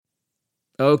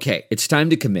Okay, it's time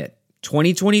to commit.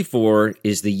 2024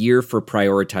 is the year for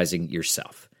prioritizing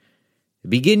yourself.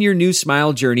 Begin your new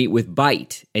smile journey with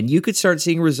Byte, and you could start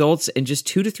seeing results in just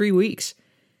 2 to 3 weeks.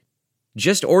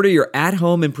 Just order your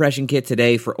at-home impression kit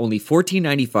today for only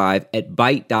 $14.95 at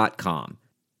Byte.com.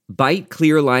 Byte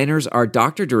clear liners are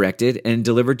doctor-directed and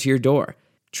delivered to your door.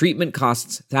 Treatment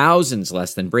costs thousands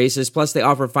less than braces, plus they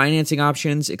offer financing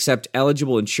options, accept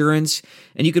eligible insurance,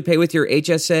 and you could pay with your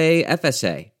HSA,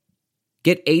 FSA.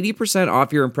 Get 80%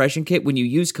 off your impression kit when you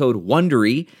use code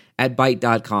WONDERY at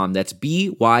Byte.com. That's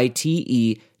BYTE.com.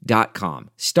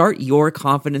 Start your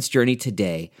confidence journey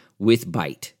today with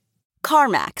Byte.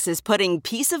 CarMax is putting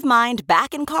peace of mind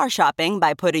back in car shopping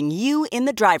by putting you in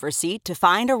the driver's seat to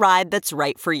find a ride that's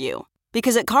right for you.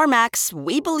 Because at CarMax,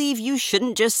 we believe you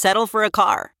shouldn't just settle for a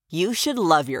car. You should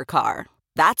love your car.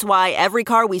 That's why every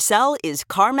car we sell is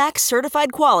CarMax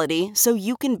certified quality, so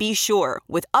you can be sure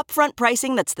with upfront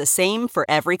pricing that's the same for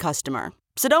every customer.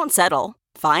 So don't settle.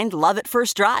 Find love at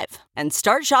first drive and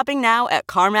start shopping now at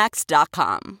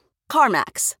CarMax.com.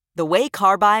 CarMax, the way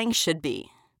car buying should be.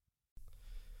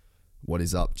 What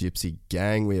is up, Gypsy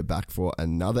Gang? We are back for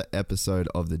another episode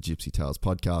of the Gypsy Tales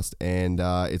podcast, and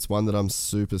it's one that I'm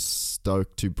super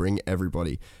stoked to bring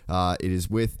everybody. It is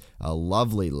with a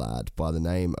lovely lad by the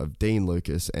name of Dean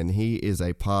Lucas, and he is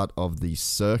a part of the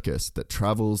circus that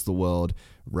travels the world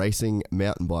racing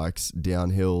mountain bikes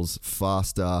down hills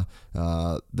faster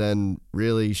than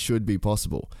really should be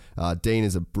possible. Dean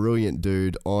is a brilliant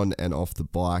dude on and off the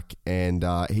bike, and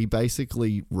he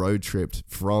basically road tripped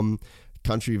from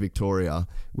country Victoria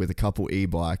with a couple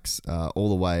e-bikes all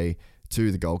the way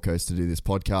to the Gold Coast to do this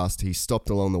podcast. He stopped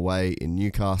along the way in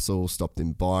Newcastle, stopped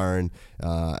in Byron,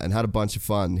 and had a bunch of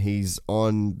fun. He's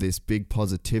on this big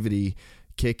positivity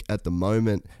kick at the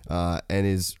moment and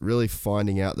is really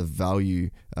finding out the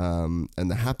value and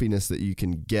the happiness that you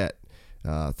can get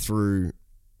through,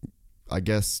 I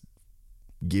guess,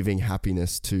 giving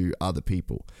happiness to other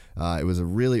people. It was a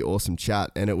really awesome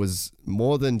chat, and it was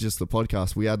more than just the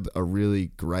podcast. We had a really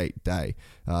great day.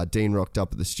 Dean rocked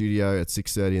up at the studio at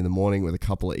 6:30 in the morning with a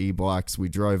couple of e-bikes. We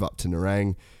drove up to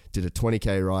Nerang, did a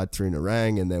 20k ride through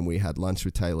Nerang, and then we had lunch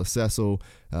with Taylor Cecil,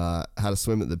 had a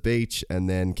swim at the beach, and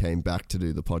then came back to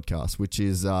do the podcast, which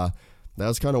is that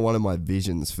was kind of one of my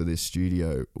visions for this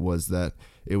studio, was that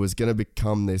it was going to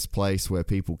become this place where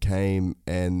people came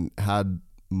and had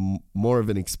more of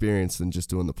an experience than just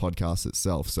doing the podcast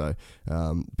itself. So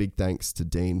big thanks to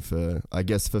Dean for, I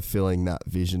guess, fulfilling that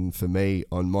vision for me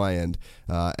on my end.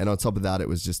 And on top of that, it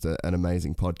was just an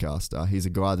amazing podcast. He's a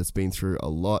guy that's been through a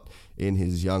lot in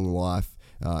his young life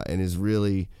and is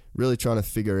really trying to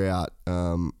figure out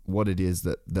what it is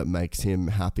that makes him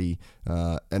happy.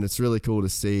 And it's really cool to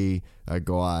see a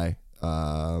guy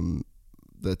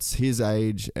that's his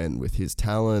age and with his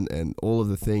talent and all of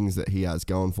the things that he has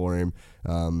going for him,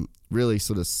 really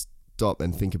sort of stop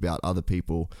and think about other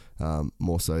people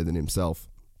more so than himself.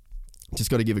 Just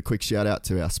got to give a quick shout out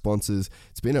to our sponsors.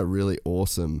 It's been a really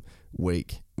awesome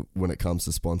week when it comes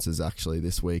to sponsors. Actually,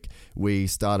 this week we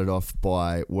started off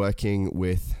by working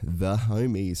with the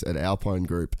homies at Alpine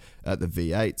Group at the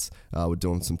V8s. We're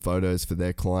doing some photos for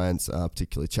their clients,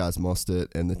 particularly Chaz Mostert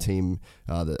and the team,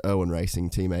 the Irwin Racing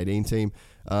Team 18 team.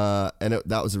 And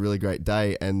that was a really great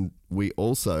day, and we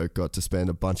also got to spend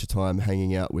a bunch of time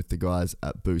hanging out with the guys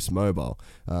at Boost Mobile.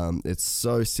 It's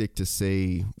so sick to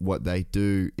see what they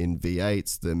do in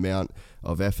V8s, the amount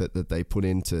of effort that they put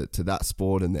into that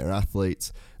sport and their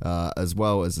athletes, as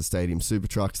well as the Stadium Super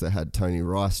Trucks. They had Tony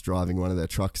Rice driving one of their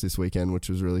trucks this weekend, which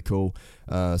was really cool.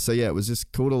 So yeah, it was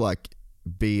just cool to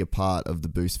be a part of the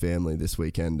Boost family this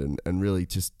weekend and really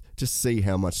just see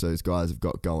how much those guys have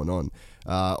got going on.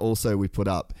 Also, we put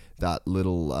up that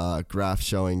little graph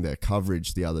showing their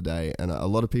coverage the other day, and a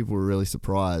lot of people were really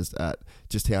surprised at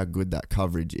just how good that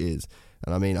coverage is.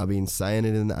 And I mean, I've been saying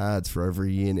it in the ads for over a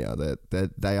year now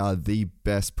that they are the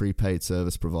best prepaid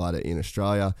service provider in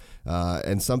Australia.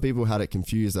 And some people had it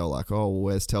confused. They were like, oh, well,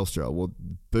 where's Telstra? Well,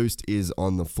 Boost is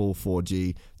on the full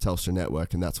 4G Telstra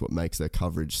network, and that's what makes their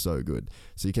coverage so good.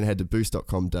 So you can head to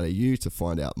boost.com.au to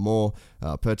find out more,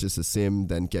 purchase a SIM,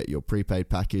 then get your prepaid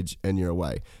package, and you're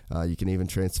away. You can even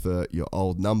transfer your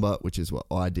old number, which is what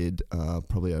I did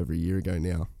probably over a year ago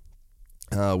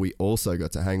now. We also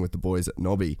got to hang with the boys at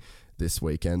Nobby this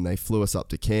weekend. They flew us up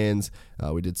to Cairns.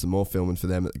 We did some more filming for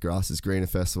them at the Grass is Greener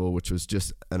Festival, which was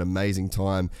just an amazing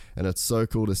time. And it's so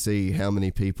cool to see how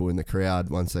many people in the crowd,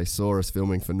 once they saw us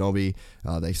filming for Nobby,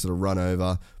 they sort of run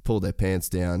over, pulled their pants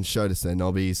down, showed us their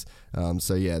nobbies.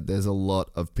 So yeah, there's a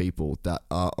lot of people that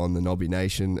are on the Nobby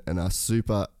Nation and are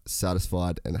super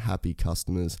satisfied and happy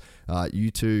customers.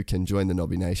 You too can join the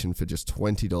Nobby Nation for just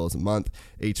 $20 a month.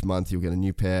 Each month you'll get a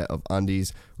new pair of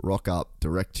undies, rock up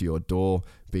direct to your door,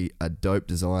 be a dope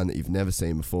design that you've never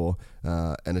seen before,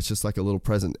 and it's just like a little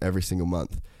present every single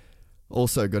month.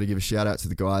 Also, got to give a shout out to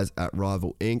the guys at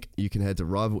Rival Inc. You can head to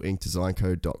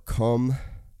rivalinkdesigncode.com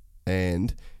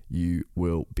and you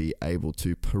will be able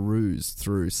to peruse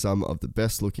through some of the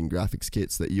best looking graphics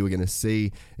kits that you are going to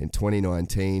see in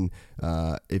 2019.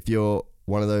 If you're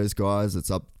one of those guys that's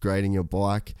upgrading your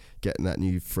bike, getting that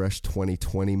new fresh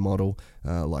 2020 model,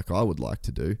 like I would like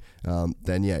to do,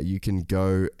 then yeah, you can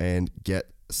go and get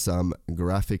some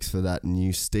graphics for that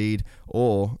new steed.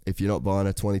 Or if you're not buying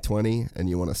a 2020 and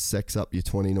you want to sex up your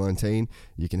 2019,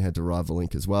 you can head to Rival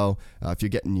Link as well. If you're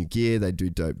getting new gear, they do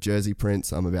dope jersey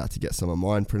prints. I'm about to get some of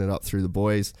mine printed up through the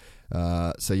boys.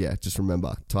 So yeah, just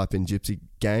remember, type in Gypsy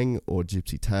Gang or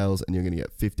Gypsy Tales and you're going to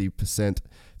get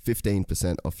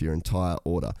 15% off your entire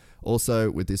order. Also,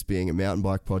 with this being a mountain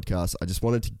bike podcast, I just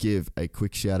wanted to give a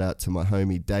quick shout out to my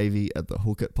homie Davey at the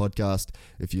Hook It podcast.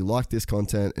 If you like this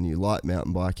content and you like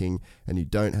mountain biking and you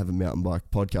don't have a mountain bike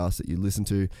podcast that you listen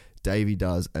to, Davey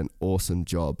does an awesome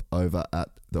job over at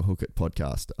the Hook It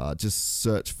podcast. Just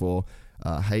search for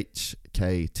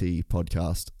HKT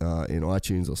podcast in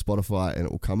iTunes or Spotify and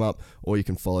it will come up, or you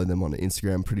can follow them on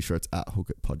Instagram. Pretty sure it's at Hook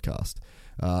It podcast.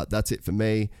 That's it for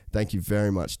me. Thank you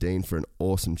very much, Dean, for an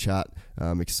awesome chat.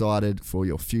 I'm excited for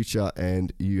your future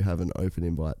and you have an open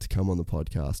invite to come on the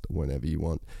podcast whenever you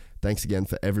want. Thanks again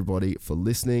for everybody for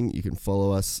listening. You can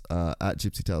follow us at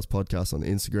Gypsy Tales Podcast on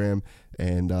Instagram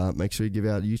and make sure you give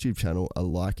our YouTube channel a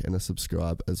like and a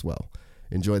subscribe as well.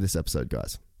 Enjoy this episode,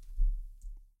 guys.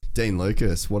 Dean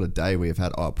Lucas, what a day we have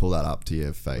had. Oh, I'll pull that up to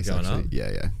your face, actually. Up?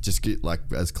 Yeah. Just get like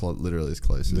literally as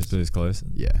close. Just as close?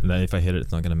 Yeah. And then if I hit it,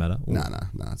 it's not going to matter? No,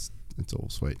 it's all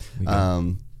sweet.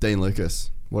 Dean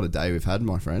Lucas, what a day we've had,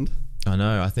 my friend. I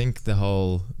know. I think the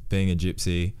whole being a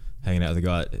gypsy, hanging out with a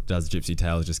guy that does Gypsy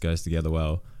Tales just goes together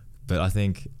well. But I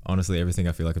think, honestly, everything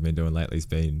I feel like I've been doing lately has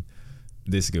been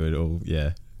this good. Or,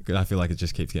 yeah. I feel like it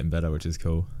just keeps getting better, which is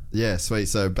cool. Yeah, sweet.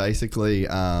 So basically...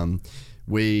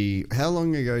 how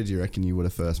long ago do you reckon you would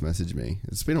have first messaged me?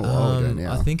 It's been a while ago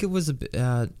now. I think it was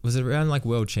was it around like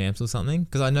World Champs or something?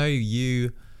 Because I know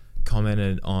you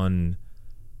commented on,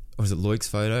 was it Loic's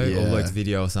photo or Loic's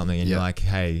video or something? And you're like,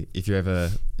 hey, if you're ever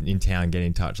in town, get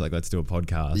in touch. Like, let's do a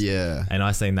podcast. Yeah. And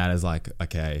I seen that as like,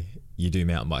 okay, you do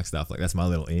mountain bike stuff. Like, that's my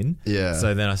little in. Yeah.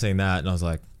 So then I seen that and I was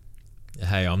like,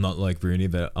 hey, I'm not like Bruni,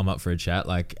 but I'm up for a chat.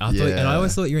 Like, I thought, and I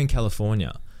always thought you were in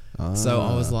California. So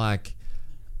I was like,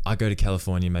 I go to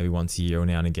California maybe once a year or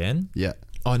now and again. Yeah.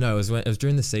 Oh no, it was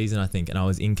during the season, I think, and I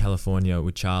was in California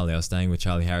with Charlie. I was staying with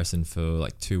Charlie Harrison for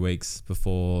like 2 weeks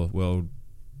before World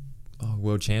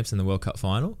Champs and the World Cup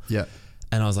final. Yeah.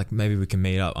 And I was like, maybe we can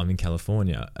meet up. I'm in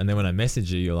California. And then when I messaged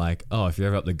you, you're like, oh, if you're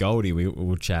ever up the Goldie,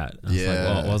 we'll chat. And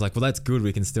I was like, well, that's good.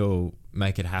 We can still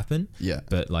make it happen. Yeah.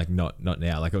 But like not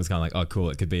now. Like it was kind of like, oh, cool.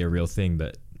 It could be a real thing,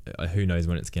 but who knows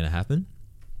when it's going to happen.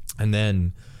 And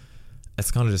then it's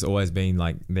kind of just always been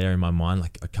like there in my mind,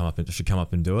 like I should come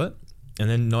up and do it. And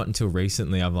then not until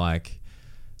recently I've like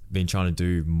been trying to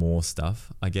do more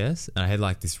stuff, I guess. And I had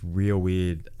like this real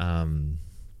weird, I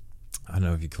don't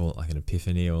know if you call it like an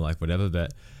epiphany or like whatever,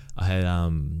 but I had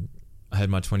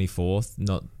my 24th,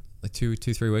 not like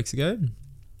 3 weeks ago.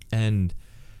 And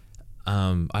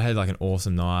I had like an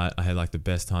awesome night. I had like the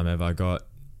best time ever. I got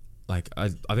like,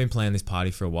 I've been planning this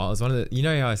party for a while. It's one of the, you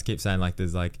know how I keep saying like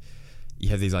there's like, you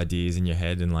have these ideas in your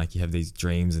head and like you have these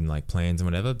dreams and like plans and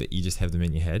whatever, but you just have them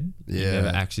in your head. Yeah. You never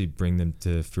actually bring them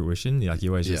to fruition. Like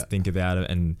you always just think about it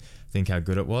and think how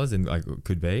good it was and like it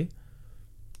could be.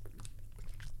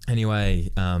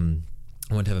 Anyway, I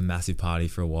wanted to have a massive party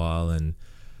for a while and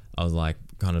I was like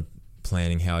kind of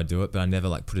planning how I'd do it, but I never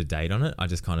like put a date on it. I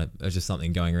just it was just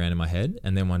something going around in my head.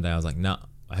 And then one day I was like, nah,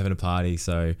 I'm having a party.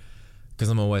 So, because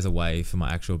I'm always away for my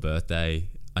actual birthday,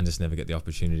 I just never get the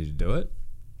opportunity to do it.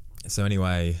 So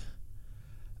anyway,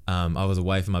 I was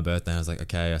away for my birthday and I was like,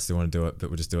 okay, I still want to do it, but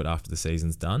we'll just do it after the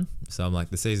season's done. So I'm like,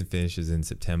 the season finishes in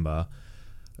September.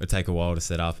 It'll take a while to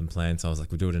set up and plan. So I was like,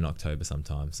 we'll do it in October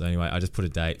sometime. So anyway, I just put a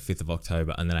date, 5th of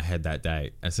October, and then I had that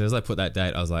date. As soon as I put that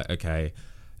date, I was like, okay,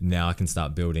 now I can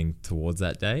start building towards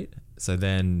that date. So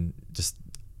then just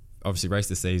obviously race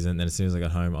the season. Then as soon as I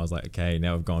got home, I was like, okay,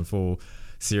 now we've gone full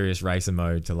serious racer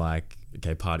mode to like,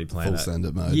 okay, party planner. Full send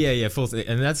it mode. Yeah, full.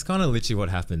 And that's kind of literally what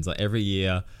happens. Like every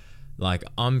year, like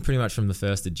I'm pretty much from the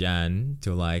 1st of Jan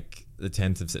till like the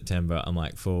 10th of September, I'm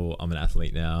like full, I'm an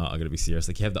athlete now. I got to be serious.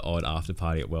 Like you have the odd after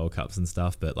party at World Cups and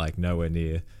stuff, but like nowhere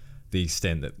near the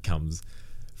extent that comes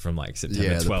from like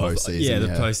September 12th. The post-season,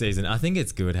 the post-season. I think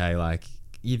it's good, hey, like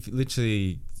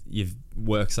you've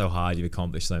worked so hard, you've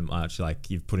accomplished so much, like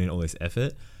you've put in all this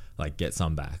effort, like get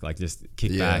some back, like just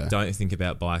kick back. Don't think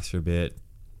about bikes for a bit.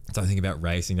 Don't think about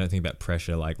racing. Don't think about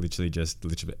pressure. Like literally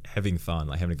having fun,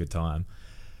 like having a good time.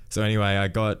 So anyway, I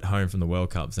got home from the World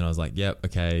Cups and I was like, yep,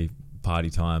 okay, party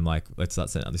time. Like let's start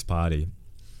setting up this party.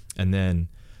 And then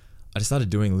I just started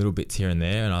doing little bits here and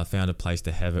there, and I found a place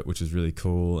to have it, which was really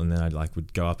cool. And then I like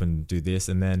would go up and do this,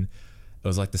 and then it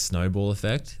was like the snowball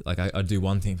effect. Like I'd do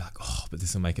one thing, like, oh, but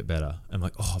this will make it better. I'm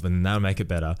like, oh, but then that'll make it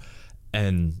better.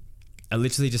 And I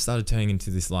literally just started turning into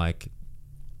this, like,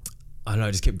 I don't know,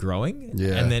 it just kept growing.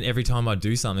 Yeah. And then every time I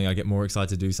do something, I get more excited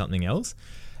to do something else.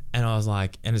 And I was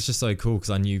like, and it's just so cool because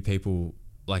I knew people,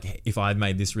 like, if I'd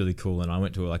made this really cool and I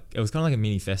went to like, it was kind of like a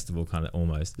mini festival kind of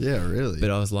almost. Yeah, really. But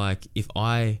I was like, if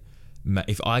I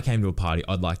came to a party,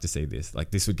 I'd like to see this. Like,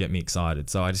 this would get me excited.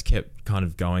 So I just kept kind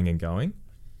of going and going.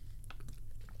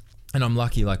 And I'm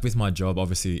lucky, like with my job,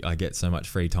 obviously I get so much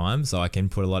free time, so I can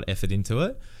put a lot of effort into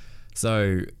it.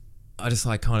 So I just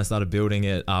like kind of started building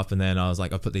it up, and then I was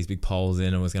like, I put these big poles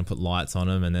in and was going to put lights on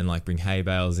them, and then like bring hay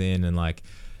bales in, and like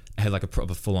I had like a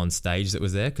proper full on stage that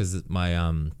was there because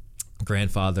my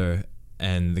grandfather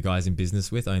and the guys in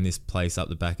business with own this place up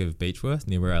the back of Beechworth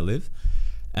near where I live.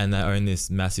 And they own this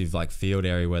massive like field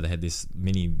area where they had this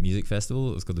mini music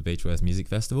festival. It was called the Beechworth Music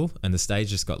Festival, and the stage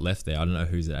just got left there. I don't know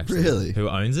who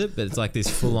owns it, but it's like this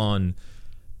full on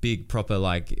big proper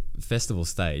like festival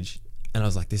stage. And I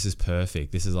was like, this is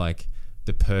perfect. This is like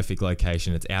the perfect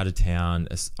location. It's out of town,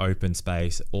 it's open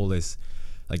space, all this,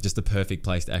 like just the perfect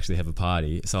place to actually have a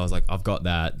party. So I was like, I've got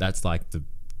that. That's like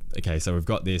okay, so we've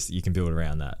got this, you can build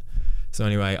around that. So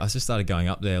anyway, I just started going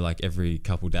up there like every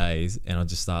couple days, and I'd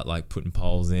just start like putting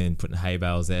poles in, putting hay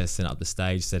bales there, setting up the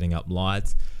stage, setting up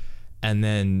lights. And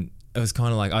then it was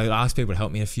kind of like, I asked people to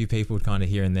help me, a few people kind of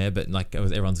here and there, but like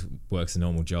everyone's works a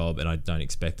normal job and I don't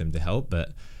expect them to help.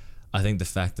 But I think the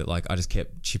fact that like I just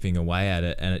kept chipping away at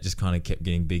it and it just kind of kept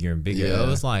getting bigger and bigger. Yeah. It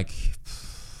was like,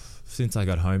 since I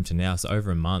got home to now, so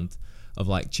over a month of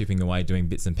like chipping away, doing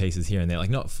bits and pieces here and there, like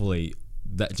not fully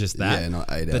that, yeah, not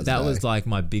 8 hours. But that was like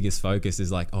my biggest focus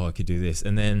is like, oh, I could do this.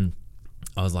 And then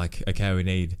I was like, okay, we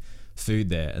need food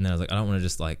there. And then I was like, I don't want to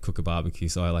just like cook a barbecue.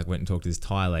 So I like went and talked to this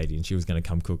Thai lady, and she was going to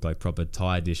come cook like proper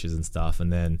Thai dishes and stuff.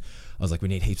 And then I was like, we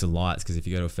need heaps of lights, because if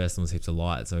you go to a festival, there's heaps of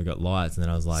lights. So we got lights. And then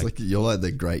I was like, you're like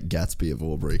the Great Gatsby of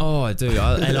Albury. Oh, I do.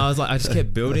 And I was like, I just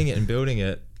kept building it and building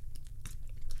it,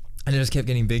 and it just kept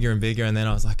getting bigger and bigger. And then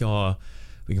I was like, oh,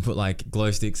 we can put like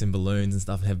glow sticks and balloons and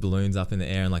stuff, and have balloons up in the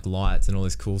air and like lights and all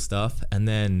this cool stuff. And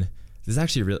then there's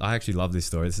actually I actually love this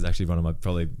story. This is actually one of my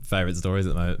probably favorite stories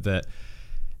at the moment. But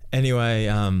anyway,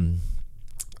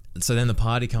 so then the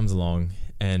party comes along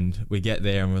and we get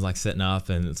there and we're like setting up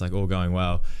and it's like all going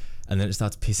well. And then it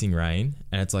starts pissing rain,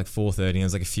 and it's like 4:30 and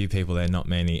there's like a few people there, not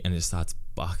many. And it starts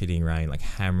bucketing rain, like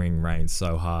hammering rain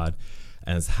so hard.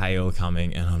 And it's hail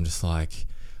coming, and I'm just like,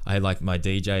 I had like my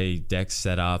DJ decks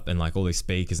set up and like all these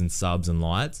speakers and subs and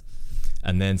lights,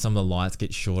 and then some of the lights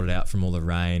get shorted out from all the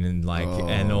rain and like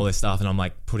and all this stuff, and I'm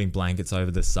like putting blankets over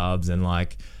the subs and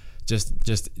like just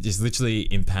literally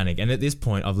in panic. And at this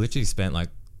point I've literally spent like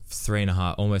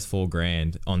 $3.5, almost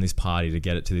 $4,000 on this party to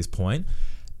get it to this point,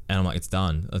 and I'm like, it's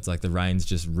done. It's like the rain's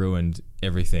just ruined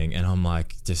everything, and I'm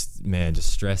like just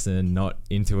stressing, not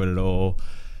into it at all.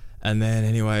 And then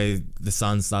anyway, the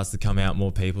sun starts to come out,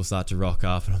 more people start to rock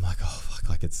up, and I'm like, oh fuck,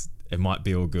 like it might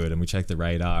be all good. And we checked the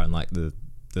radar, and like the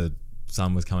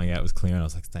sun was coming out, it was clear, and I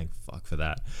was like, thank fuck for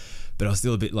that. But I was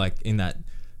still a bit like in that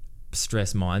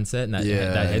stress mindset and that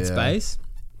headspace.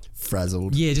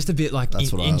 Frazzled. Yeah, just a bit like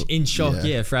in shock,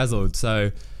 frazzled.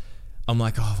 So I'm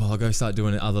like, oh well, I'll go start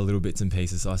doing other little bits and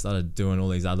pieces. So I started doing all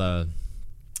these other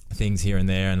things here and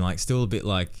there, and like still a bit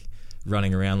like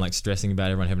running around like stressing about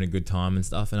everyone having a good time and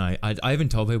stuff. And I even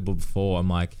told people before, I'm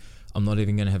like, I'm not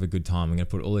even going to have a good time. I'm going to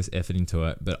put all this effort into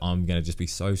it, but I'm going to just be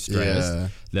so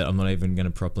stressed that I'm not even going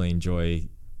to properly enjoy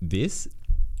this.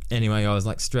 Anyway, I was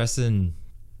like stressing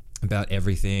about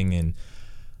everything, and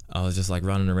I was just like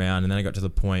running around. And then I got to the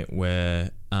point where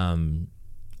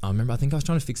I remember, I think I was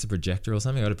trying to fix a projector or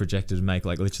something. I got a projector to make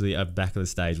like literally a back of the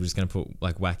stage. We're just going to put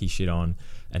like wacky shit on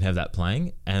and have that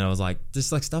playing. And I was like,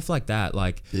 just like stuff like that.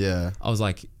 Like, I was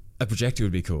like, a projector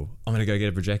would be cool. I'm going to go get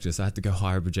a projector. So I had to go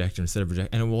hire a projector instead of a projector.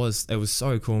 And it was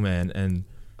so cool, man. And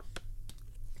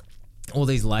all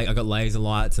these I got laser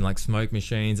lights and like smoke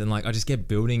machines, and like I just kept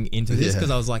building into this because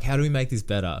I was like, how do we make this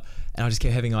better? And I just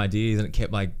kept having ideas, and it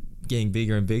kept like getting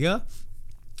bigger and bigger.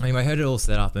 Anyway, I had it all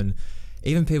set up, and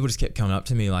even people just kept coming up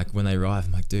to me like when they arrived.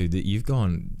 I'm like, dude, you've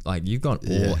gone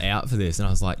all out for this. And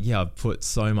I was like, yeah, I've put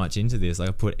so much into this. Like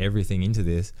I put everything into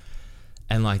this.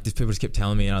 And like just people just kept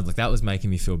telling me, and I was like, that was making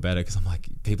me feel better because I'm like,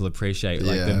 people appreciate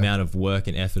like the amount of work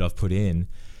and effort I've put in.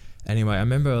 Anyway, I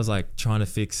remember I was like trying to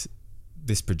fix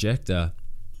this projector,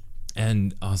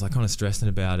 and I was like kind of stressing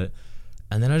about it.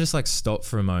 And then I just like stopped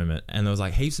for a moment, and there was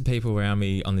like heaps of people around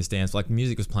me on this dance. Like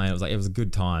music was playing. It was a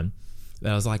good time.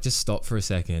 But I was like, just stop for a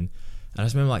second. And I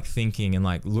just remember like thinking and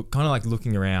like kind of like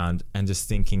looking around and just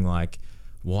thinking like,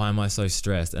 why am I so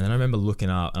stressed? And then I remember looking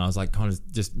up, and I was like kind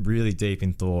of just really deep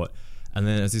in thought. And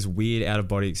then it's this weird out of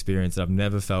body experience that I've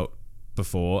never felt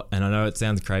before. And I know it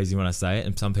sounds crazy when I say it,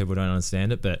 and some people don't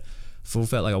understand it, but full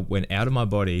felt like I went out of my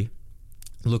body,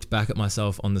 looked back at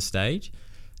myself on the stage,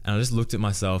 and I just looked at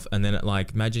myself. And then it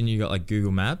like, imagine you got like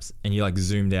Google Maps and you like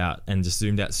zoomed out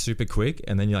super quick.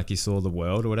 And then you saw the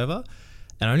world or whatever.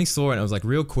 And I only saw it, and it was like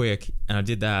real quick. And I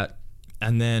did that.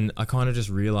 And then I kind of just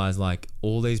realized like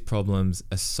all these problems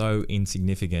are so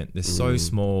insignificant. They're so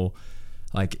small.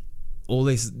 Like, all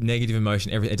this negative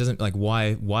emotion, everything, it doesn't like,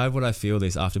 why would I feel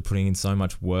this after putting in so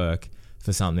much work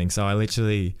for something? So I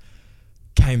literally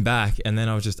came back, and then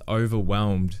I was just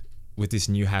overwhelmed with this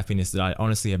new happiness that I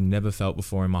honestly have never felt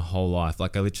before in my whole life.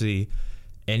 Like I literally,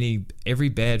 every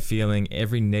bad feeling,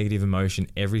 every negative emotion,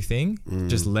 everything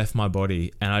just left my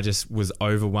body, and I just was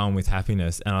overwhelmed with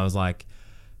happiness. And I was like,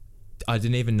 I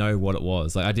didn't even know what it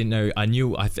was. Like I didn't know. I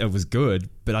knew it was good,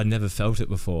 but I'd never felt it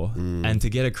before. And to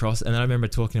get across, and then I remember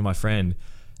talking to my friend,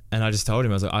 and I just told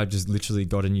him, I was like, I just literally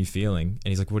got a new feeling.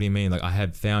 And he's like, what do you mean? Like I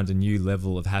had found a new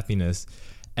level of happiness.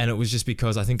 And it was just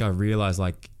because I think I realized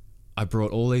like I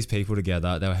brought all these people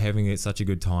together. They were having such a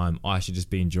good time. I should just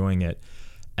be enjoying it.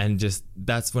 And just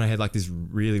that's when I had like this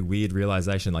really weird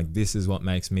realization, like this is what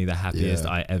makes me the happiest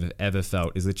I ever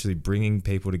felt, is literally bringing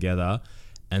people together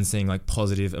and seeing like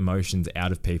positive emotions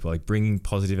out of people, like bringing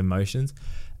positive emotions.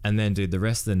 And then dude, the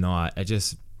rest of the night, it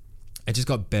just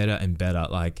got better and better.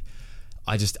 Like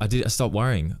I stopped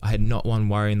worrying. I had not one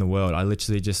worry in the world. I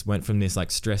literally just went from this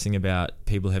like stressing about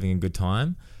people having a good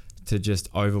time to just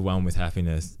overwhelmed with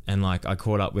happiness. And like I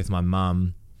caught up with my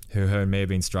mum, who her and me have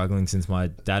been struggling since my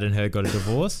dad and her got a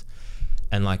divorce.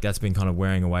 And like that's been kind of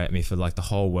wearing away at me for like the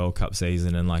whole World Cup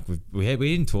season. And like we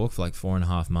didn't talk for like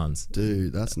 4.5 months.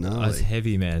 Dude, that's gnarly. It's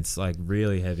heavy, man. It's like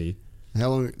really heavy. How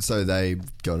long? So they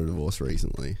got a divorce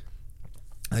recently?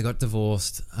 They got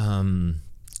divorced.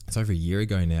 It's over a year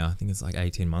ago now. I think it's like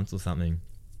 18 months or something.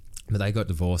 But they got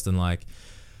divorced, and like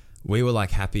we were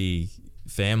like happy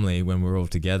family when we were all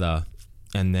together.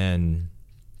 And then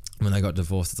when they got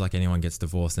divorced, it's like anyone gets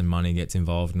divorced and money gets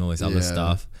involved and all this other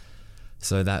stuff.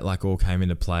 So that like all came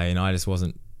into play, and I just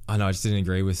didn't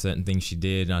agree with certain things she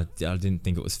did, and I didn't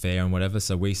think it was fair and whatever.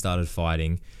 So we started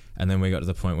fighting, and then we got to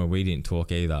the point where we didn't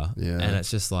talk either. Yeah. And it's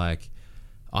just like,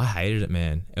 I hated it,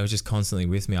 man. It was just constantly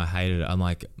with me. I hated it. I'm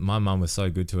like, my mum was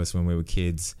so good to us when we were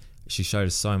kids. She showed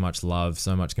us so much love,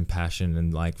 so much compassion,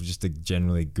 and like just a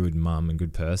generally good mum and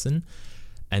good person.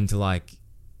 And to like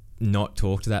not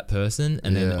talk to that person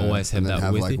and then always have that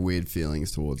have with like you. Weird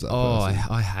feelings towards that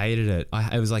person. I hated it.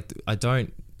 I was like, I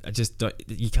just don't,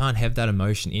 you can't have that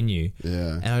emotion in you.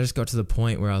 Yeah. And I just got to the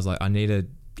point where I was like, I need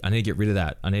to get rid of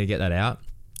that. I need to get that out.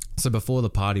 So before the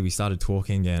party, we started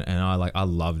talking again, and I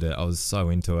loved it. I was so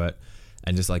into it,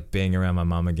 and just like being around my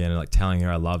mum again and like telling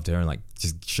her I loved her and like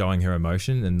just showing her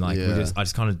emotion. And like I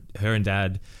just kind of, her and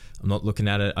dad, I'm not looking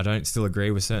at it. I don't still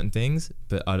agree with certain things,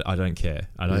 but I don't care.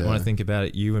 I don't want to think about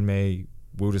it. You and me,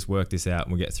 we'll just work this out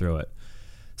and we'll get through it.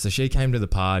 So she came to the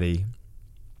party,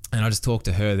 and I just talked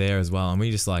to her there as well. And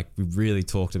we really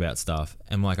talked about stuff.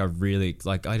 And like, I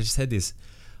just had this,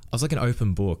 I was like an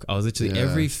open book. I was literally,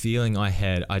 every feeling I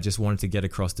had, I just wanted to get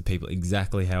across to people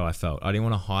exactly how I felt. I didn't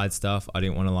want to hide stuff. I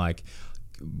didn't want to like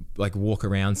walk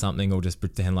around something or just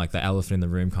pretend like the elephant in the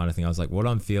room kind of thing. I was like, what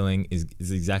I'm feeling is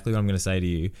exactly what I'm going to say to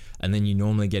you. And then you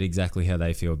normally get exactly how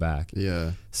they feel back.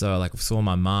 Yeah. So like saw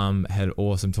my mum, had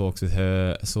awesome talks with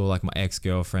her. Saw like my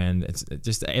ex-girlfriend. It's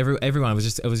just everyone.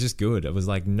 It was just good. It was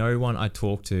like no one I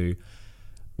talked to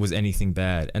was anything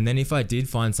bad. And then if I did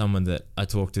find someone that I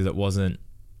talked to that wasn't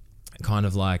kind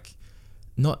of like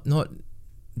not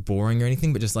boring or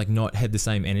anything, but just like not had the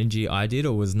same energy I did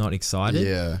or was not excited.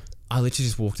 Yeah. I literally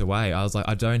just walked away. I was like,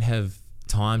 I don't have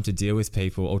time to deal with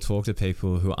people or talk to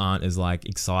people who aren't as like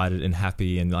excited and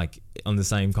happy and like on the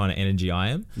same kind of energy I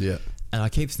am. Yeah. And I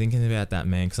keep thinking about that,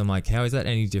 man, because I'm like, how is that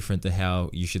any different to how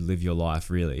you should live your life,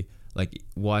 really? Like,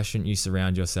 why shouldn't you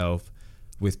surround yourself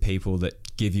with people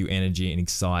that give you energy and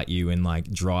excite you and like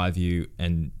drive you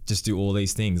and just do all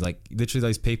these things? Like literally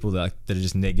those people that are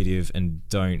just negative and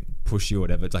don't push you or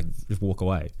whatever, it's like just walk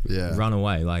away. Yeah. Run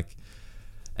away. Like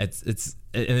it's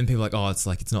and then people are like, oh, it's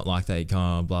not like that, you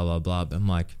can't blah blah blah. But I'm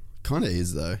like, kind of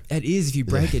is though. It is if you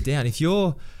break it down. If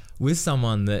you're with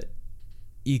someone that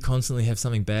you constantly have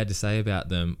something bad to say about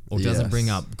them or doesn't bring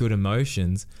up good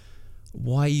emotions,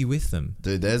 why are you with them?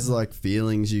 Dude, there's like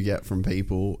feelings you get from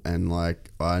people, and like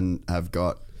I'm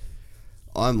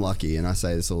lucky, and I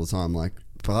say this all the time, like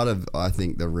part of, I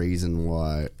think, the reason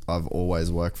why I've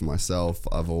always worked for myself,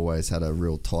 I've always had a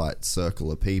real tight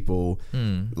circle of people.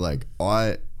 Like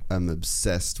I am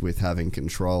obsessed with having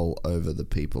control over the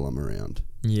people I'm around.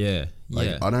 Yeah,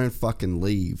 like, I don't fucking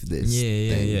leave this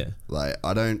thing. Yeah. Like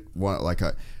I don't want, like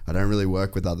I don't really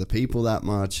work with other people that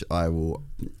much. I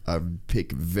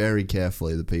pick very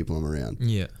carefully the people I'm around.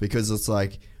 Yeah, because it's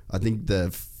like, I think the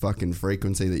fucking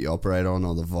frequency that you operate on,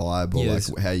 or the vibe, or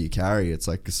like how you carry, it's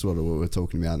like sort of what we're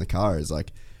talking about in the car, is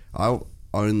like I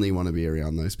only want to be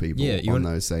around those people on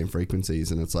those same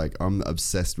frequencies, and it's like I'm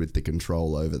obsessed with the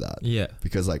control over that. Yeah,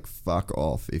 because like fuck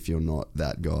off if you're not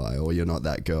that guy or you're not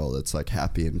that girl that's like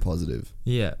happy and positive.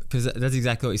 Yeah, because that's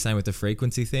exactly what you're saying with the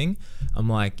frequency thing. I'm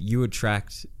like, you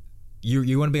attract,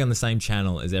 you want to be on the same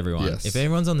channel as everyone. Yes. If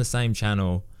everyone's on the same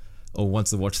channel or wants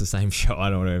to watch the same show, I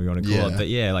don't know whatever you want to call it, but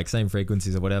yeah, like same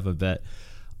frequencies or whatever. But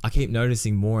I keep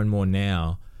noticing more and more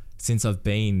now, since I've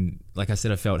been, like I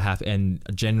said, I felt happy, and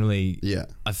generally,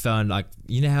 I found, like,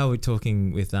 you know how we're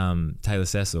talking with Taylor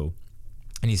Cecil,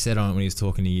 and he said on it when he was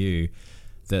talking to you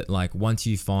that like once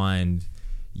you find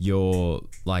your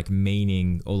like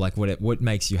meaning, or like what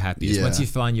makes you happiest, once you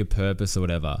find your purpose or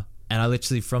whatever. And I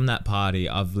literally, from that party,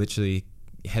 I've literally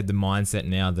had the mindset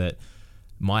now that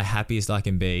my happiest I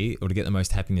can be, or to get the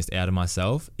most happiness out of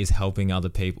myself, is helping other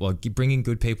people, or bringing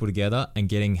good people together and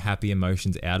getting happy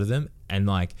emotions out of them, and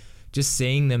like just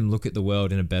seeing them look at the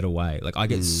world in a better way. Like I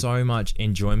get so much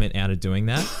enjoyment out of doing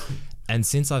that. And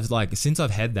since I've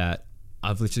had that,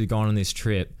 I've literally gone on this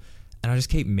trip, and I just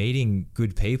keep meeting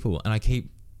good people, and I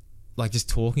keep like just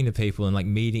talking to people and like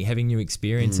having new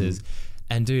experiences.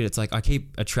 And dude, it's like I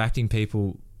keep attracting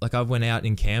people. Like I went out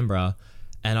in Canberra,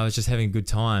 and I was just having a good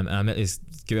time, and I met this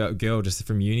girl just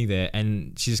from uni there,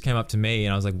 and she just came up to me,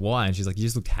 and I was like, why? And she's like, you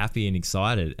just looked happy and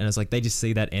excited. And it's like, they just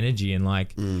see that energy, and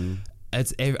like I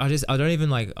wasn't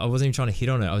even trying to hit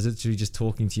on it. I was literally just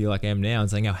talking to you like I am now, and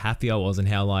saying how happy I was and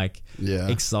how like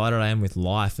excited I am with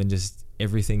life and just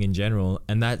everything in general.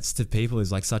 And that's, to people,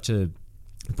 is like such a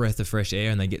breath of fresh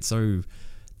air, and they get so,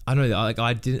 I don't know, like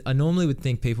I normally would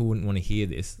think people wouldn't want to hear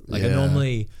this. Like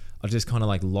I'd just kind of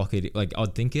like lock it, like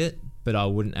I'd think it, but I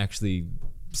wouldn't actually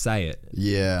say it.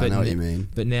 Yeah, but I know what you mean.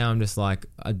 But now I'm just like,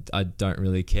 I don't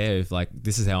really care if like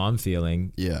this is how I'm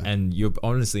feeling. Yeah. And you're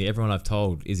honestly, everyone I've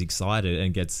told is excited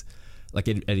and gets like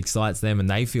it excites them, and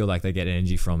they feel like they get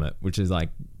energy from it, which is like,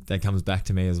 that comes back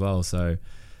to me as well. So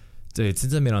dude,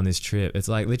 since I've been on this trip, it's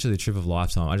like literally a trip of a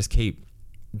lifetime. I just keep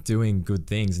doing good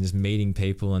things and just meeting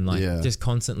people, and like just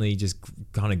constantly just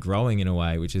kind of growing in a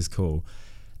way, which is cool.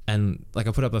 And like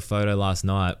I put up a photo last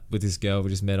night with this girl we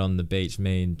just met on the beach.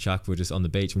 Me and Chuck were just on the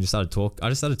beach, and we just I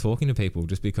just started talking to people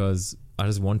just because I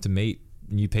just wanted to meet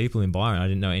new people in Byron. I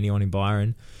didn't know anyone in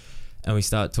Byron, and we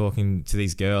started talking to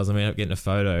these girls, and we ended up getting a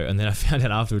photo. And then I found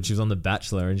out afterwards she was on The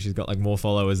Bachelor, and she's got like more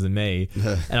followers than me.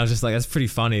 And I was just like, that's pretty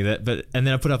funny. And then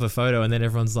I put up a photo, and then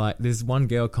everyone's like, there's one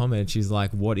girl comment, she's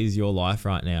like, what is your life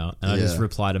right now? And I just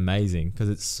replied, amazing, because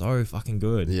it's so fucking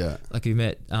good. Yeah. Like we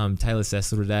met Taylor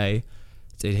Cecil today.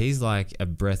 Dude, he's like a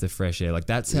breath of fresh air. Like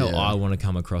that's how I want to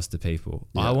come across to people.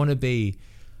 I want to be,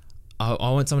 I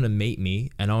want someone to meet me,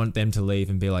 and I want them to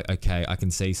leave and be like, okay, I can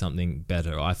see something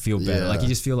better. I feel better. Like you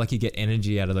just feel like you get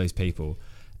energy out of those people.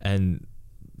 And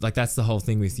like that's the whole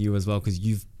thing with you as well, because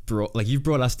you've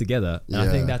brought us together. And I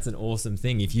think that's an awesome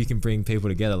thing. If you can bring people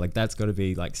together, like that's got to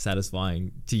be like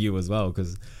satisfying to you as well.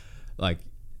 Because like,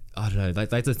 I don't know, like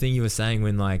that's the thing you were saying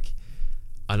when like,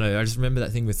 I don't know, I just remember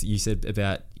that thing with you said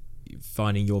about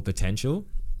finding your potential.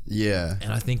 Yeah.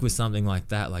 And I think with something like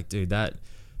that, like dude, that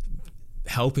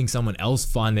helping someone else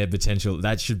find their potential,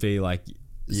 that should be like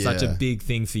such a big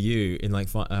thing for you in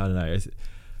like, I don't know,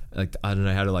 like I don't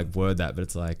know how to like word that, but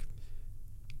it's like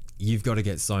you've got to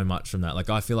get so much from that. Like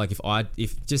I feel like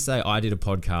if just say I did a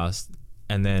podcast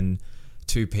and then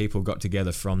two people got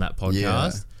together from that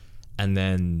podcast and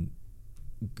then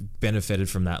benefited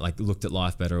from that, like looked at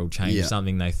life better or changed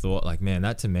something they thought, like man,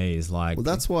 that to me is like, well,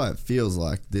 that's why it feels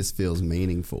like this feels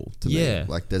meaningful to me.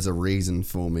 Like there's a reason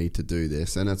for me to do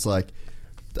this. And it's like,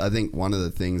 I think one of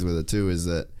the things with it too is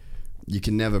that you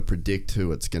can never predict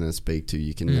who it's going to speak to.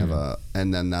 You can never,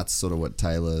 and then that's sort of what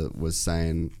Taylor was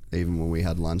saying even when we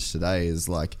had lunch today, is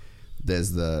like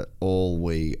there's the all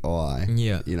we I,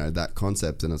 you know, that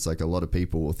concept. And it's like a lot of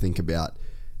people will think about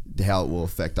how it will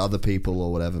affect other people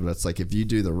or whatever, but it's like if you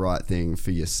do the right thing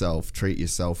for yourself, treat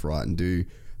yourself right, and do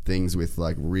things with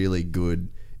like really good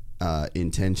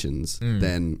intentions,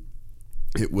 then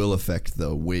it will affect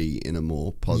the we in a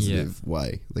more positive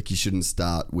way. Like, you shouldn't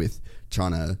start with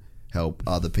trying to help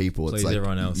other people. Please it's like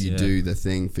everyone else, you do the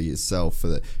thing for yourself. For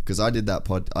the because I didn't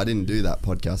do that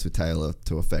podcast with Taylor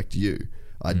to affect you.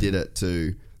 I did it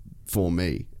for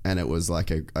me, and it was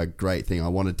like a great thing. I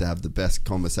wanted to have the best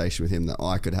conversation with him that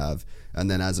I could have,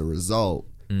 and then as a result,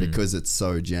 because it's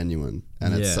so genuine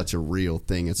and it's such a real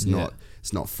thing, it's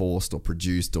not forced or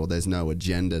produced, or there's no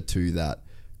agenda to that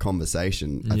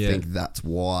conversation. I think that's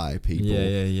why people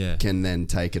can then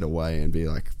take it away and be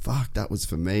like, fuck, that was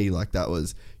for me. Like, that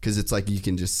was, because it's like you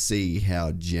can just see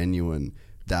how genuine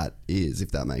that is,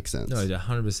 if that makes sense. No,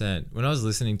 100%. When I was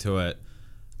listening to it,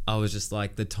 I was just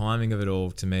like, the timing of it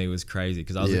all to me was crazy,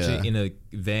 because I was literally in a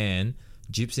van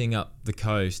gypsying up the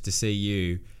coast to see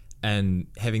you and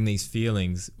having these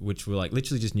feelings which were like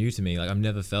literally just new to me. Like, I've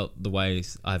never felt the way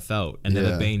I felt, and I've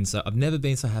never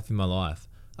been so happy in my life.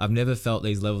 I've never felt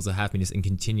these levels of happiness and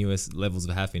continuous levels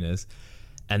of happiness.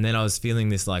 And then I was feeling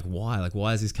this like, why? Like,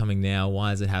 why is this coming now?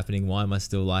 Why is it happening? Why am I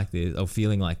still like this or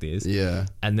feeling like this? Yeah.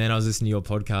 And then I was listening to your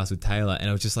podcast with Taylor, and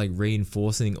I was just like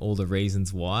reinforcing all the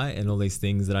reasons why and all these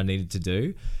things that I needed to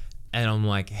do. And I'm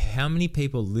like, how many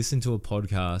people listen to a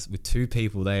podcast with two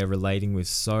people they are relating with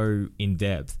so in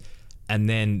depth, and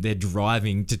then they're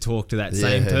driving to talk to that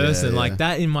same person? Like,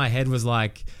 that in my head was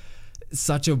like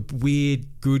such a weird,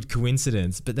 good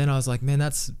coincidence. But then I was like, man,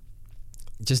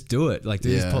 just do it. Like, do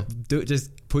it.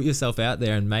 Just put yourself out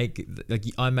there and make, like,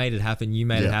 I made it happen. You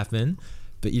made it happen,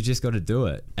 but you just got to do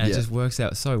it. And it just works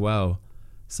out so well.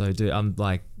 So, dude, I'm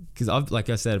like, because like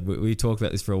I said, we talked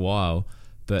about this for a while,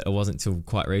 but it wasn't till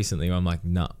quite recently where I'm like,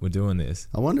 nah, we're doing this.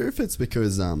 I wonder if it's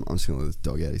because I'm just gonna let this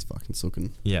dog out. He's fucking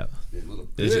sucking. Yeah. Little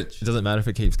bitch. It doesn't matter if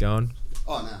it keeps going.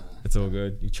 Oh, no. It's all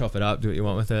good. You chop it up, do what you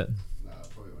want with it. No, I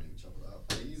probably won't even chop it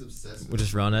up. He's obsessed with We'll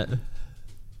just run it.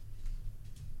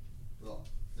 Oh,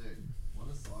 dude, what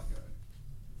a psycho.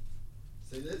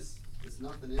 See this? There's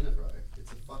nothing in it, bro.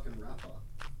 It's a fucking wrapper.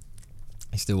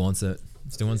 He still wants it.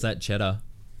 Still wants that cheddar.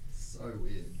 So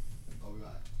weird. I'll be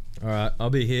back. All right, I'll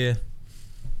be here.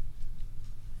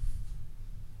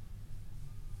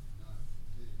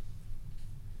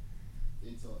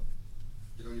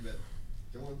 Get on your bed.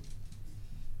 Go on.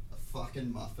 A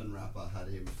fucking muffin wrapper had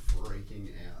him freaking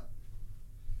out.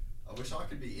 I wish I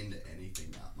could be into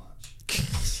anything that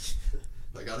much.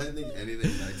 Like, I don't think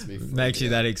anything makes me Makes you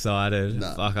that excited.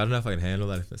 No. Fuck, I don't know if I can handle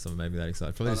that if someone made me that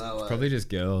excited. Probably just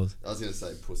girls. I was going to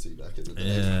say pussy back in the day.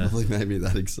 Yeah. Probably made me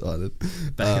that excited.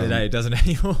 Back in the day, it doesn't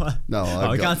anymore. No,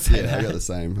 I can't say that. I got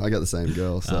the same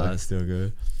girl. So that's still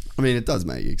good. I mean, it does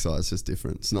make you excited. It's just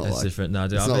different. It's not like different. No,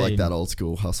 dude, it's not like that old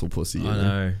school hustle pussy. I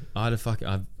know. I had a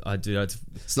fucking. I do.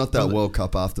 It's not that World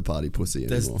Cup after party pussy anymore.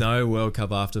 There's no World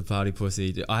Cup after party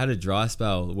pussy. Dude, I had a dry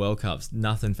spell. World Cups,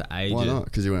 nothing for ages. Why not?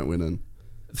 Because you weren't winning.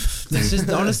 There's just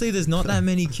honestly, there's not that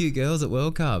many cute girls at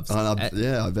World Cups. I bet.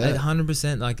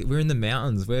 100%. Like, we're in the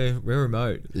mountains. We're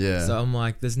remote. Yeah. So I'm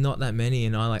like, there's not that many,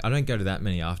 and I don't go to that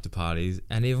many after parties.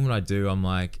 And even when I do, I'm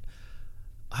like,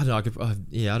 I don't know.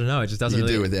 I don't know. It just doesn't you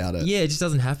really do without it. Yeah, it just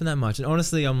doesn't happen that much. And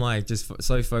honestly, I'm like just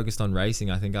so focused on racing.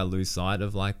 I think I lose sight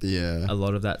of like a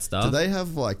lot of that stuff. Do they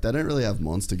have like? They don't really have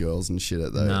monster girls and shit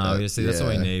at those. No, see, that's what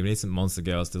we need. We need some monster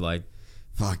girls to like.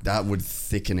 Fuck, that would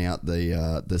thicken out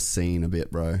the scene a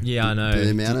bit, bro. Yeah, I know.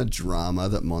 The amount of drama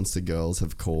that monster girls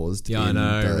have caused in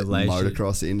the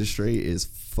motocross industry is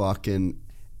fucking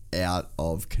out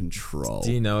of control.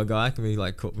 Do you know a guy? Can we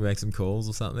like make some calls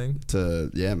or something?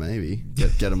 Maybe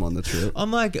get them on the trip. I'm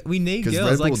like, we need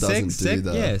girls. Like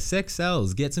sex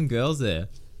sells. Get some girls there.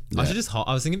 Yeah.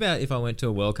 I was thinking about if I went to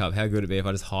a World Cup, how good it'd be if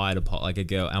I just hired a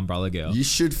girl, umbrella girl. You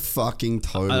should fucking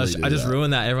totally I just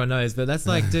ruined that. Everyone knows, but that's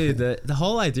like, dude, the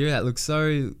whole idea of that looks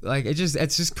so like it's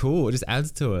just cool. It just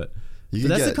adds to it.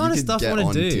 That's the kind of stuff I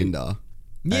want to do. Tinder.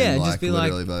 Yeah, and just be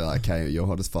like, hey, you're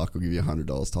hot as fuck. We'll give you $100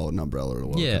 to hold an umbrella at a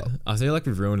World Cup. I feel like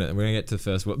we've ruined it. We're gonna get to the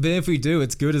first one, but if we do,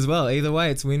 it's good as well. Either way,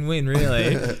 it's win-win,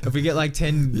 really. If we get like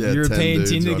 10 European 10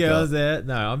 Tinder girls there,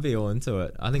 no, I'd be all into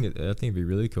it. I think it'd be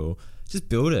really cool. Just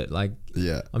build it. Like,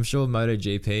 I'm sure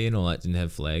MotoGP and all that didn't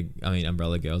have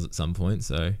umbrella girls at some point.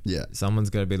 So someone's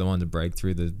got to be the one to break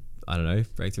through the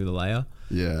layer.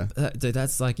 Yeah, dude,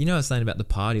 that's like, I was saying about the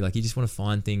party. Like, you just want to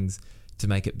find things to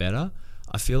make it better.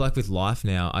 I feel like with life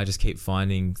now, I just keep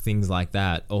finding things like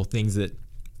that, or things that.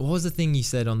 What was the thing you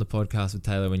said on the podcast with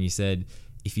Taylor when you said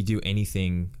if you do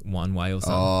anything one way or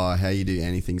something? Oh, how you do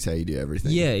anything's how you do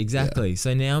everything. Yeah, exactly. Yeah.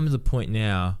 So now I'm at the point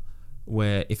now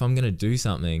where if I'm going to do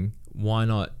something, why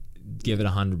not give it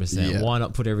 100%? Yeah. Why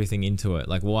not put everything into it?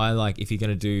 Like, why, like, if you're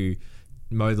going to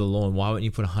mow the lawn, why wouldn't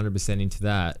you put 100% into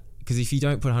that because if you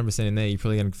don't put 100% in there, you're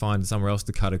probably going to find somewhere else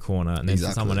to cut a corner, and then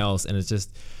someone else, and it's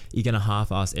just, you're going to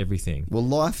half-ass everything. Well,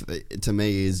 life to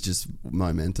me is just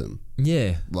momentum.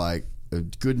 Yeah. Like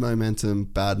good momentum,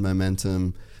 bad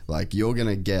momentum. Like you're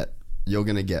gonna get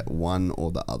one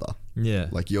or the other. Yeah.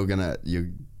 Like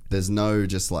there's no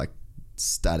just like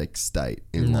static state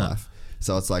in life.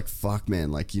 So it's like, fuck,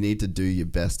 man, like you need to do your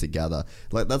best together.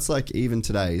 Like that's like even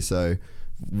today. So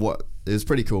it was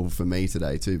pretty cool for me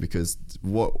today too, because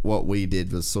what we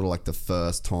did was sort of like the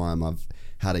first time I've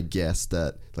had a guest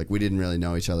that like we didn't really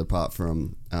know each other apart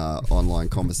from online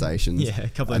conversations. Yeah, a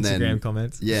couple of Instagram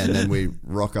comments. Yeah, and then we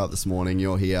rock up this morning,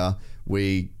 you're here,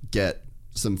 we get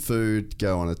some food,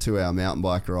 go on a 2-hour mountain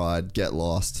bike ride, get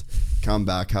lost, come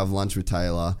back, have lunch with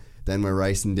Taylor, then we're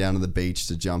racing down to the beach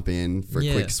to jump in for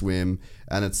a quick swim,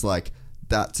 and it's like,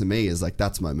 that to me is like,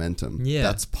 that's momentum. Yeah.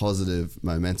 That's positive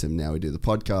momentum. Now we do the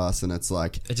podcast and it's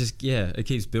like, it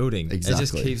keeps building. Exactly. It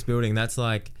just keeps building. That's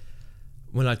like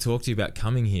when I talk to you about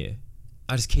coming here,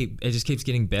 it just keeps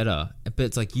getting better. But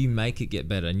it's like you make it get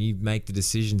better and you make the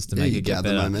decisions to make it get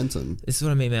better. Momentum. This is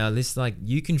what I mean now. This like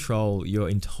you control your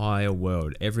entire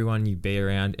world. Everyone you be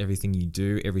around, everything you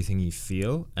do, everything you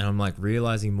feel. And I'm like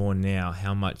realizing more now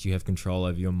how much you have control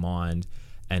over your mind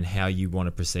and how you want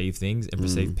to perceive things and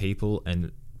perceive people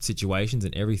and situations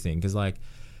and everything. Because like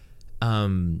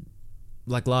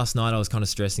last night I was kind of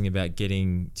stressing about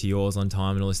getting to yours on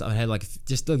time and all this stuff. I had like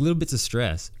just like little bits of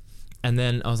stress. And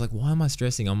then I was like, why am I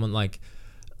stressing? I'm on like,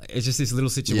 it's just this little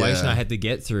situation I had to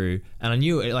get through. And I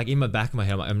knew it, like in my back of my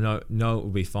head, I'm like, no, it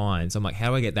will be fine. So I'm like, how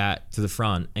do I get that to the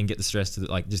front and get the stress to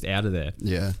like just out of there?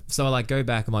 Yeah. So I like go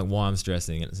back, I'm like, why I'm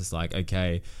stressing? And it's just like,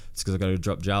 okay, it's because I got to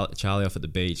drop Charlie off at the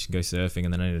beach and go surfing.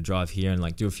 And then I need to drive here and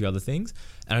like do a few other things.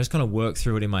 And I just kind of work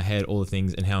through it in my head, all the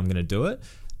things and how I'm going to do it.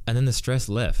 And then the stress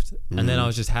left. And then I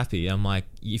was just happy. I'm like,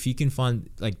 if you can find,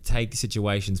 like take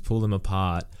situations, pull them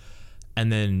apart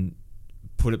and then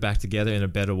put it back together in a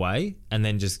better way and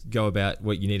then just go about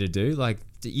what you need to do. Like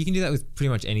you can do that with pretty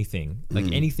much anything.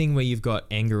 Like anything where you've got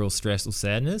anger or stress or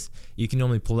sadness, you can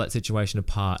normally pull that situation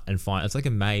apart and find, it's like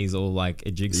a maze or like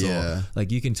a jigsaw. Yeah.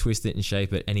 Like you can twist it and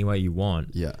shape it any way you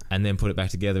want. Yeah. And then put it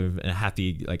back together in a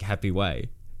happy way.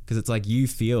 Because it's like you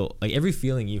feel like every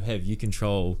feeling you have, you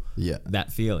control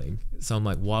that feeling. So I'm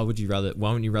like, why wouldn't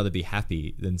you rather be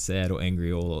happy than sad or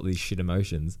angry or all these shit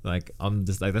emotions? Like I'm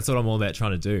just like, that's what I'm all about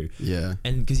trying to do. Yeah.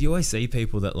 And because you always see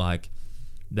people that like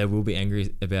they will be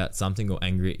angry about something or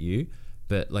angry at you,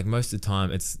 but like most of the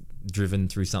time it's driven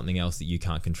through something else that you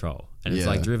can't control, and it's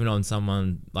like driven on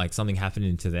someone, like something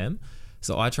happening to them.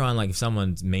 So I try and like if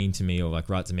someone's mean to me or like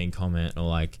writes a mean comment or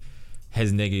like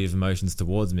has negative emotions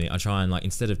towards me, I try and like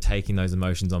instead of taking those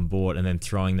emotions on board and then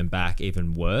throwing them back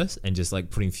even worse and just like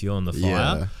putting fuel on the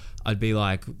fire, I'd be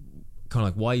like kind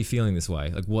of like, why are you feeling this way?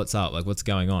 Like what's up? Like what's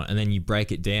going on? And then you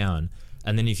break it down,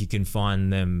 and then if you can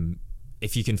find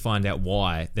out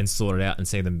why, then sort it out and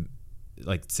see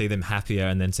them happier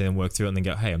and then see them work through it and then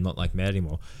go, hey, I'm not like mad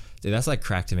anymore. Dude, that's like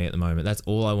crack to me at the moment. That's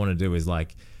all I want to do is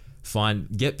like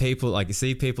get people, like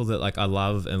see people that like I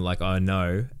love and like I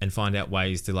know, and find out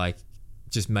ways to like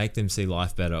just make them see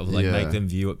life better, or like make them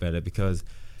view it better. Because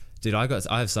dude, I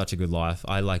have such a good life.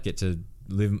 I like get to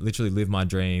literally live my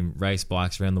dream, race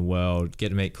bikes around the world, get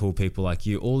to meet cool people like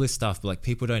you, all this stuff. But like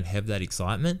people don't have that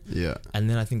excitement. Yeah. And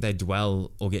then I think they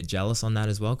dwell or get jealous on that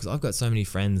as well. Because I've got so many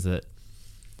friends that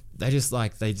they just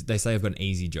like they say I've got an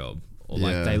easy job, or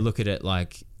like they look at it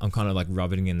like I'm kind of like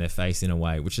rubbing it in their face in a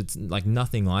way, which it's like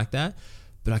nothing like that.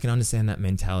 But I can understand that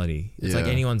mentality. It's like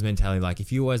anyone's mentality. Like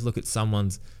if you always look at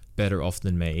someone's better off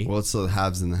than me. Well, it's the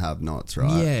haves and the have-nots,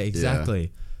 right? Yeah, exactly. Yeah.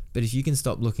 But if you can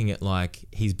stop looking at like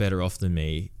he's better off than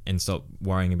me and stop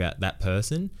worrying about that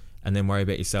person and then worry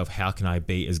about yourself, how can I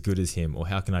be as good as him, or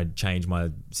how can I change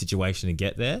my situation to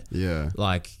get there? Yeah.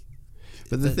 Like,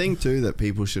 but the thing too that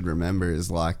people should remember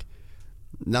is like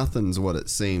nothing's what it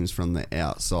seems from the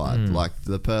outside. Like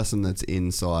the person that's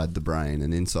inside the brain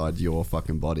and inside your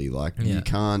fucking body, like you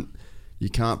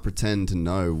can't pretend to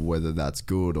know whether that's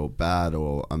good or bad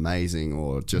or amazing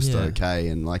or just okay.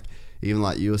 And like even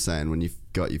like you were saying, when you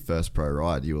got your first pro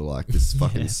ride, you were like, this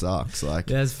fucking sucks. Like,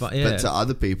 but to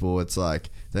other people, it's like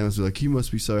they must be like, you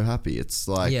must be so happy. It's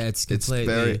like it's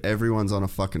completely, everyone's on a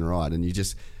fucking ride, and you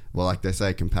just, well, like they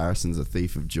say, comparison's a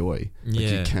thief of joy. Like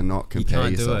you cannot compare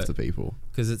yourself to people.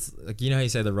 Because it's like, you know how you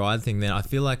say the ride thing then? I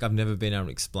feel like I've never been able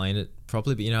to explain it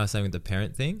properly, but you know how I was saying with the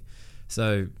parent thing?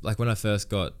 So like when I first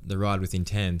got the ride with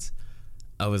Intent,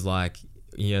 I was like,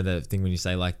 you know, the thing when you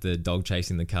say like the dog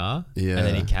chasing the car and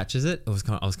then he catches it, I was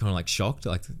kind of like shocked.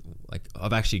 Like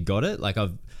I've actually got it. Like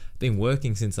I've been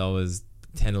working since I was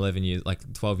 10, 11 years,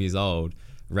 like 12 years old,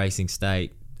 racing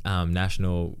state,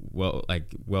 national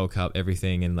World Cup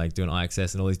everything, and like doing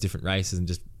LXX and all these different races, and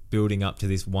just building up to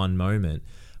this one moment,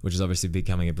 which is obviously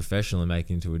becoming a professional and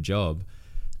making it into a job.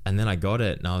 And then I got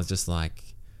it, and I was just like,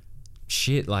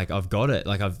 shit, like I've got it,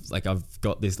 I've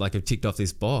got this, like I've ticked off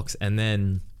this box. And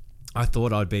then I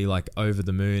thought I'd be like over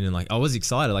the moon, and like I was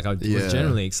excited, like I was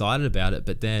generally excited about it.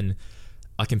 But then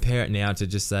I compare it now to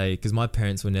just say, because my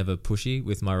parents were never pushy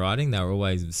with my riding, they were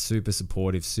always super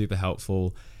supportive, super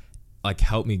helpful, like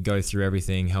helped me go through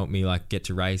everything, helped me like get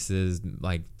to races,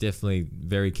 like definitely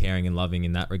very caring and loving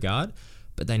in that regard.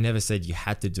 But they never said you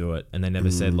had to do it, and they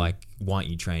never said like, why aren't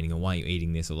you training, or why aren't you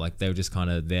eating this, or like they were just kind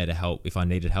of there to help. If I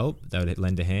needed help, they would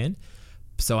lend a hand.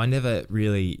 So I never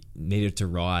really needed to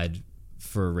ride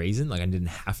for a reason, like I didn't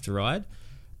have to ride.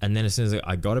 And then as soon as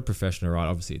I got a professional ride,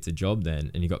 obviously it's a job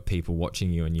then, and you got people watching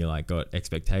you, and you like got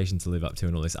expectations to live up to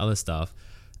and all this other stuff.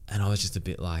 And I was just a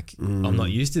bit like, I'm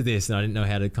not used to this, and I didn't know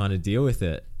how to kind of deal with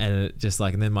it. And it just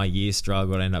like, and then my year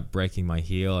struggled. I ended up breaking my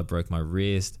heel, I broke my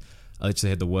wrist. I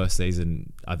literally had the worst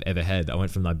season I've ever had. I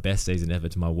went from my best season ever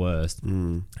to my worst.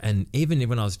 And even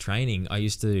when I was training, I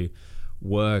used to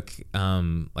work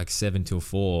like 7 till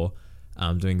 4,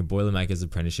 doing a Boilermaker's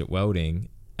apprenticeship welding.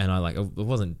 And I like, it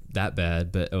wasn't that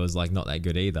bad, but it was like not that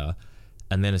good either.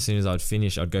 And then as soon as I'd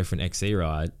finish, I'd go for an XC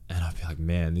ride, and I'd be like,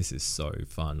 man, this is so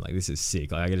fun. Like, this is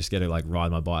sick. Like, I just get to like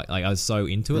ride my bike. Like, I was so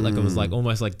into it. Like, it was like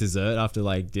almost like dessert after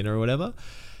like dinner or whatever.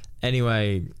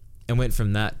 Anyway, and went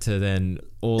from that to then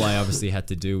all I obviously had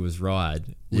to do was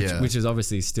ride, which is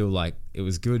obviously still like, it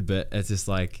was good, but it's just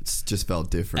like, it just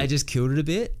felt different. I just killed it a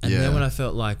bit. And then when I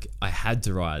felt like I had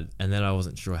to ride, and then I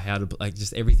wasn't sure how to, like,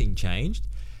 just everything changed.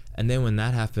 And then when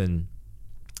that happened,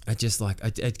 I just like,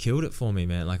 it killed it for me,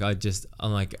 man. Like I just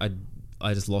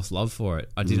lost love for it.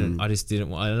 I don't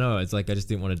know. It's like, I just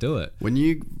didn't want to do it. When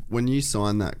you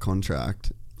signed that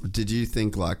contract, did you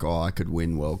think like, oh, I could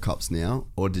win World Cups now?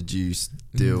 Or did you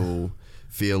still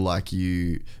feel like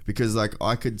because like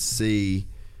I could see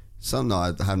something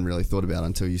I hadn't really thought about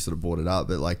until you sort of brought it up,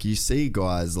 but like you see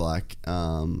guys like,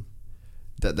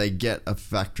 that they get a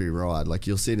factory ride. Like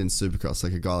you'll see it in Supercross,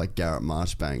 like a guy like Garrett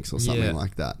Marchbanks or something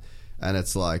like that. And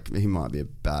it's like, he might be a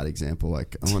bad example.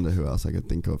 Like, I wonder who else I could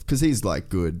think of. Because he's like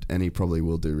good, and he probably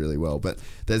will do really well. But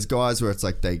there's guys where it's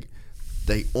like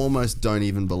they almost don't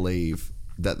even believe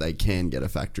that they can get a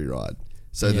factory ride.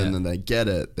 So then when they get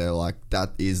it, they're like,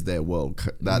 that is their world.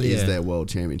 That is their world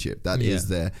championship. That is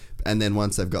their. And then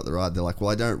once they've got the ride, they're like, well,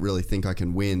 I don't really think I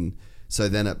can win. So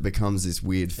then it becomes this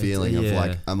weird feeling of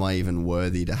like, am I even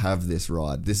worthy to have this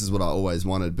ride? This is what I always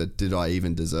wanted, but did I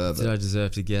even deserve it? Did I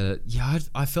deserve to get it? Yeah,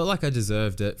 I felt like I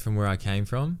deserved it from where I came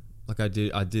from. Like I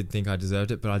did think I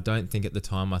deserved it, but I don't think at the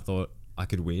time I thought I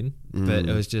could win. But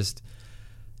it was just,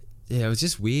 it was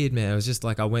just weird, man. It was just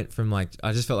like, I went from like,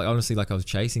 I just felt like honestly like I was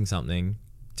chasing something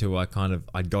to I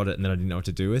got it and then I didn't know what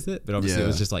to do with it. But obviously it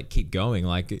was just like, keep going.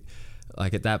 Like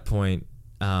at that point,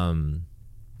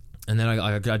 and then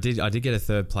I did get a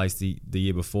third place the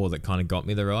year before that kind of got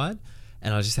me the ride,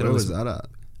 and I just had. Where was that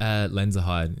at?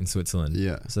 Lenzerheide in Switzerland.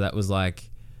 Yeah. So that was like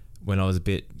when I was a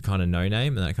bit kind of no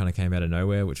name, and that kind of came out of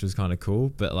nowhere, which was kind of cool.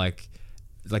 But like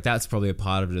that's probably a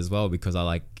part of it as well, because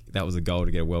that was a goal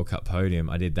to get a World Cup podium.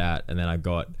 I did that, and then I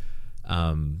got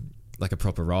like a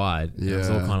proper ride. Yeah. It was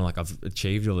all kind of like, I've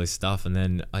achieved all this stuff, and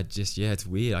then I just it's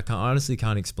weird. I honestly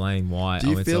can't explain why. Do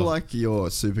you feel like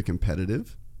you're super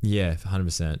competitive? Yeah,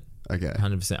 100%. Okay.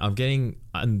 100%.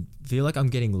 I feel like I'm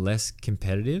getting less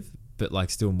competitive, but like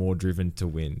still more driven to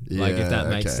win. Like if that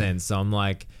makes sense. So I'm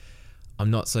like,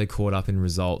 I'm not so caught up in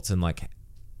results and like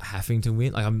having to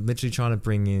win. Like I'm literally trying to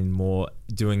bring in more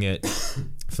doing it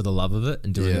for the love of it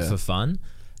and doing it for fun,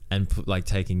 and like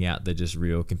taking out the just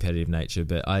real competitive nature.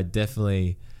 But I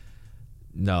definitely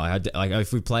like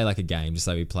if we play like a game, just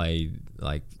say we play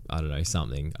like, I don't know,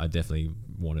 something, I definitely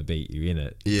want to beat you in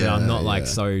it. Yeah, but I'm not like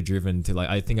so driven to like,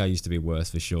 I think I used to be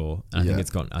worse for sure. And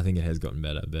I think it has gotten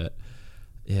better, but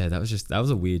yeah, that was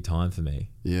a weird time for me.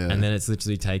 Yeah. And then it's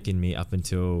literally taken me up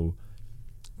until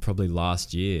probably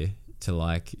last year to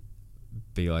like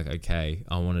be like, okay,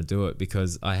 I want to do it,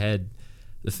 because I had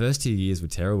the first 2 years were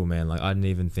terrible, man. Like I didn't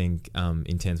even think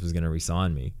Intense was going to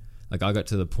re-sign me. Like I got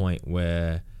to the point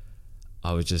where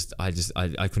I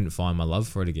couldn't find my love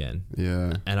for it again.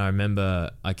 Yeah. And I remember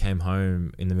I came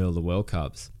home in the middle of the World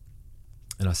Cups,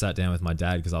 and I sat down with my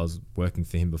dad because I was working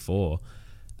for him before,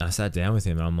 and I sat down with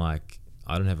him and I'm like,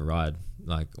 I don't have a ride.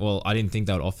 Like, well, I didn't think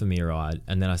they would offer me a ride,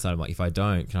 and then I started like, if I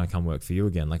don't, can I come work for you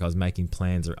again? Like I was making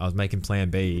plans, or I was making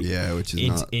plan B which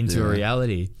is into a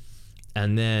reality.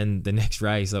 And then the next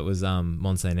race, that was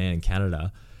Mont Saint Anne in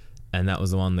Canada, and that was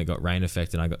the one that got rain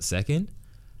effect, and I got second.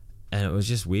 And it was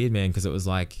just weird, man, because it was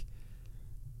like,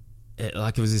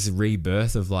 it was this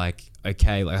rebirth of like,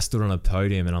 okay, like I stood on a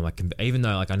podium and I'm like, even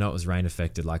though like I know it was rain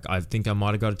affected, like I think I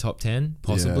might have got a top 10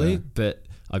 possibly, but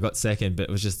I got second. But it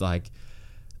was just like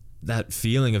that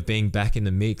feeling of being back in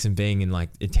the mix and being in like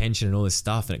attention and all this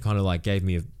stuff, and it kind of like gave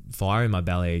me a fire in my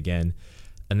belly again.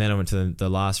 And then I went to the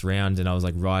last round and I was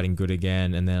like riding good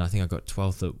again, and then I think I got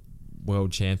 12th at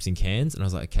World Champs in Cairns, and I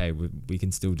was like, okay, we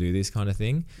can still do this kind of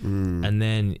thing. And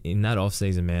then in that off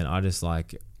season, man, I just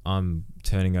like, I'm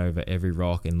turning over every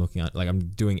rock and looking at, like, I'm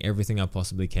doing everything I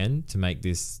possibly can to make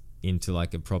this into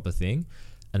like a proper thing.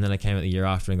 And then I came out the year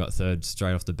after and got third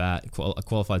straight off the bat. I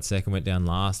qualified second, went down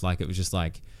last. Like, it was just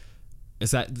like,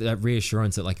 it's that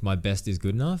reassurance that like my best is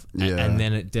good enough. And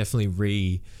then it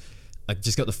definitely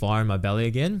just got the fire in my belly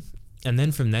again. And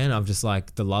then from then I've just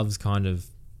like, the love's kind of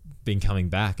been coming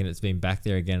back, and it's been back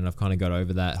there again. And I've kind of got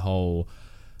over that whole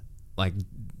like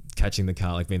catching the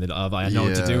car, like being the I know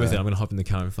what to do with it. I'm gonna hop in the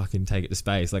car and fucking take it to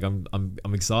space. Like I'm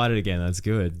excited again. That's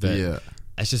good. But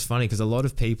it's just funny because a lot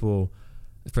of people,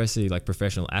 especially like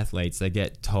professional athletes, they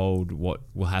get told what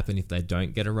will happen if they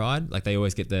don't get a ride. Like they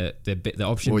always get the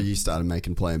option. Or you started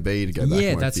making plan B to go back.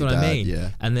 Yeah, that's what I mean. Yeah.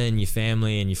 And then your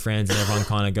family and your friends and everyone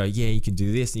kind of go, yeah, you can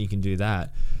do this and you can do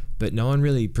that. But no one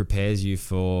really prepares you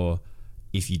for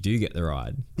if you do get the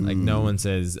ride. Like no one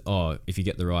says, oh, if you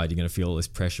get the ride, you're going to feel all this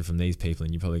pressure from these people,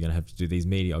 and you're probably going to have to do these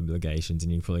media obligations,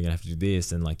 and you're probably going to have to do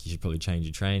this, and like you should probably change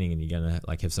your training, and you're going to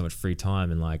like have so much free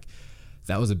time. And like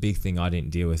that was a big thing I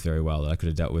didn't deal with very well, that I could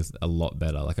have dealt with a lot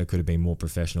better. Like I could have been more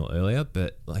professional earlier.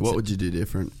 But like, what would you do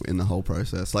different in the whole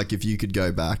process? Like if you could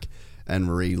go back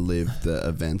and relive the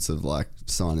events of like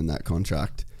signing that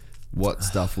contract, what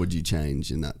stuff would you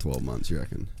change in that 12 months, you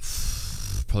reckon?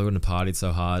 Probably wouldn't have partied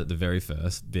so hard at the very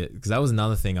first bit, because that was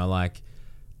another thing. I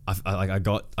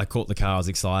caught the car, I was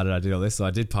excited, I did all this, so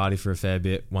I did party for a fair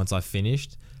bit once I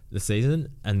finished the season,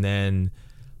 and then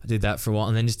I did that for a while,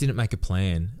 and then just didn't make a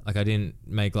plan. Like I didn't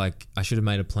make like, I should have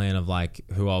made a plan of like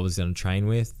who I was going to train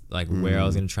with, like where I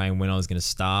was going to train, when I was going to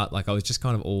start. Like I was just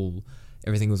kind of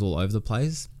everything was all over the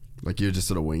place. Like you were just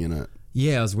sort of winging it.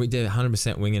 Yeah, I was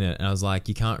 100% winging it, and I was like,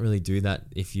 you can't really do that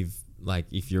if you're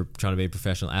trying to be a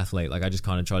professional athlete. Like I just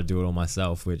kind of try to do it all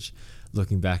myself, which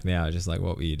looking back now, just like,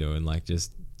 what were you doing? Like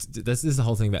this is the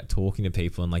whole thing about talking to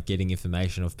people and like getting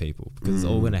information off people, because it's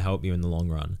all going to help you in the long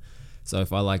run. So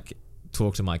if I like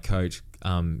talk to my coach,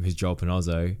 who's Joel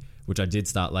Panozzo, which I did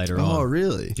start later on. Oh,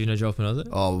 really? Do you know Joel Panozzo?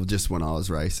 Oh, just when I was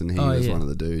racing, he was one of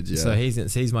the dudes. Yeah. So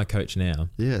he's my coach now.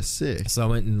 Yeah, sick. So I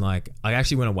went and like, I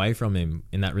actually went away from him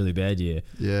in that really bad year.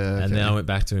 Yeah. Okay. And then I went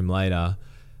back to him later,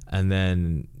 and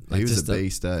then like, he was a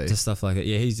beast, eh? Just stuff like it.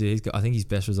 Yeah, he's got, I think his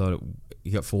best result, he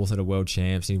got fourth at a World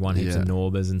Champs. He won heaps of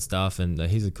Norbers and stuff, and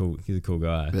he's a cool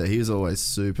guy. But he was always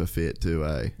super fit too,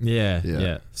 eh?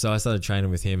 Yeah. So I started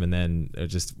training with him, and then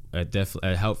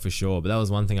it helped for sure. But that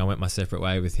was one thing. I went my separate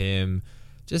way with him.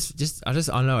 I just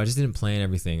didn't plan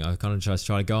everything. I kind of just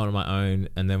tried to go on my own,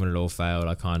 and then when it all failed,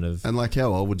 I kind of. And like,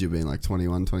 how old would you have been? Like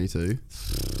 21, 22?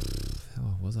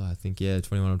 Oh, was I? I think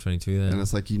 21 or 22 then. And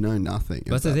it's like, you know nothing.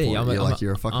 That's the thing.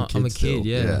 You're a fucking kid. I'm a kid,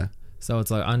 yeah. So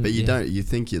it's like, but you don't. You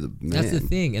think you're the man. That's the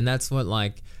thing, and that's what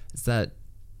like, it's that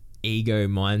ego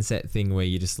mindset thing where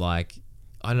you're just like,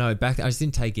 I know. Back then, I just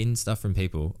didn't take in stuff from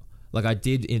people. Like I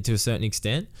did to a certain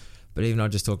extent, but even I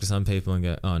just talk to some people and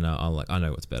go, oh no, I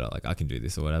know what's better. Like I can do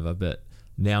this or whatever. But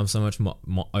now I'm so much more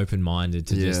open minded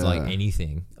to just like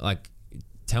anything. Like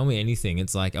tell me anything.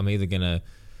 It's like I'm either gonna.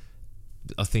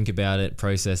 I'll think about it,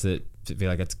 process it, to be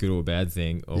like it's a good or a bad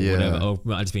thing or whatever, or it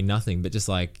might just be nothing. But just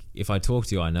like if I talk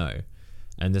to you, I know.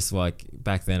 And just like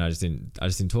back then, I just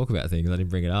didn't talk about things. I didn't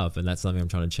bring it up, and that's something I'm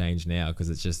trying to change now, because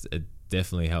it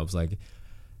definitely helps. Like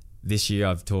this year,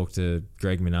 I've talked to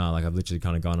Greg Minnaar. Like I've literally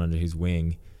kind of gone under his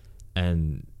wing,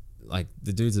 and like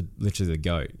the dude's literally the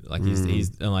GOAT. Like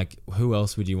he's and like who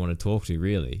else would you want to talk to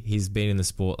really? He's been in the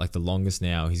sport like the longest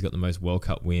now. He's got the most World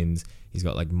Cup wins. He's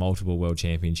got like multiple World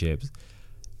Championships.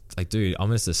 Like, dude, I'm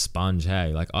just a sponge,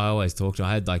 hey. Like, I always talk to him.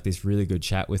 I had like this really good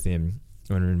chat with him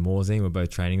when we were in Morzine. We're both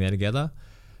training there together.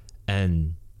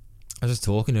 And I was just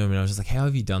talking to him, and I was just like, how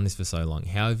have you done this for so long?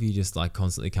 How have you just like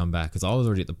constantly come back? Because I was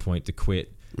already at the point to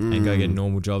quit and go get a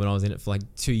normal job, and I was in it for like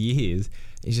 2 years.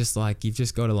 He's just like, you've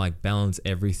just got to like balance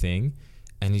everything.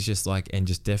 And he's just like, and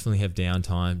just definitely have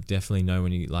downtime. Definitely know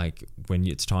when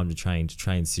it's time to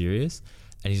train serious.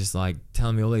 And he's just like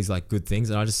telling me all these like good things,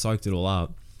 and I just soaked it all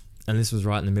up. And this was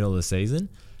right in the middle of the season,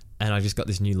 and I just got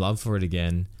this new love for it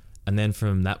again. And then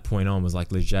from that point on was like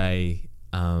LXX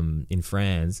in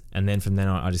France, and then from then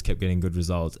on I just kept getting good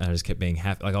results, and I just kept being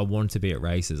happy. Like I wanted to be at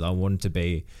races, I wanted to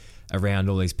be around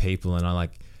all these people, and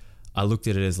I looked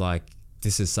at it as like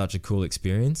this is such a cool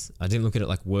experience. I didn't look at it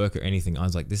like work or anything. I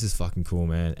was like, this is fucking cool,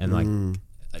 man. And like,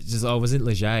 I was in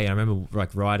Leger, and I remember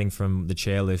like riding from the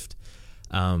chairlift,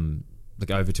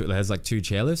 like over to it. There's like 2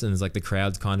 chairlifts, and there's like the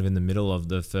crowd's kind of in the middle of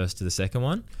the first to the second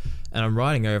one. And I'm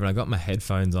riding over, and I got my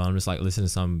headphones on. I'm just like listening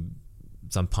to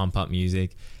some pump up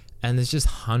music, and there's just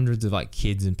hundreds of like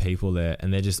kids and people there,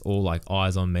 and they're just all like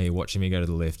eyes on me, watching me go to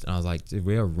the lift. And I was like, dude,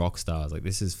 we are rock stars. Like,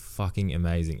 this is fucking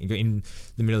amazing. You go in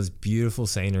the middle of this beautiful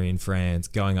scenery in France,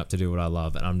 going up to do what I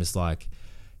love, and I'm just like,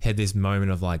 had this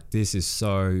moment of like, this is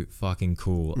so fucking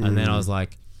cool. And then I was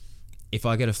like, if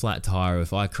I get a flat tire, or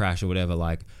if I crash or whatever,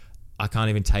 like, I can't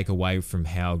even take away from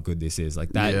how good this is. Like,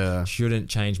 that shouldn't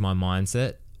change my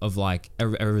mindset of like a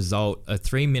result.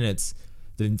 3 minutes,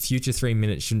 the future 3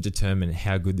 minutes shouldn't determine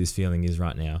how good this feeling is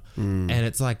right now. And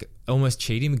it's like almost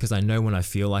cheating, because I know when I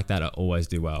feel like that, I always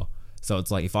do well. So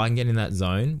it's like, if I can get in that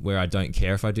zone where I don't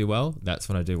care if I do well, that's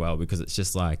when I do well, because it's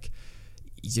just like,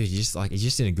 you're just like, it's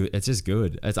just in a good, it's just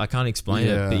good. I can't explain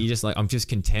it, but you just like, I'm just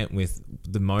content with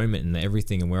the moment and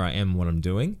everything and where I am and what I'm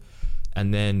doing.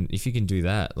 And then if you can do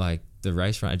that, like the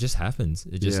race run, it just happens.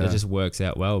 It just works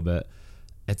out well. But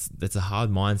it's a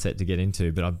hard mindset to get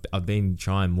into, but I've been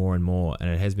trying more and more, and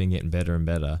it has been getting better and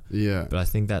better. Yeah. But I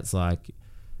think that's like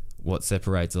what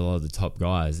separates a lot of the top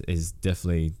guys is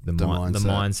definitely the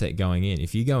mindset going in.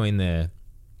 If you go in there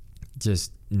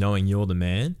just knowing you're the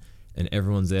man and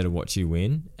everyone's there to watch you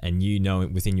win, and you know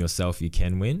within yourself you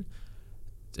can win,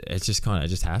 it's just kind of, it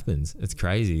just happens. It's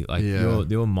crazy. Like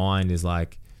your mind is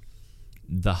like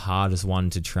the hardest one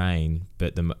to train,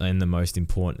 but the most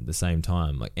important at the same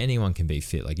time. Like, anyone can be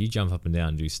fit. Like, you jump up and down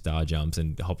and do star jumps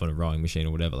and hop on a rowing machine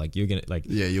or whatever. Like, you're gonna like,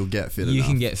 you'll get fit. You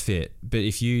can get fit, but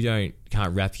if you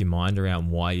can't wrap your mind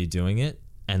around why you're doing it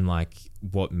and like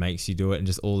what makes you do it and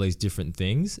just all these different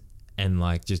things, and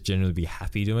like just generally be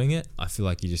happy doing it, I feel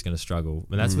like you're just going to struggle.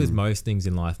 And that's with most things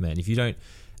in life, man. If you don't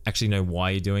actually know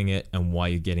why you're doing it and why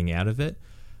you're getting out of it,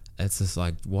 it's just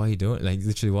like, why are you doing it? Like,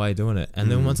 literally, why are you doing it? And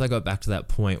then once I got back to that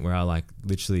point where I like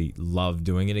literally loved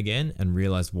doing it again and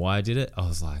realized why I did it, I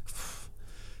was like,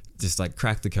 just like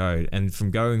cracked the code. And from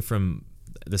going from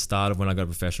the start of when I got a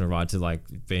professional ride to like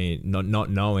being not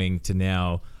knowing to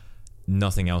now,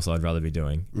 nothing else I'd rather be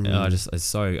doing. I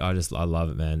love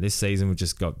it, man. This season we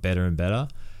just got better and better,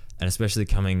 and especially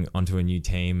coming onto a new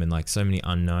team and like so many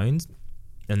unknowns,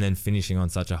 and then finishing on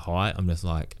such a high. I'm just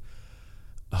like,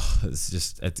 oh,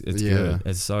 it's good.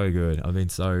 It's so good. I've been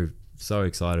so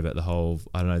excited about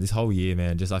this whole year,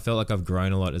 man. Just I felt like I've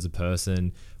grown a lot as a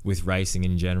person with racing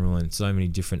in general and so many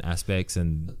different aspects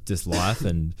and just life.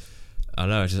 And I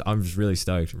don't know, I'm just really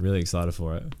stoked, really excited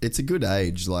for it. It's a good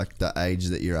age, like the age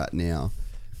that you're at now,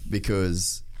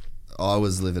 because I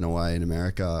was living away in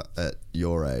America at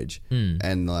your age,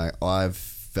 and like I've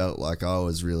felt like I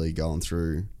was really going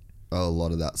through a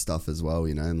lot of that stuff as well,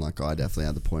 you know, and like I definitely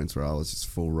had the points where I was just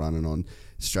full running on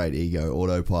straight ego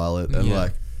autopilot, and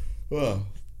like,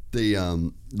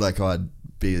 like I'd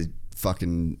be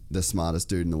fucking the smartest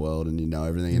dude in the world and you know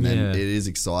everything, and then it is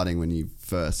exciting when you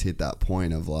first hit that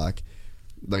point of like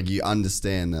you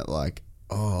understand that like,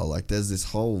 oh, like there's this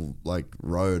whole like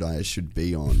road I should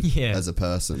be on as a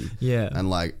person, and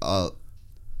like I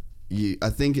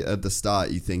think at the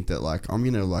start you think that like I'm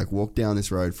gonna like walk down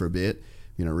this road for a bit,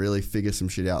 you know, really figure some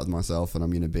shit out with myself, and I'm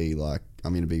gonna be where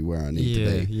I need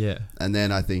to be, and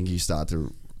then I think you start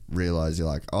to realize you're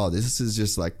like, oh, this is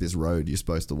just like this road you're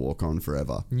supposed to walk on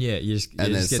forever. It just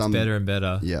gets better and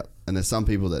better. And there's some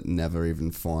people that never even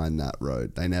find that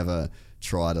road. They never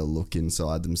try to look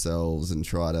inside themselves and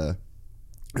try to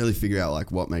really figure out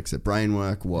like what makes their brain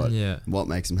work, what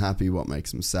makes them happy, what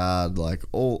makes them sad, like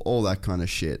all that kind of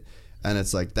shit. And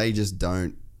it's like they just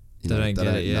don't know. They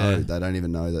don't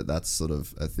even know that that's sort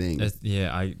of a thing.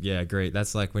 I agree.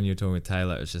 That's like when you're talking with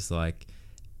Taylor, it's just like,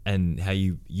 and how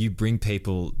you bring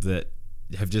people that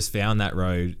have just found that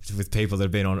road with people that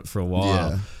have been on it for a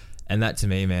while. And that to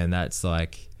me, man, that's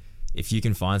like, if you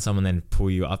can find someone then pull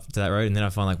you up to that road, and then I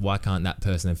find like, why can't that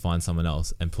person then find someone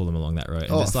else and pull them along that road?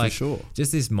 And just like,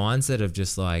 just this mindset of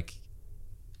just like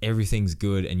everything's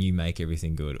good and you make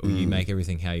everything good, or you make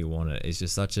everything how you want it. It's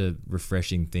just such a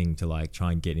refreshing thing to like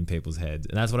try and get in people's heads.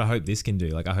 And that's what I hope this can do.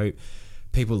 Like, I hope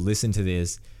people listen to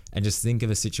this and just think of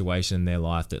a situation in their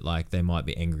life that like they might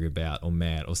be angry about or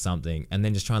mad or something, and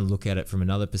then just try and look at it from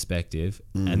another perspective,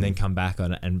 and then come back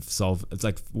on it and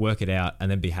work it out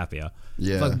and then be happier.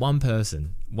 It's like one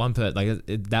person, like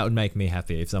that would make me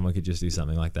happy if someone could just do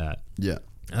something like that. And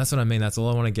that's what I mean. That's all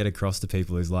I want to get across to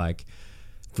people, is like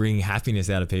bringing happiness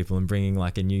out of people and bringing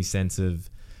like a new sense of,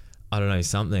 I don't know,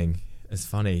 something. It's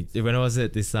funny when I was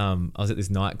at this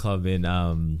nightclub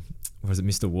in was it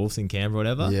Mr. Wolf's in Canberra or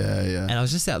whatever? Yeah. And I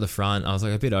was just out the front. I was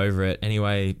like a bit over it.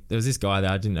 Anyway, there was this guy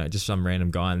that I didn't know, just some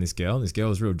random guy and this girl. This girl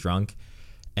was real drunk,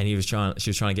 and she was trying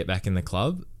to get back in the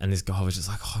club. And this guy was just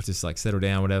like, oh, just like settle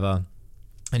down, whatever.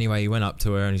 Anyway, he went up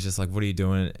to her and he's just like, what are you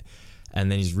doing?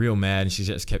 And then he's real mad, and she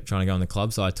just kept trying to go in the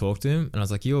club. So I talked to him and I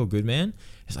was like, you all good, man?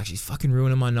 He's like, she's fucking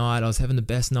ruining my night. I was having the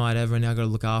best night ever and now I got to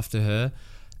look after her.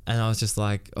 And I was just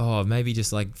like, oh, maybe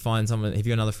just like find someone. Have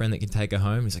you got another friend that can take her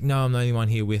home? He's like, no, I'm the only one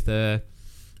here with her.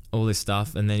 All this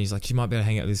stuff. And then he's like, she might be able to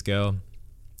hang out with this girl. And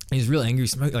he's real angry,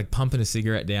 like pumping a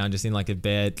cigarette down, just in like a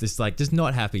bed, just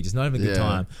not happy, just not having a good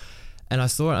time. And I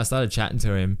saw it. I started chatting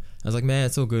to him. I was like, man,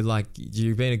 it's all good. Like,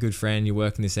 you've been a good friend. You're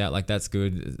working this out. Like, that's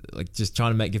good. Like, just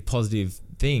trying to give positive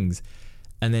things.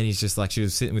 And then he's just like, she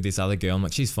was sitting with this other girl. I'm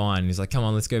like, she's fine. And he's like, come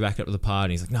on, let's go back up to the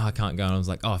party. He's like, no, I can't go. And I was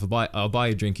like, oh, I'll buy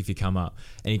you a drink if you come up.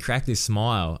 And he cracked this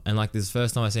smile. And like, this is the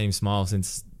first time I've seen him smile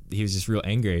since he was just real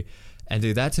angry. And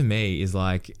dude, that to me is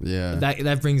like,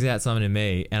 that brings out something in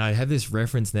me. And I have this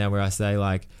reference now where I say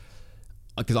like,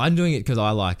 because I'm doing it because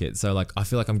I like it. So like, I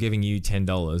feel like I'm giving you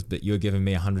 $10, but you're giving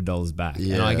me $100 back.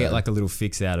 Yeah. And I get like a little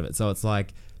fix out of it. So it's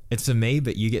like, it's for me,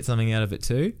 but you get something out of it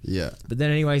too. Yeah. But then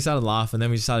anyway, he started laughing.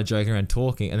 Then we started joking around,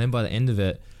 talking. And then by the end of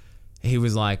it, he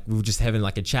was like, we were just having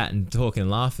like a chat and talking and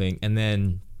laughing. And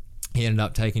then he ended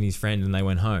up taking his friend and they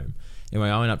went home. Anyway,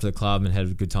 I went up to the club and had a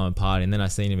good time and party. And then I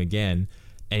seen him again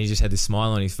and he just had this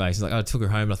smile on his face. He's like, oh, I took her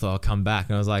home and I thought I'll come back.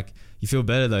 And I was like, you feel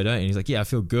better though, don't you? And he's like, yeah, I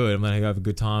feel good. I'm going to go have a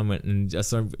good time.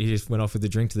 He just went off with the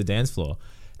drink to the dance floor.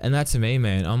 And that to me,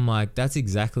 man, I'm like, that's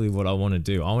exactly what I want to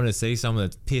do. I want to see someone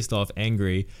that's pissed off,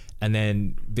 angry, and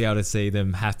then be able to see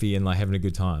them happy and like having a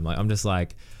good time. Like, I'm just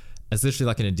like, it's literally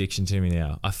like an addiction to me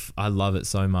now. I love it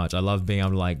so much. I love being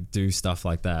able to like do stuff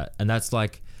like that. And that's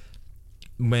like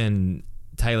when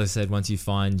Taylor said, once you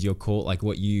find your call, like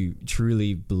what you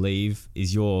truly believe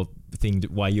is your thing,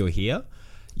 why you're here,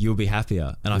 you'll be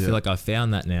happier. And I feel like I've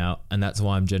found that now, and that's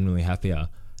why I'm genuinely happier.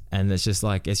 And it's just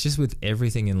like, it's just with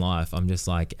everything in life. I'm just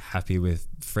like happy with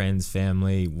friends,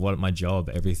 family, my job,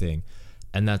 everything.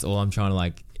 And that's all I'm trying to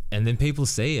like, and then people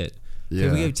see it. Yeah.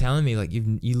 People keep telling me like,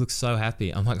 you look so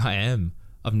happy. I'm like, I am.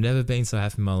 I've never been so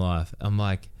happy in my life. I'm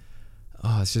like,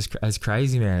 oh, it's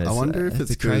crazy, man. I wonder if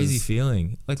it's a crazy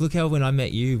feeling. Like, look how when I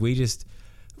met you, we just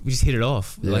hit it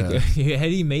off. Yeah. Like, how do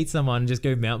you meet someone, just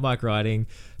go mountain bike riding,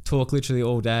 talk literally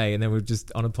all day, and then we're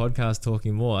just on a podcast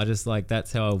talking more? I just like,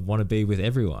 that's how I want to be with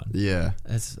everyone. Yeah.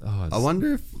 I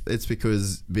wonder if it's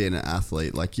because being an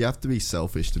athlete, like you have to be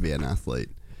selfish to be an athlete.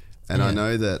 And I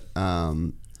know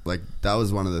that like that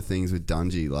was one of the things with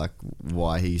Dungy, like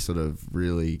why he sort of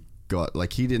really got,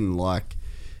 like he did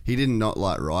not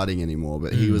like riding anymore,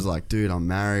 but he was like, dude, I'm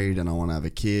married and I want to have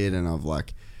a kid, and I've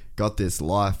like got this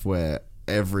life where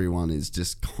everyone is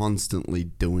just constantly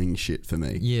doing shit for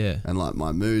me. Yeah. And like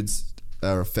my moods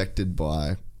are affected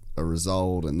by a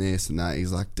result and this and that.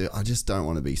 He's like, dude, I just don't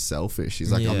want to be selfish.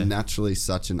 He's like, I'm naturally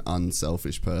such an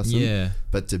unselfish person. Yeah.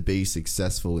 But to be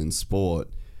successful in sport,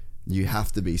 you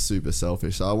have to be super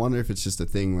selfish. So I wonder if it's just a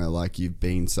thing where like you've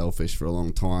been selfish for a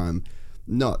long time,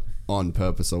 not on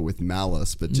purpose or with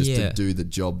malice, but just to do the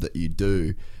job that you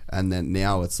do. And then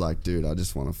now it's like, dude, I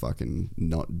just want to fucking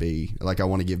not be like, I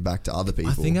want to give back to other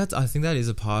people. I think that is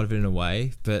a part of it in a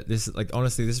way, but this, like,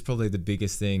 honestly, this is probably the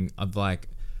biggest thing. Of like,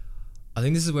 I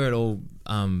think this is where it all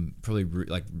probably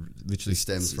like literally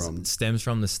stems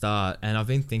from the start. And I've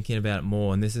been thinking about it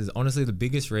more, and this is honestly the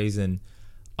biggest reason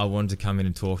I wanted to come in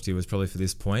and talk to you was probably for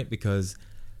this point, because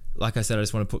like I said, I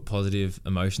just want to put positive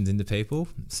emotions into people.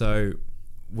 So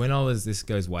this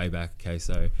goes way back, okay,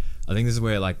 so I think this is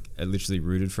where like it literally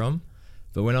rooted from.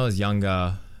 But when I was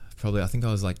younger, probably I think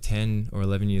I was like 10 or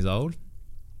 11 years old,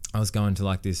 I was going to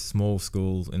like this small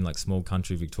school in like small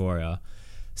country Victoria.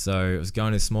 So I was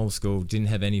going to a small school, didn't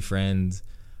have any friends,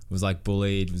 was like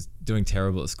bullied, was doing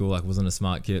terrible at school, like wasn't a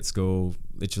smart kid at school.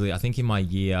 Literally, I think in my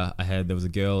year there was a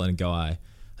girl and a guy.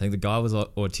 I think the guy was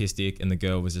autistic and the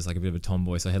girl was just like a bit of a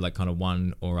tomboy. So I had like kind of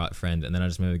one alright friend, and then I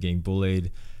just remember getting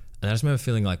bullied. And I just remember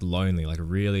feeling like lonely, like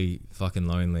really fucking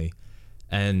lonely.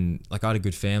 And like I had a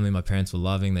good family. My parents were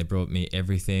loving. They brought me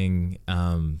everything.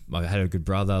 I had a good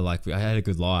brother. Like I had a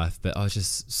good life, but I was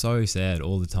just so sad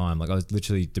all the time. Like I was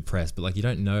literally depressed, but like you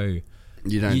don't know.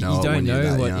 You don't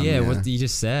know what, what you're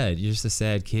just sad. You're just a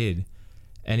sad kid.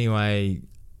 Anyway,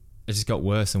 it just got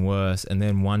worse and worse. And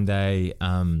then one day,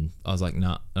 I was like,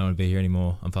 nah, I don't want to be here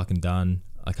anymore. I'm fucking done.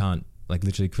 I can't, like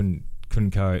literally couldn't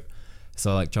cope.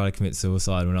 So I like tried to commit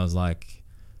suicide when I was like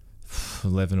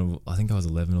 11 or I think I was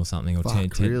 11 or something, or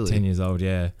 10 years old.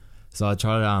 Yeah. So I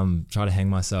tried to hang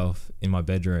myself in my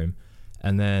bedroom,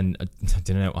 and then I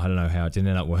don't know how it didn't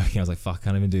end up working. I was like, fuck, I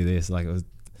can't even do this. Like it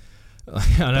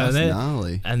I know. That's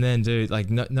gnarly. And then, dude, like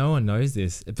no one knows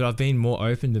this, but I've been more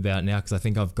open about it now because I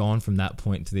think I've gone from that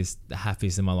point to this the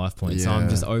happiest in my life point. So I'm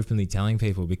just openly telling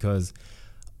people because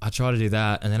I try to do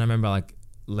that, and then I remember like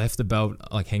left the belt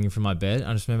like hanging from my bed.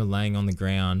 I just remember laying on the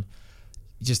ground,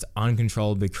 just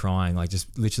uncontrollably crying, like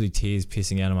just literally tears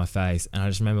pissing out of my face, and I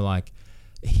just remember like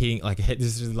hitting like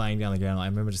this is laying down on the ground. Like, I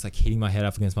remember just like hitting my head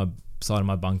up against my side of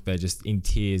my bunk bed, just in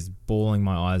tears, bawling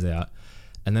my eyes out.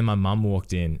 And then my mum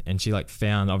walked in and she like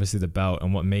found obviously the belt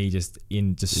and what me just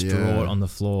in distraught on the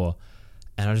floor.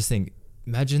 And I just think,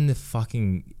 imagine the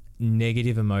fucking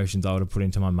negative emotions I would have put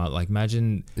into my mother. Like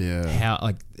imagine how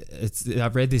like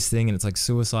I've read this thing and it's like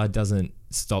suicide doesn't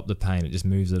stop the pain, it just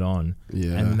moves it on.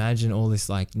 And imagine all this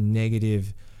like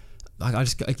negative, like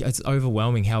it's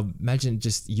overwhelming. How imagine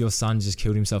just your son just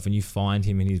killed himself and you find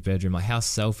him in his bedroom. Like how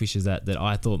selfish is that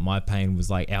I thought my pain was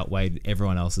like outweighed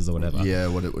everyone else's or whatever. Yeah,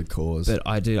 what it would cause. But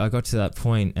I got to that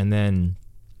point and then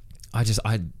I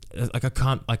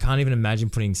can't even imagine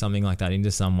putting something like that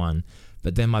into someone.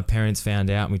 But then my parents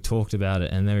found out and we talked about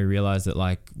it, and then we realized that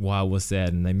like why I was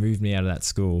sad, and they moved me out of that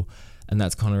school. And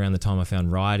that's kind of around the time I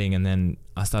found writing, and then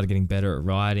I started getting better at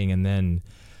writing, and then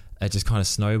it just kind of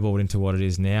snowballed into what it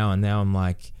is now. And now I'm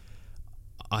like,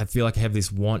 I feel like I have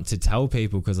this want to tell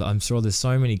people because I'm sure there's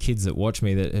so many kids that watch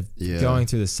me that are going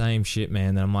through the same shit,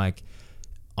 man. That I'm like,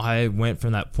 I went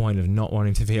from that point of not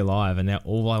wanting to be alive, and now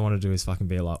all I want to do is fucking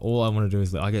be alive. All I want to do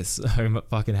is I get so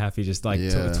fucking happy just like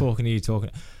talking to you,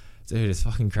 dude, it's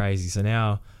fucking crazy. So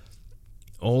now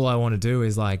all I want to do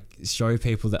is like show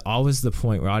people that I was the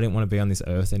point where I didn't want to be on this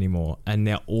earth anymore, and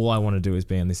now all I want to do is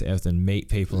be on this earth and meet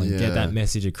people and get that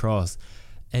message across.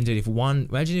 And dude,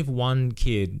 imagine if one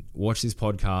kid watched this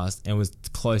podcast and was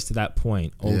close to that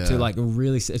point, or to like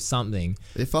really something.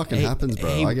 It fucking happens,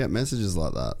 bro. I get messages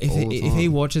like that if all the time. If he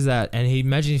watches that, and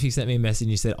imagine if he sent me a message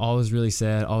and he said, I was really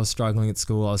sad, I was struggling at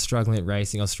school, I was struggling at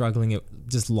racing, I was struggling at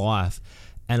just life,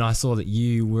 and I saw that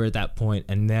you were at that point,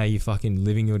 and now you're fucking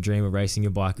living your dream of racing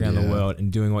your bike around the world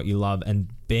and doing what you love and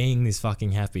being this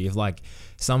fucking happy. If like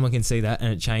someone can see that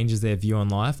and it changes their view on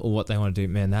life or what they want to do,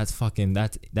 man, that's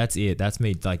it. That's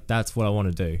me. Like that's what I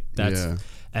want to do.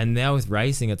 And now with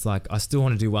racing, it's like I still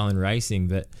want to do well in racing,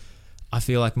 but I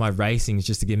feel like my racing is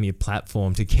just to give me a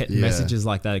platform to get messages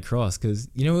like that across. Because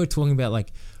we were talking about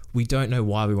like, we don't know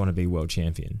why we want to be world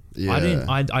champion.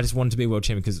 I just wanted to be world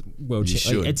champion because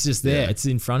like, it's just there. It's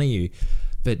in front of you.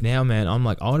 But now, man, I'm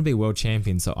like, I want to be world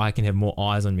champion so I can have more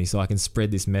eyes on me, so I can spread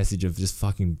this message of just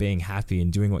fucking being happy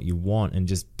and doing what you want and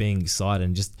just being excited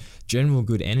and just general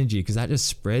good energy, because that just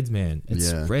spreads, man. It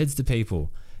spreads to people.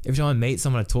 Every time I meet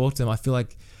someone, I talk to them, I feel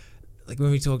like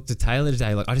when we talked to Taylor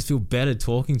today, like I just feel better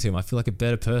talking to him. I feel like a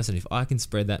better person if I can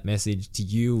spread that message to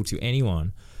you or to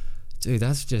anyone. Dude,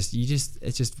 that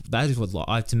is what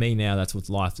life, to me now, that's what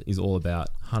life is all about.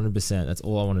 100%. That's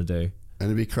all I want to do.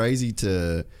 And it'd be crazy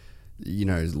to,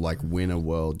 like win a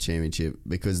world championship,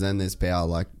 because then there's power.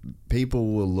 Like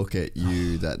people will look at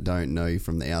you that don't know you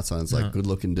from the outside. It's like, good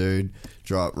looking dude,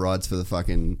 rides for the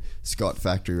fucking Scott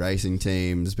Factory racing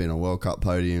teams, been on World Cup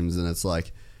podiums, and it's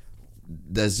like,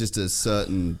 there's just a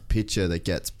certain picture that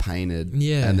gets painted.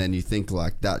 Yeah. And then you think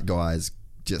like that guy's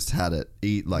just had it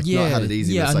not had it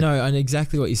easy. Yeah, I know, and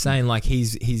exactly what you're saying. Like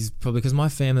he's probably, because my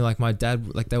family, like my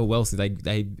dad, like they were wealthy.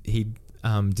 He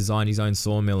designed his own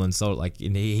sawmill and sold it. Like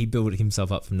he built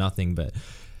himself up from nothing. But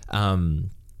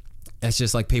it's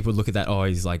just like people look at that. Oh,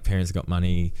 he's like parents got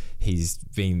money. He's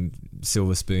been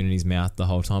silver spoon in his mouth the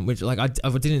whole time. Which like I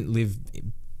didn't live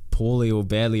poorly or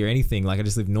badly or anything. Like I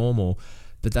just lived normal.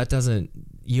 But that doesn't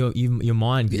your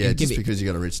mind. Just because you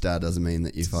got a rich dad doesn't mean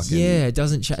that you fucking it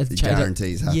doesn't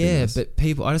guarantees happiness. But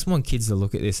people, I just want kids to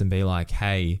look at this and be like,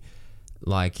 hey,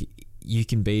 like you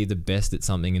can be the best at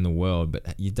something in the world,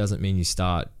 but it doesn't mean you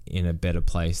start in a better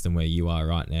place than where you are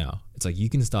right now. It's like you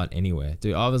can start anywhere,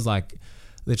 dude. I was like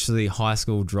literally high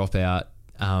school dropout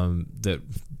that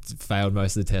failed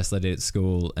most of the tests I did at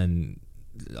school, and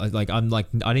I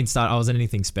wasn't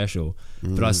anything special,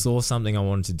 but I saw something I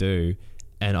wanted to do.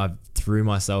 And I threw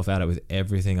myself at it with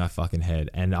everything I fucking had.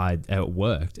 And it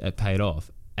worked. It paid off.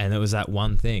 And it was that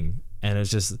one thing. And it's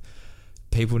just,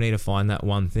 people need to find that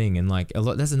one thing. And like,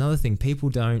 that's another thing. People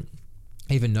don't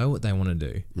even know what they want to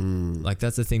do. Like,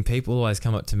 that's the thing. People always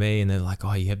come up to me and they're like,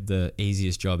 oh, you have the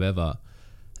easiest job ever.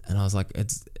 And I was like,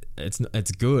 it's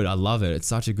good. I love it. It's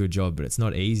such a good job, but it's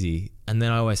not easy. And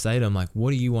then I always say to them, like,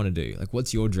 what do you want to do? Like,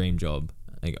 what's your dream job?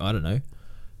 Like, I don't know.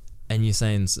 And you're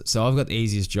saying, so I've got the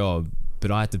easiest job, but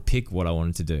I had to pick what I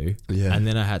wanted to do, and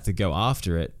then I had to go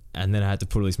after it, and then I had to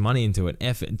put all this money into it,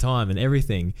 effort and time and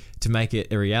everything to make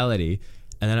it a reality.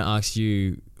 And then I asked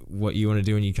you what you want to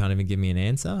do, and you can't even give me an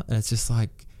answer. And it's just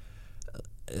like,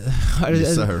 You're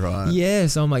so right. Yeah,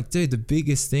 so I'm like, dude, the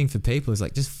biggest thing for people is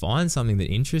like, just find something that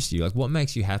interests you. Like, what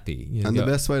makes you happy? You know, and the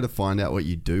best way to find out what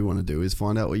you do want to do is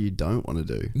find out what you don't want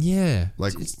to do. Yeah,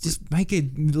 like just make a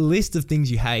list of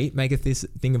things you hate, make a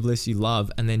thing of lists you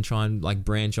love, and then try and like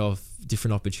branch off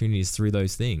different opportunities through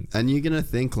those things. And you're gonna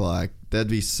think like there'd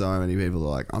be so many people that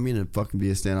are like, I'm gonna fucking be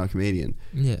a stand-up comedian.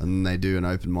 Yeah, and they do an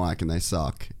open mic and they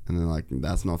suck, and they're like,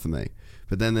 that's not for me.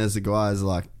 But then there's the guys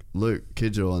like Luke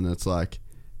Kidgel, and it's like,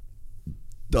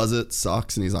 does it,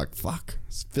 sucks, and he's like, fuck,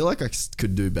 I feel like I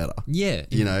could do better. Yeah,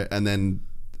 you know. And then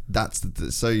that's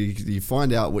so you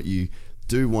find out what you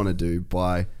do want to do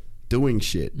by doing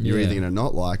shit. You're either gonna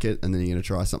not like it, and then you're gonna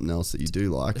try something else that you do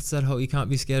like. It's that whole, you can't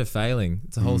be scared of failing.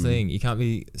 It's a whole thing. You can't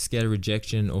be scared of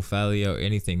rejection or failure or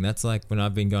anything. That's like when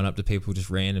I've been going up to people, just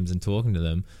randoms, and talking to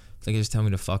them. It's like they just tell me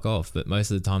to fuck off, but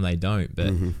most of the time they don't.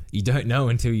 But you don't know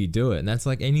until you do it, and that's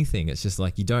like anything. It's just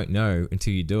like you don't know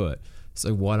until you do it.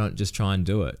 So why not just try and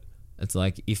do it? It's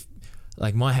like, if,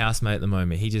 like my housemate at the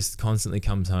moment, he just constantly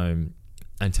comes home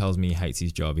and tells me he hates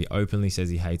his job. He openly says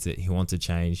he hates it. He wants to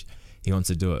change. He wants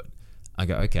to do it. I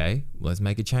go, okay, well, let's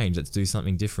make a change. Let's do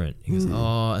something different. He goes,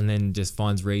 oh, and then just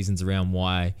finds reasons around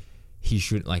why he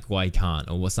shouldn't, like why he can't,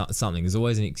 or what's something. There's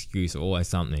always an excuse or always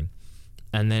something.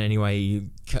 And then anyway,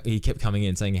 he kept coming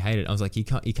in saying he hated it. I was like, you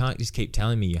can't just keep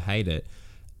telling me you hate it,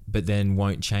 but then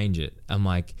won't change it. I'm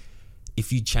like,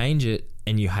 if you change it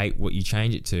and you hate what you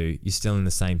change it to, you're still in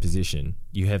the same position.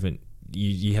 You haven't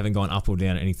gone up or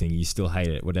down or anything. You still hate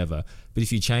it, whatever. But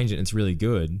if you change it and it's really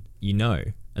good, you know,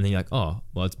 and then you're like, oh,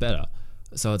 well, it's better.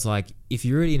 So it's like, if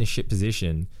you're already in a shit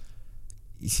position,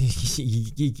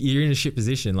 you're in a shit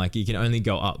position. Like, you can only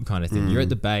go up, kind of thing. You're at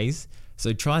the base.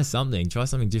 So try something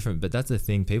different. But that's the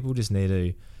thing. People just need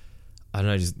to, I don't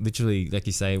know, just literally, like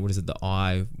you say, what is it? The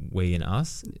I, we, and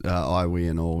us? I, we,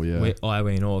 and all, yeah. I,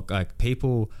 we, and all. Like,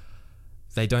 people,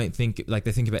 they don't think, like,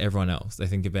 they think about everyone else. They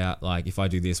think about, like, if I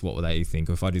do this, what will they think?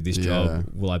 Or if I do this job,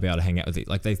 will I be able to hang out with it?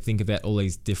 Like, they think about all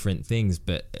these different things,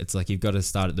 but it's like, you've got to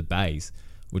start at the base,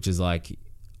 which is like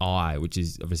I, which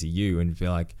is obviously you, and be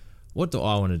like, what do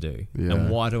I want to do? Yeah. And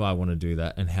why do I want to do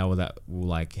that? And how will that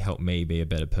like help me be a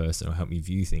better person or help me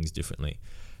view things differently?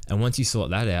 And once you sort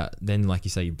that out, then like you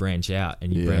say, you branch out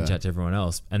and you branch out to everyone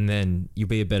else, and then you'll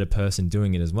be a better person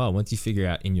doing it as well. Once you figure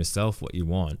out in yourself what you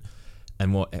want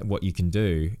and what you can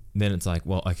do, then it's like,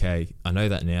 well, okay, I know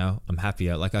that now. I'm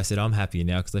happier. Like I said, I'm happier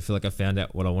now because I feel like I found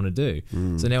out what I want to do.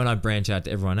 So now when I branch out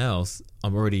to everyone else,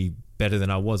 I'm already better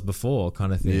than I was before,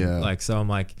 kind of thing. Yeah. Like, so I'm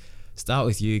like, start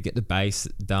with you, get the base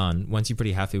done. Once you're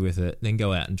pretty happy with it, then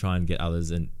go out and try and get others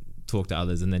and talk to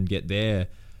others, and then get their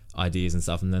ideas and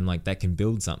stuff, and then like that can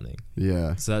build something.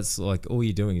 Yeah. So that's like, all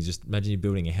you're doing is just, imagine you're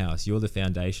building a house. You're the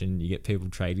foundation. You get people,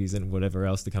 tradies and whatever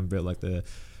else to come build like the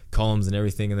columns and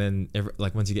everything, and then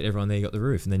like once you get everyone there, you got the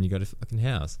roof, and then you got a fucking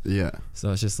house. Yeah. So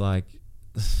it's just like,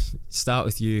 start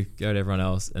with you, go to everyone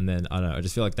else, and then I don't know, I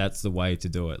just feel like that's the way to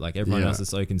do it. Like everyone else is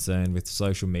so concerned with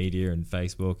social media and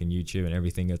Facebook and YouTube and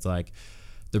everything. It's like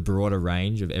the broader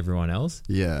range of everyone else.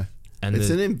 Yeah. And it's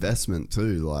an investment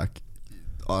too. Like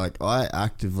I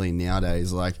actively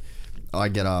nowadays, like I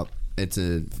get up, I've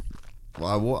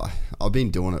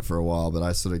been doing it for a while, but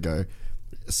I sort of go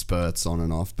spurts on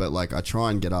and off, but like I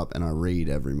try and get up and I read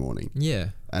every morning. Yeah.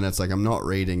 And it's like, I'm not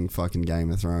reading fucking Game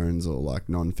of Thrones or like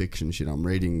non-fiction shit. I'm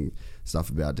reading stuff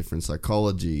about different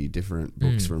psychology, different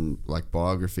books from like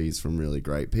biographies from really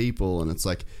great people. And it's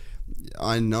like,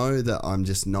 I know that I'm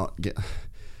just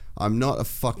I'm not a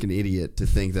fucking idiot to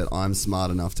think that I'm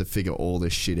smart enough to figure all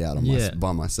this shit out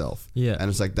by myself. Yeah. And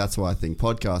it's like, that's why I think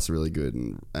podcasts are really good,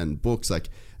 and books. Like,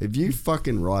 if you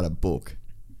fucking write a book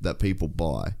that people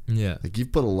buy, like,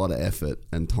 you've put a lot of effort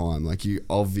and time. Like, you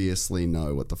obviously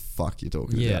know what the fuck you're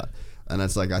talking about. And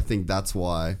it's like, I think that's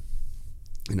why,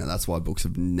 that's why books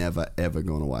have never ever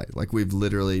gone away. Like,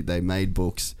 they made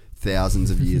books thousands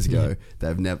of years ago.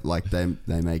 They've never, like, they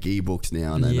make ebooks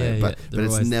now, and but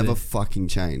it's never fucking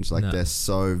changed. Like, they're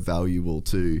so valuable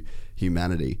to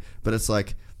humanity. But it's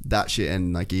like that shit,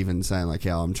 and like even saying like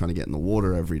how I'm trying to get in the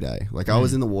water every day. Like, I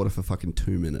was in the water for fucking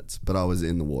 2 minutes, but I was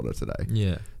in the water today.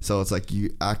 Yeah. So it's like,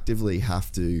 you actively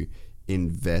have to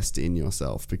invest in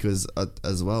yourself, because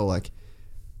as well, like,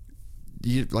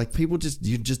 you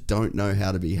just don't know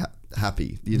how to be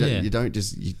happy. You don't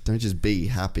just be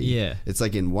happy. Yeah. It's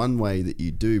like, in one way that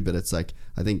you do, but it's like,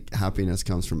 I think happiness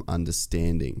comes from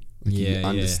understanding. Like, you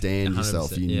understand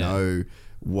yourself. You know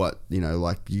what,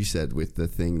 like you said, with the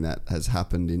thing that has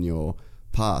happened in your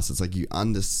pass. It's like you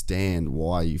understand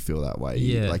why you feel that way.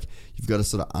 Yeah. Like you've got to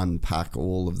sort of unpack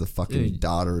all of the fucking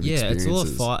data of experiences.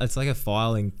 It's all it's like a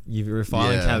filing. You're a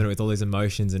filing cabinet with all these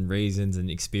emotions and reasons and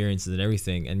experiences and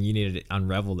everything, and you need to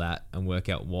unravel that and work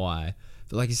out why.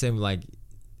 But like you said, like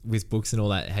with books and all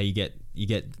that, how you get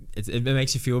it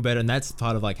makes you feel better, and that's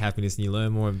part of like happiness, and you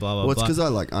learn more and blah blah. Well, it's blah. because I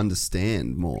like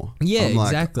understand more. Yeah,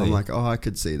 exactly. I'm like, oh, I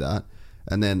could see that.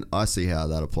 And then I see how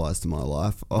that applies to my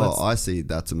life. Oh, I see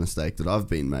that's a mistake that I've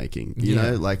been making. You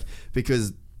know, like,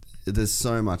 because there's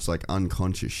so much like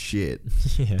unconscious shit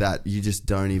that you just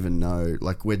don't even know.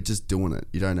 Like, we're just doing it.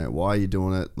 You don't know why you're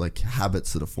doing it. Like,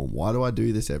 habits that are formed. Why do I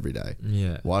do this every day?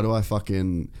 Yeah. Why do I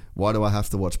have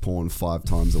to watch porn 5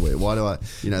 times a week? Why do I,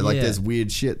 like there's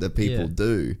weird shit that people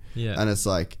do. Yeah. And it's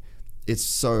like, it's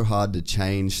so hard to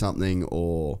change something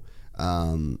or...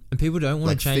 and people don't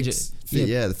want to change it.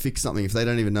 Fix something if they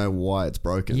don't even know why it's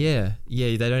broken. Yeah,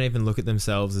 they don't even look at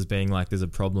themselves as being like there's a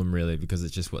problem really, because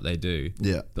it's just what they do.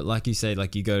 Yeah. But like you say,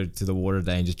 like you go to the water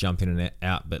today and just jump in and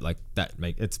out, but like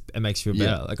it makes you feel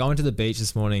better. Like I went to the beach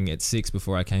this morning at 6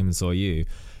 before I came and saw you,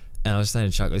 and I was saying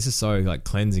to Chuck, this is so like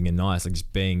cleansing and nice, like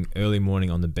just being early morning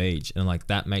on the beach, and like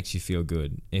that makes you feel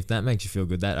good. If that makes you feel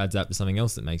good, that adds up to something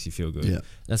else that makes you feel good. Yeah.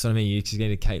 That's what I mean. You just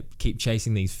need to keep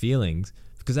chasing these feelings.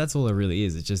 Because that's all it really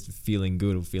is. It's just feeling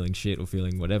good or feeling shit or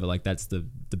feeling whatever. Like that's the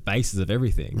basis of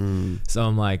everything. So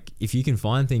I'm like, if you can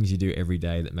find things you do every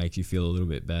day that make you feel a little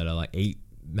bit better, like eat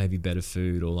maybe better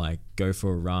food or like go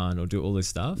for a run or do all this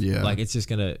stuff. Yeah. Like it's just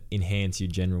going to enhance your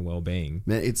general well-being.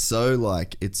 Man, it's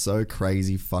so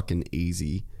crazy fucking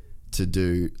easy to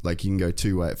do. Like you can go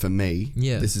 2 ways. For me,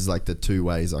 this is like the 2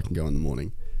 ways I can go in the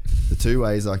morning. The 2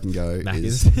 ways I can go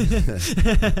is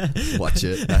watch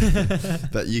it.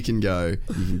 But you can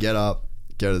get up,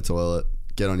 go to the toilet,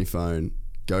 get on your phone,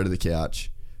 go to the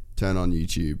couch, turn on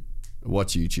YouTube,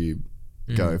 watch YouTube,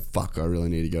 go, fuck, I really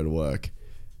need to go to work,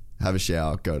 have a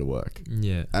shower, go to work.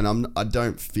 Yeah. And I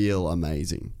don't feel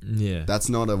amazing. Yeah. That's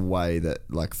not a way that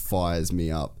like fires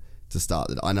me up to start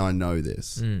that. I know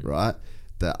this, right?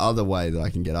 The other way that I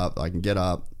can get up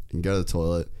and go to the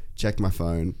toilet, check my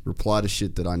phone, reply to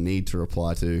shit that I need to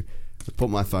reply to,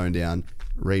 put my phone down,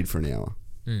 read for an hour,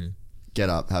 get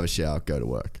up, have a shower, go to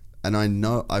work. And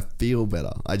I feel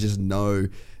better. I just know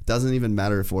it doesn't even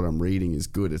matter if what I'm reading is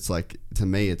good. It's like, to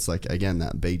me, it's like, again,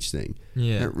 that beach thing.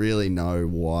 Yeah. I don't really know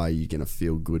why you're going to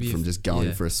feel good from just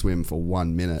going for a swim for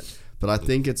 1 minute. But I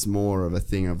think it's more of a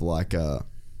thing of like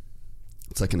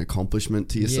it's like an accomplishment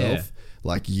to yourself. Yeah.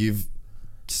 Like you've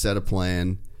set a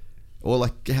plan. Or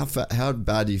like how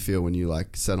bad do you feel when you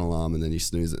like set an alarm and then you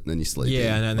snooze it and then you sleep?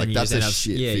 Yeah, and then like you that's just a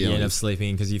shit feeling. You end up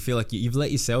sleeping because you feel like you've let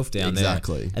yourself down.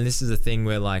 Exactly. There. And this is a thing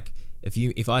where like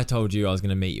if I told you I was going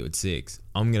to meet you at 6,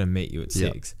 I'm going to meet you at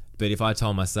 6. But if I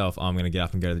told myself I'm going to get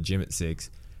up and go to the gym at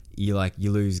 6, you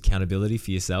lose accountability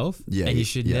for yourself. Yeah, and you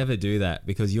should never do that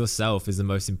because yourself is the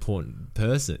most important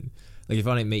person. Like if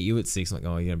I didn't meet you at 6, I'm like,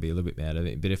 oh, you're going to be a little bit mad at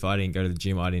it. But if I didn't go to the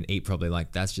gym, I didn't eat properly,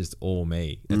 like that's just all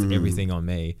me. That's everything on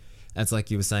me. That's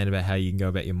like you were saying about how you can go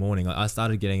about your morning. Like I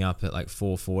started getting up at like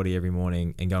 4:40 every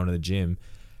morning and going to the gym,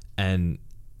 and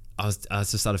I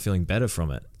just started feeling better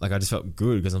from it. Like I just felt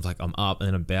good because I'm like I'm up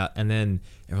and about, and then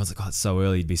everyone's like, oh, it's so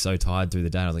early, you'd be so tired through the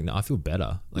day. And I was like, no, I feel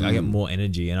better. Like I get more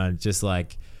energy, and I just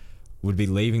like would be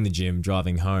leaving the gym,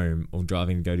 driving home, or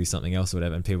driving to go do something else or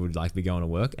whatever, and people would like be going to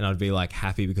work, and I'd be like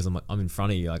happy because I'm like I'm in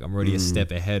front of you, like I'm already a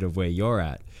step ahead of where you're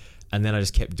at, and then I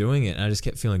just kept doing it, and I just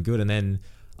kept feeling good, and then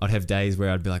I'd have days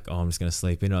where I'd be like, oh, I'm just going to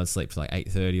sleep in. I'd sleep till like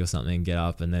 8:30 or something, get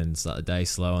up and then start the day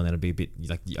slow. And then I'd be a bit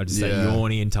like, I'd just stay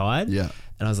yawny and tired. Yeah.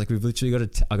 And I was like, we've literally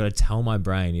I got to tell my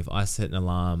brain if I set an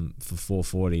alarm for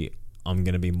 4:40, I'm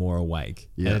going to be more awake.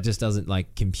 Yeah. And it just doesn't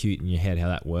like compute in your head how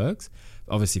that works.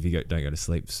 Obviously, if you don't go to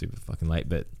sleep super fucking late,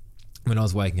 but when I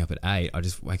was waking up at 8, I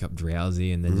just wake up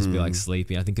drowsy and then just be like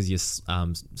sleeping. I think because your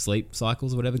sleep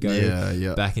cycles or whatever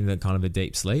go back into kind of a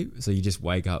deep sleep. So you just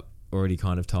wake up already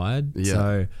kind of tired. Yeah.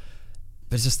 So,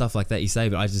 but it's just stuff like that you say,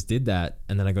 but I just did that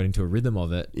and then I got into a rhythm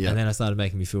of it and then I started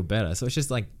making me feel better. So it's just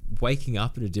like waking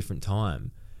up at a different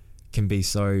time can be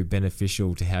so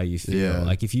beneficial to how you feel. Yeah.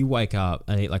 Like if you wake up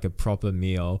and eat like a proper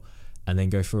meal and then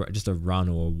go for just a run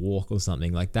or a walk or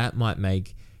something, like that might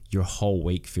make your whole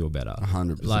week feel better.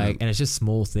 100%. Like, and it's just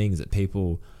small things that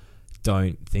people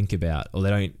don't think about, or they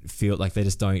don't feel like they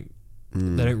just don't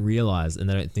they don't realize and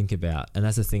they don't think about. And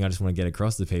that's the thing I just want to get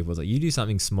across to people. It's like you do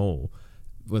something small,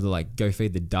 whether like go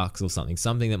feed the ducks or something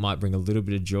that might bring a little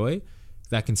bit of joy,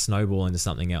 that can snowball into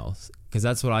something else. Because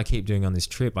that's what I keep doing on this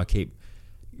trip. I keep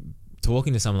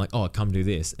talking to someone like, oh, come do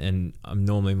this. And I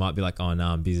normally might be like, oh, no,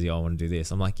 I'm busy. I want to do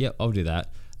this. I'm like, yep, I'll do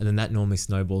that. And then that normally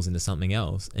snowballs into something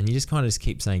else. And you just kind of just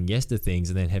keep saying yes to things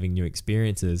and then having new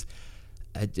experiences.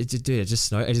 It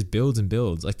just builds and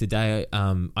builds. Like today, I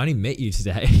only met you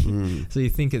today. So you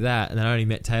think of that. And then I only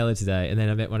met Taylor today. And then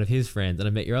I met one of his friends. And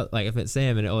I met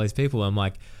Sam and all these people. I'm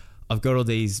like, I've got all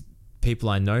these people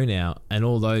I know now, and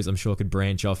all those I'm sure could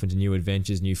branch off into new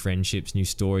adventures, new friendships, new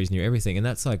stories, new everything. And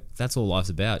that's all life's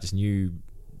about, just new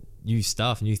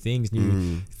stuff, new things,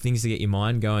 new things to get your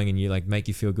mind going and you like make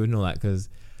you feel good and all that. Because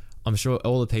I'm sure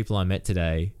all the people I met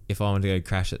today, if I wanted to go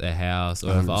crash at their house,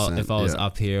 or if I was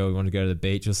up here or wanted to go to the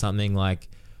beach or something, like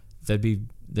they'd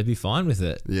be fine with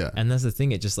it. Yeah. And that's the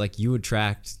thing, it just like you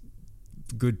attract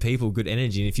good people, good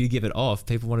energy, and if you give it off,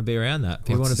 people want to be around that.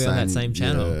 People want to be on that same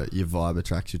channel. Yeah, your vibe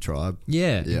attracts your tribe.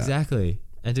 Yeah, exactly.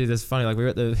 And dude, that's funny. Like we were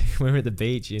at the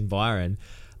beach in Byron.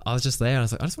 I was just there, and I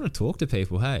was like, I just want to talk to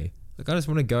people. Hey, like I just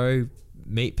want to go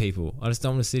meet people. I just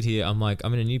don't want to sit here. I'm like,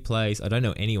 I'm in a new place. I don't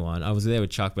know anyone. I was there with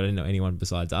Chuck, but I didn't know anyone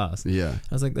besides us. Yeah.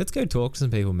 I was like, let's go talk to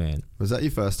some people, man. Was that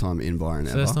your first time in Byron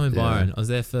ever? First time in Byron. I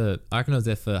reckon I was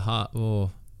there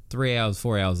for 3 hours,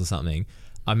 4 hours or something.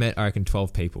 I met, I reckon,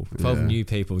 12 people, 12 new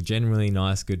people, generally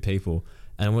nice, good people.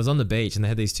 And I was on the beach and they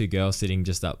had these two girls sitting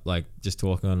just up, like, just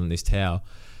talking on this towel.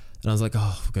 And I was like,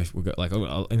 oh, we'll go like,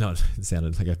 it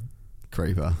sounded like a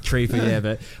creeper, yeah,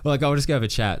 but like, I'll just go have a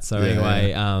chat. So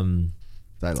anyway,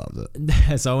 they loved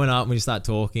it. So I went up and we just started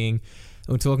talking.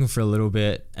 We were talking for a little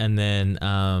bit, and then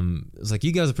it was like,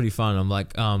 you guys are pretty fun. I'm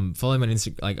like, follow me on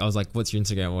Instagram. Like, I was like, what's your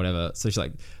Instagram or whatever? So she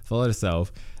like followed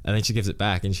herself, and then she gives it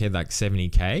back, and she had like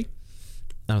 70K.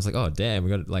 And I was like, oh damn, we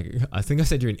got like, I think I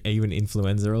said, are you an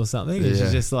influencer or something? And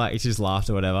she's just like, she just laughed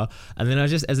or whatever. And then I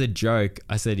just, as a joke,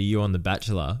 I said, are you on The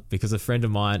Bachelor? Because a friend of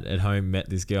mine at home met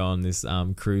this girl on this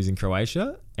cruise in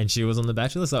Croatia, and she was on The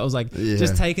Bachelor. So I was like,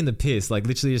 just taking the piss, like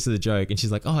literally just as a joke. And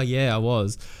she's like, oh yeah, I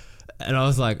was. And I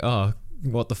was like, oh,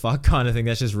 what the fuck kind of thing.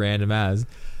 That's just random as.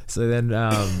 So then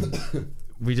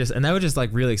and they were just like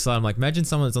really excited. I'm like, imagine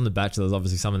someone that's on The Bachelor is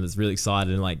obviously someone that's really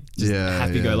excited and like just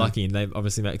happy-go-lucky, and they've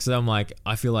obviously met. So I'm like,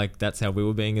 I feel like that's how we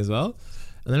were being as well.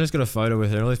 And then I just got a photo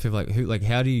with her, and all these people like,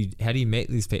 how do you meet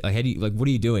these people? Like, what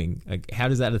are you doing? Like, how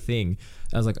does that a thing?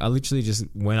 And I was like, I literally just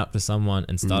went up to someone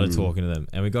and started talking to them,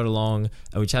 and we got along,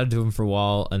 and we chatted to them for a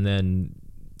while, and then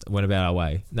went about our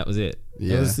way. And that was it.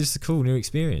 Yeah. It was just a cool new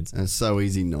experience. And it's so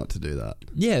easy not to do that.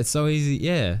 Yeah, it's so easy.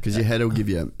 Yeah, because your head will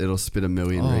it'll spit a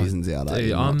million reasons out.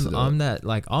 Dude,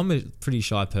 I'm a pretty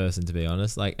shy person, to be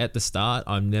honest. Like at the start,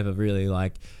 I'm never really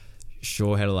like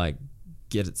sure how to like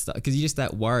get it started, because you just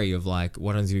that worry of like,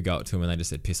 what happens if you go up to them and they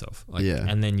just said piss off? Like,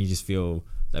 and then you just feel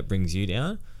that brings you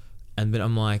down. But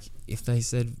I'm like, if they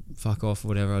said fuck off or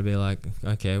whatever, I'd be like,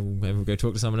 okay, well, maybe we'll go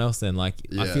talk to someone else then. Like,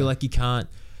 I feel like you can't.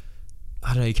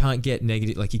 I don't know, you can't get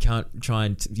negative, like you can't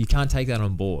take that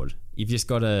on board. You've just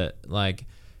got to like,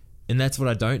 and that's what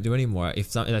I don't do anymore.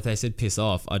 If they said piss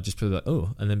off, I'd just be like,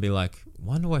 oh, and then be like,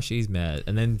 wonder why she's mad,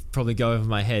 and then probably go over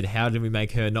my head, how did we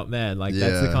make her not mad? Like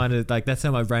that's the kind of, like that's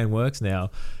how my brain works now.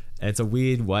 And it's a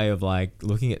weird way of like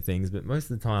looking at things, but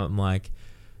most of the time I'm like,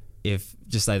 if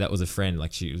just say that was a friend,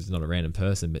 like she was not a random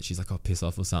person, but she's like, oh, piss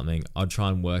off or something, I'd try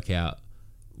and work out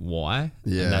why.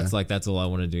 And that's all I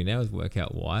want to do now is work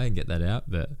out why and get that out.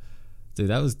 But dude,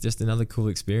 that was just another cool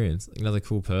experience, another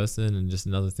cool person, and just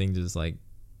another thing to just like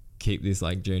keep this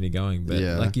like journey going. But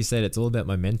like you said, it's all about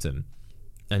momentum.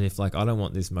 And if like I don't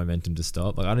want this momentum to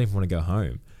stop, like I don't even want to go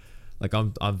home. Like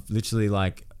I've literally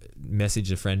like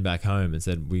messaged a friend back home and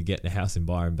said we're getting a house in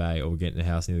Byron Bay, or we're getting a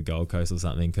house near the Gold Coast or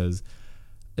something, because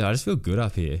I just feel good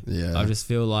up here. I just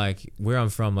feel like where I'm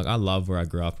from, like I love where I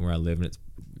grew up and where I live, and it's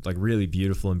like really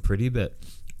beautiful and pretty, but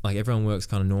like everyone works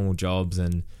kind of normal jobs,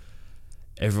 and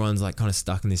everyone's like kind of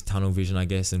stuck in this tunnel vision, I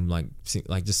guess, and like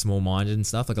just small-minded and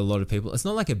stuff. Like a lot of people, it's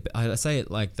not like I say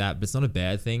it like that, but it's not a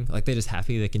bad thing. Like they're just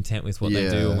happy, they're content with what they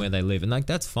do and where they live, and like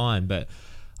that's fine. But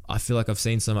I feel like I've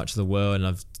seen so much of the world, and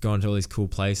I've gone to all these cool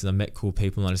places, I've met cool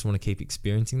people, and I just want to keep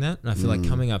experiencing that. And I feel like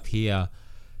coming up here,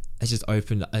 it's just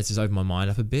opened my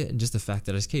mind up a bit, and just the fact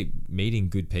that I just keep meeting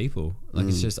good people. Like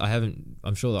it's just,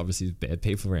 I'm sure obviously there's bad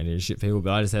people around here, shit people,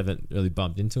 but I just haven't really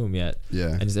bumped into them yet.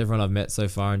 And just everyone I've met so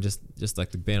far, and just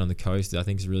like the being on the coast, I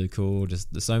think is really cool.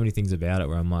 Just there's so many things about it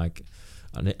where I'm like,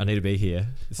 I need to be here.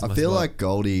 I feel like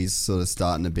Goldie's sort of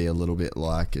starting to be a little bit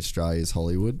like Australia's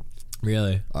Hollywood.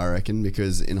 Really? I reckon,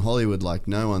 because in Hollywood, like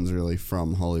no one's really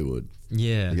from Hollywood.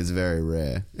 Yeah. Like it's very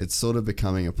rare. It's sort of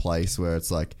becoming a place where it's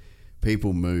like,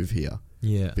 people move here.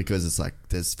 Yeah. Because it's like,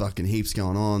 there's fucking heaps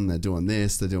going on. They're doing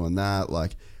this, they're doing that.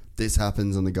 Like, this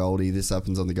happens on the Goldie, this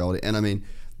happens on the Goldie. And I mean,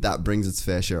 that brings its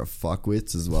fair share of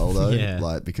fuckwits as well, though. Yeah.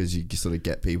 Like, because you sort of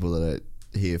get people that are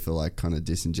here for like kind of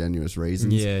disingenuous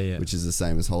reasons. Yeah. Which is the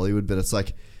same as Hollywood, but it's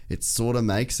like it sort of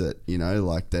makes it, you know,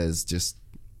 like there's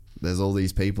all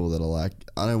these people that are like,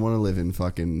 I don't want to live in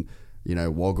fucking, you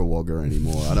know, Wagga Wagga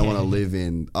anymore. I don't want to live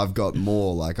in. I've got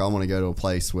more. Like, I want to go to a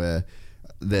place where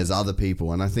there's other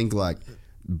people, and I think like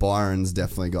Byron's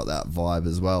definitely got that vibe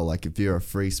as well. Like, if you're a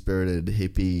free-spirited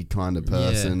hippie kind of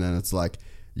person, and it's like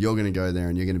you're going to go there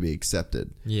and you're going to be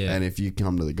accepted. Yeah. And if you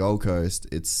come to the Gold Coast,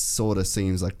 it sort of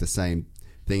seems like the same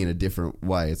thing in a different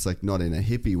way. It's like not in a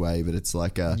hippie way, but it's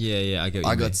like a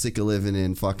I got sick of living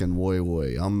in fucking Woy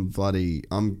Woy.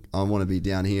 I want to be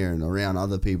down here and around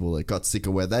other people that got sick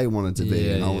of where they wanted to be,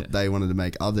 and they wanted to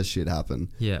make other shit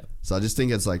happen. Yeah. So I just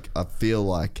think it's like, I feel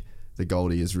like the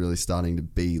Goldie is really starting to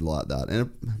be like that,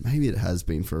 and maybe it has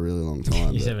been for a really long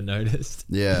time. You never noticed.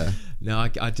 Yeah. No,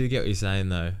 I do get what you're saying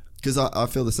though, because I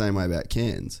feel the same way about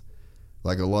Cairns.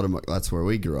 Like, a lot of that's where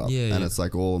we grew up, and it's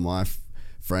like all of my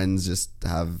friends just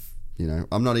have, you know,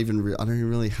 I don't even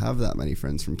really have that many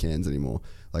friends from Cairns anymore.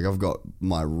 Like, I've got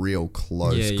my real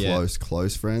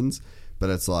close friends, but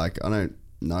it's like I don't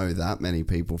know that many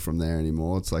people from there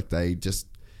anymore. It's like they just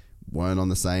weren't on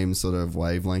the same sort of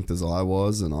wavelength as I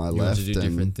was, and I left to do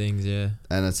different things.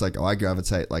 And it's like I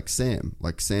gravitate, like Sam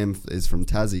is from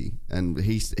Tassie, and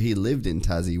he lived in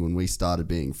Tassie when we started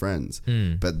being friends.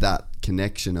 But that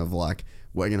connection of like,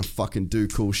 we're gonna fucking do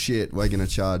cool shit, we're gonna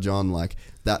charge on, like,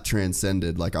 that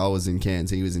transcended. Like, I was in Cairns,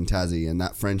 he was in Tassie, and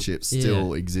that friendship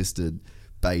still existed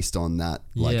based on that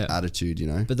attitude, you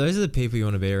know. But those are the people you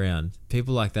want to be around,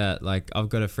 people like that. Like, I've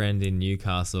got a friend in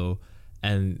Newcastle,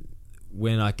 and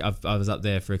when I was up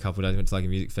there for a couple of days, went to like a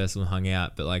music festival and hung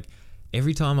out, but like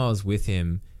every time I was with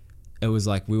him, it was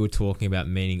like we were talking about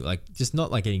meaning, like just not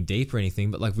like getting deep or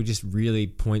anything, but like we're just really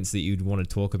points that you'd want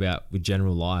to talk about with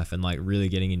general life, and like really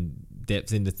getting in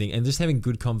depth into things and just having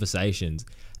good conversations,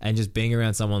 and just being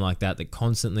around someone like that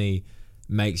constantly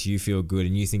makes you feel good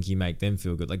and you think you make them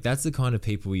feel good. Like, that's the kind of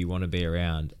people you want to be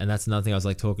around. And that's another thing. I was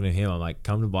like talking to him, I'm like,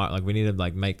 come to Byron, like we need to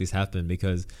like make this happen,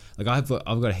 because like I've got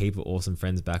a heap of awesome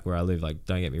friends back where I live, like,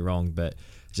 don't get me wrong, but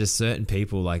just certain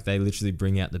people, like, they literally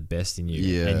bring out the best in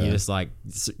you, and you just like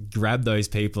grab those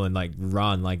people and like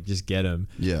run, like just get them.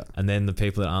 And then the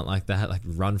people that aren't like that, like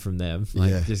run from them,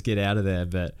 like just get out of there.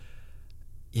 But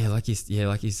like you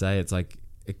say, it's like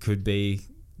it could be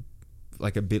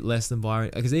like a bit less than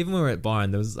Byron, because even when we were at Byron,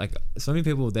 there was like so many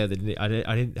people there that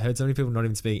I heard so many people not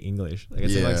even speak English. Like,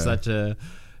 it's like such a,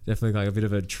 definitely like a bit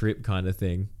of a trip kind of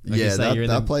thing. Like,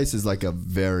 that place is like a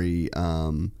very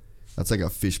that's like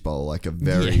a fishbowl, like a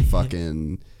very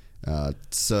fucking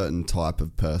certain type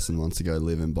of person wants to go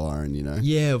live in Byron, you know.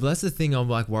 Well, that's the thing I'm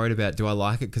like worried about. Do I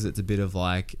like it because it's a bit of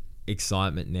like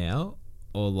excitement now,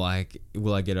 or like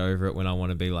will I get over it when I want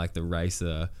to be like the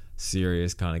racer,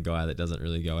 serious kind of guy that doesn't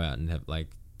really go out and have like,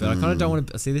 but I kind of don't want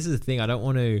to see, this is the thing, I don't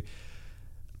want to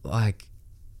like,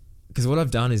 because what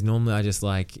I've done is normally I just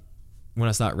like, when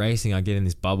I start racing, I get in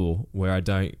this bubble where I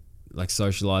don't like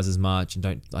socialize as much, and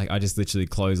don't like, I just literally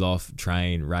close off,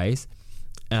 train, race.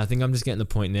 And I think I'm just getting to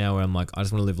the point now where I'm like, I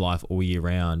just want to live life all year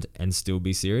round and still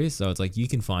be serious. So it's like, you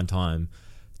can find time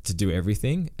to do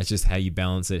everything, it's just how you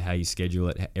balance it, how you schedule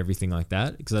it, everything like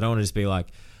that. Because I don't want to just be like,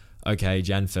 okay,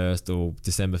 Jan 1st or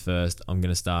December 1st, I'm going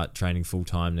to start training full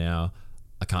time now.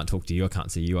 I can't talk to you, I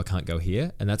can't see you, I can't go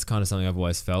here. And that's kind of something I've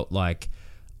always felt like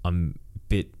I'm a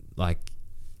bit like,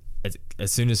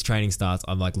 as soon as training starts,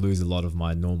 I'm like lose a lot of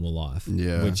my normal life.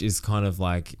 Which is kind of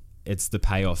like, it's the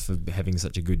payoff of having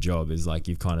such a good job, is like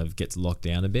you kind of get locked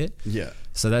down a bit.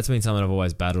 So that's been something I've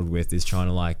always battled with, is trying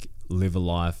to like live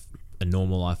a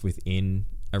normal life within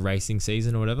a racing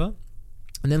season or whatever.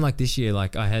 And then like this year,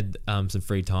 like I had some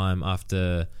free time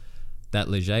after that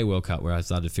Leger World Cup where I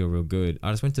started to feel real good. I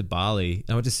just went to Bali.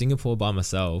 I went to Singapore by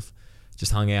myself,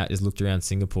 just hung out, just looked around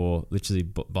Singapore literally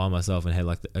by myself and had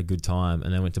like a good time.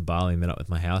 And then went to Bali and met up with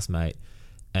my housemate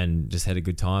and just had a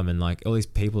good time. And like all these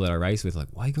people that I race with, like,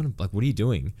 why are you going to, like, what are you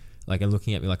doing? Like, and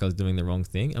looking at me like I was doing the wrong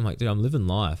thing. I'm like, dude, I'm living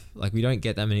life. Like, we don't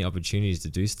get that many opportunities to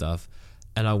do stuff.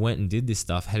 And I went and did this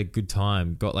stuff, had a good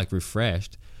time, got like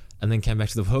refreshed, and then came back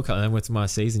to the World Cup, and then went to my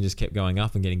season, just kept going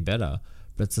up and getting better.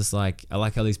 But it's just like, I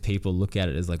like how these people look at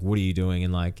it as like, what are you doing?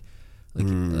 And like they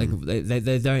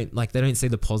don't see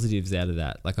the positives out of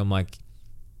that. Like, I'm like,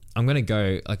 I'm going to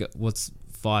go, like, what's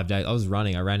 5 days?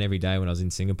 I ran every day when I was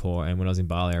in Singapore, and when I was in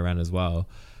Bali, I ran as well.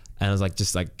 And I was like,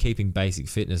 just like keeping basic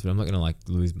fitness, but I'm not going to like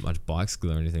lose much bike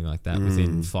skill or anything like that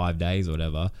within 5 days or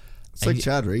whatever. It's like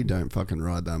Chad Reed don't fucking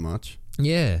ride that much.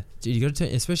 Yeah, dude, you got to,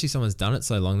 especially someone's done it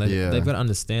so long, they've got to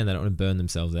understand they don't want to burn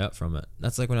themselves out from it.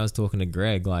 That's like when I was talking to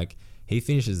Greg, like he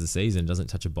finishes the season, doesn't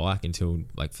touch a bike until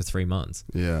like for 3 months.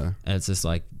 Yeah. And it's just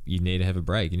like, you need to have a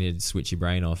break. You need to switch your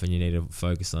brain off, and you need to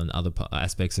focus on other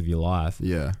aspects of your life.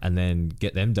 Yeah. And then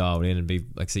get them dialed in and be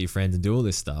like, see your friends and do all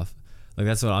this stuff. Like,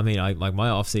 that's what I mean. Like my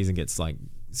off season gets like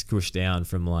squished down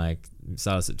from like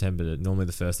start of September to normally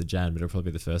the 1st of Jan, but it'll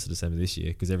probably be the 1st of December this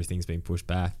year because everything's been pushed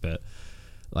back. But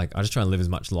like, I just try and live as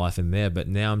much life in there. But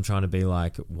now I'm trying to be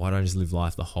like, why don't I just live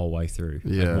life the whole way through?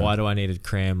 Yeah. Like, why do I need to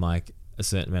cram like a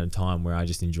certain amount of time where I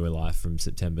just enjoy life from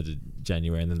September to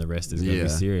January, and then the rest is going to be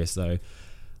serious? So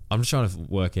I'm just trying to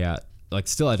work out, like,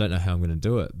 still I don't know how I'm going to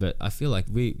do it, but I feel like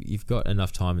you've got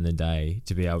enough time in the day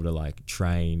to be able to like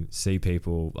train, see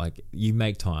people. Like, you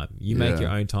make time, you make your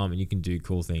own time, and you can do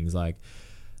cool things. Like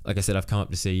I said, I've come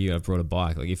up to see you, I've brought a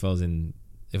bike. Like, if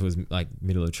it was like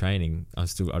middle of training, I'll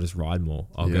just ride more.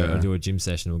 I'll do a gym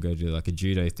session, or go do like a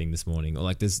judo thing this morning, or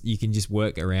like you can just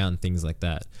work around things like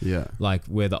that. Yeah. Like,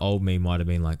 where the old me might have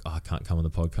been like, oh, I can't come on the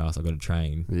podcast, I've got to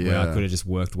train. Yeah. Where I could have just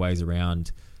worked ways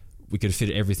around. We could have fit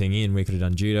everything in. We could have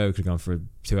done judo. We could have gone for a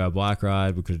 2-hour bike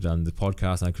ride. We could have done the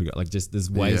podcast. And I could have got like, just there's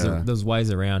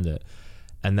ways around it,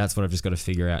 and that's what I've just got to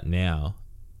figure out now.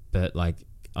 But like,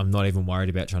 I'm not even worried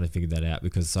about trying to figure that out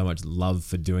because so much love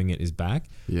for doing it is back.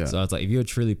 Yeah. So it's like, if you're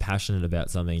truly passionate about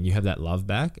something and you have that love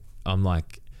back, I'm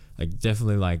like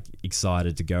definitely like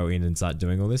excited to go in and start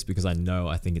doing all this, because I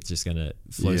think it's just gonna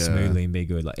flow smoothly and be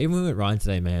good. Like, even when we went riding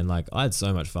today, man, like I had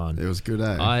so much fun. It was good,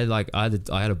 eh? I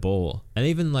had a ball. And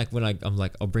even like when I'm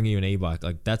like, I'll bring you an e-bike,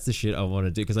 like that's the shit I want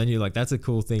to do, because I knew like that's a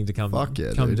cool thing to come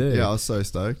do. Yeah, I was so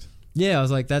stoked. Yeah, I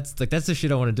was like, that's the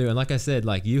shit I want to do. And like I said,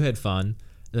 like, you had fun.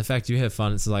 And the fact you have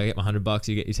fun, it's like, I get my $100,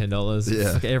 you get your $10.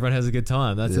 Yeah. Like, everyone has a good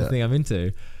time. That's the thing I'm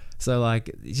into. So like,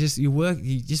 you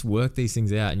just work these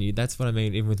things out, and that's what I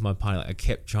mean. Even with my party, like, I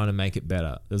kept trying to make it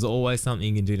better. There's always something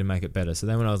you can do to make it better. So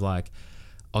then when I was like,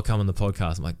 I'll come on the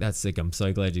podcast, I'm like, that's sick. I'm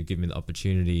so glad you give me the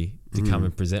opportunity to come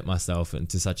and present myself and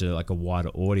to such a wider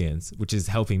audience, which is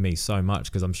helping me so much,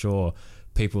 because I'm sure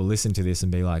people listen to this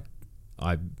and be like,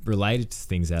 I related to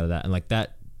things out of that, and like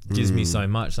that gives me so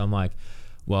much. So I'm like,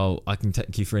 well, I can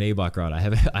take you for an e-bike ride. I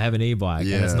have an e-bike,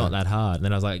 and it's not that hard. And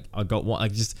then I was like, I got one,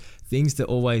 like, just things to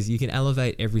always, you can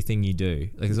elevate everything you do.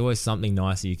 Like, there's always something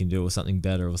nicer you can do, or something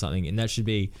better, or something. And that should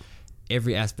be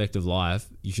every aspect of life.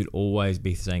 You should always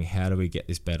be saying, how do we get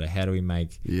this better? How do we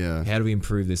how do we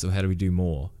improve this? Or how do we do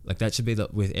more? Like, that should be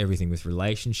with everything, with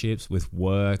relationships, with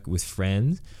work, with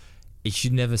friends. It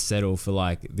should never settle for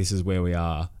like, this is where we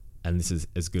are and this is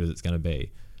as good as it's going to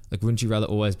be. Like, wouldn't you rather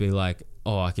always be like,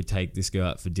 oh, I could take this girl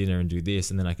out for dinner and do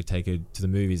this, and then I could take her to the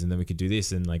movies, and then we could do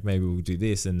this, and like, maybe we'll do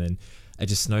this, and then it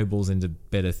just snowballs into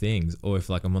better things. Or if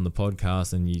like I'm on the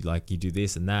podcast and you do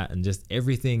this and that, and just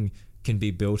everything can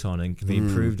be built on and can be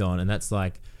improved on. And that's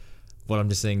like what I'm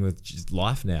just saying with just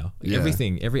life now. Like,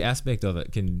 everything, every aspect of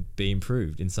it can be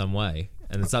improved in some way,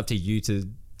 and it's up to you to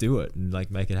do it and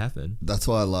like make it happen. That's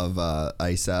why I love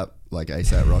ASAP, like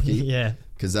ASAP Rocky. Yeah.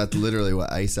 Because that's literally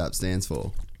what ASAP stands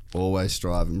for. Always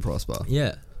strive and prosper.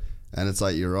 Yeah. And it's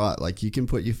like, you're right. Like, you can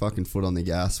put your fucking foot on the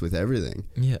gas with everything.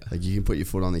 Yeah. Like, you can put your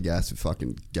foot on the gas with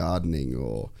fucking gardening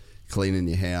or cleaning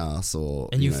your house, or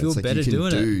and you feel better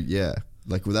doing it. Yeah.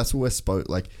 Like, well, that's what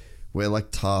we're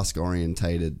like task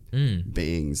orientated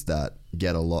beings that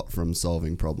get a lot from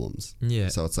solving problems. Yeah.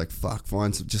 So it's like, fuck,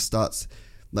 fine. So it just starts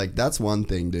like, that's one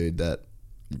thing, dude, that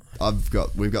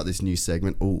we've got this new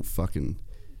segment. Oh, fucking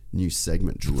new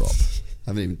segment drop. I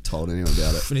haven't even told anyone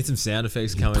about it. We need some sound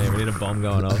effects coming in. We need a bomb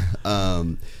going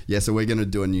off. Yeah, so we're going to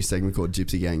do a new segment called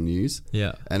Gypsy Gang News.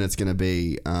 Yeah. And it's going to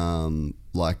be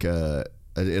like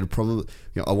it'll probably,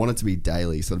 I want it to be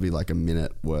daily, so it'll be like a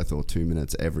minute worth or 2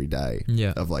 minutes every day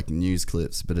of like news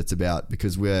clips. But it's about,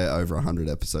 because we're over 100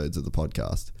 episodes of the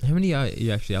podcast. How many are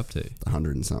you actually up to?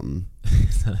 100 and something.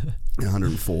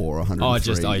 104 or 103. Oh,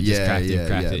 just cracked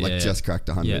it. Like, just cracked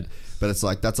 100. Yeah. But it's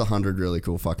like, that's 100 really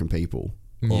cool fucking people.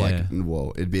 Or like,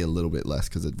 well, it'd be a little bit less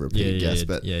because it'd repeat guests.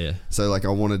 But so like, I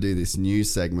want to do this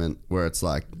news segment where it's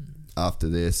like, after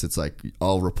this, it's like,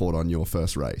 I'll report on your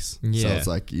first race. So it's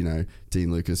like,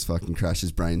 Dean Lucas fucking crashed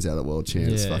his brains out at World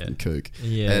Champs, fucking kook.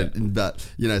 Yeah. But,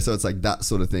 so it's like that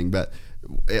sort of thing. But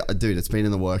dude, it's been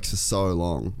in the works for so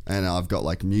long, and I've got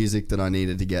like music that I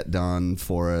needed to get done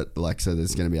for it. Like, so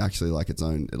there's going to be actually like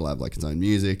it'll have like its own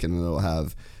music, and it'll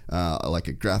have like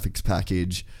a graphics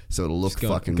package, so it'll look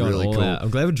fucking really cool. I'm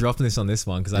glad we're dropping this on this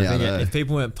one, because I think if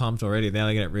people weren't pumped already, now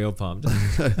they get real pumped.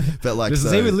 But like, just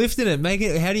see, we're lifting it. Make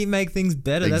it. How do you make things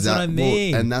better? That's what I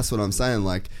mean. Well, and that's what I'm saying.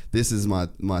 Like, this is my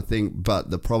thing. But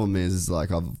the problem is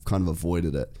like, I've kind of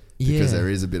avoided it because there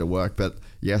is a bit of work. But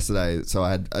yesterday, so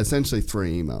I had essentially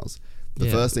 3 emails. The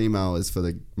first email is for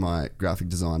my graphic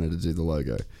designer to do the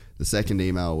logo. The second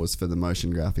email was for the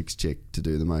motion graphics chick to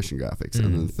do the motion graphics.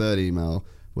 And then the third email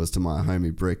was to my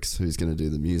homie Bricks, who's going to do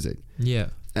the music. Yeah.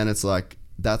 And it's like,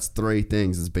 that's 3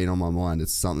 things that's been on my mind.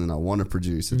 It's something I want to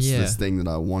produce. It's this thing that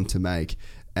I want to make.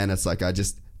 And it's like, 3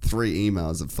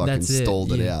 emails have fucking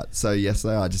stalled it out. So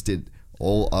yesterday I just did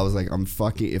I was like,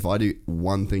 if I do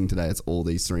one thing today, it's all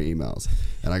these 3 emails.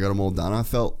 And I got them all done. I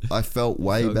felt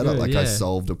way better. Good, I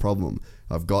solved a problem.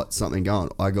 I've got something going.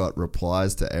 I got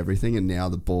replies to everything, and now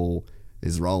the ball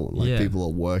is rolling. People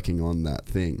are working on that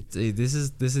thing. See, this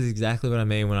is exactly what I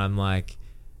mean when I'm like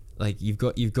you've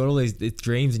got all these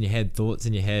dreams in your head, thoughts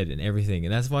in your head, and everything.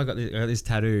 And that's why I got this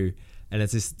tattoo. And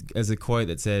it's as a quote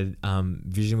that said,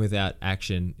 "Vision without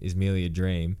action is merely a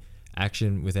dream.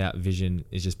 Action without vision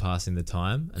is just passing the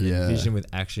time, and then vision with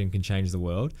action can change the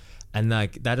world." And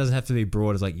like, that doesn't have to be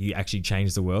broad as like you actually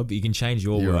change the world, but you can change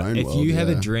your world. If you have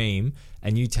a dream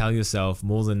and you tell yourself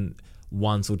more than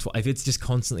once or twice, if it's just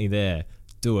constantly there,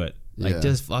 do it. Like,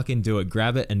 just fucking do it.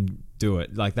 Grab it and do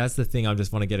it. Like, that's the thing I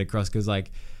just want to get across, because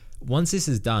like, once this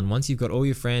is done, once you've got all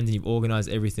your friends and you've organized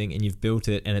everything and you've built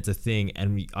it and it's a thing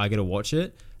and I get to watch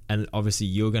it, and obviously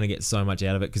you're going to get so much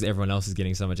out of it because everyone else is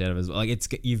getting so much out of it as well.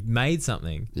 Like, you've made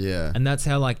something. Yeah. And that's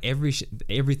how like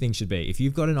everything should be. If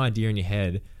you've got an idea in your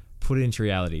head, put it into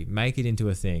reality, make it into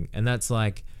a thing. And that's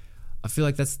like, I feel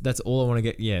like that's all I want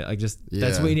to get.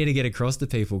 That's what you need to get across to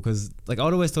people. Because like,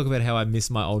 I'd always talk about how I miss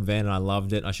my old van and I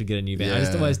loved it. I should get a new van. I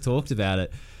just always talked about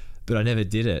it, but I never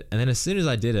did it. And then as soon as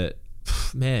I did it,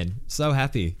 man, so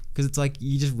happy, because it's like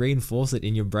you just reinforce it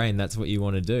in your brain. That's what you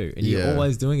want to do, and you're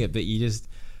always doing it. But you just,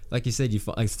 like you said, you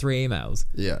like 3 emails.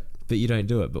 Yeah. But you don't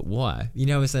do it. But why? You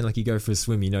know, we're saying like, you go for a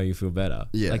swim, you feel better.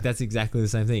 Yeah. Like, that's exactly the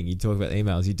same thing. You talk about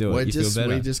emails, you do it, you feel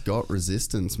better. We just got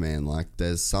resistance, man. Like,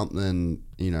 there's something,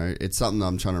 it's something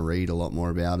I'm trying to read a lot more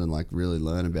about and like really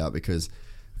learn about, because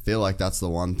I feel like that's the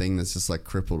one thing that's just like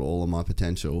crippled all of my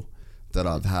potential that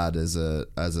I've had as a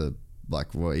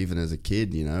even as a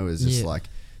kid, is just like,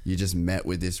 you just met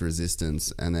with this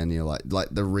resistance, and then you're like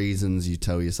the reasons you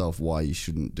tell yourself why you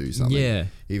shouldn't do something,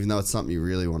 even though it's something you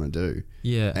really want to do.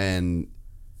 And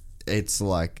it's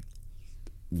like,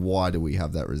 why do we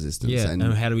have that resistance? And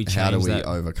how do we change that?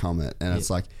 Overcome it? And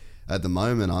it's like, at the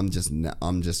moment, I'm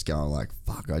just going like,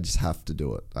 fuck, I just have to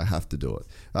do it. I have to do it.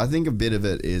 I think a bit of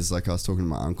it is like, I was talking to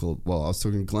my uncle. Well, I was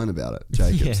talking to Glenn about it,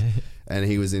 Jacobs, and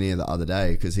he was in here the other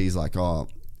day because he's like,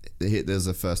 there's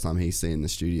the first time he's seen the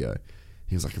studio.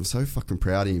 He was like, I'm so fucking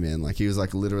proud of you, man. Like, he was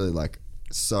like literally like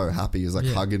so happy. He was like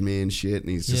hugging me and shit. And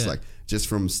he's just like, just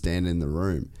from standing in the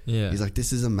room. Yeah. He's like,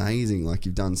 this is amazing. Like,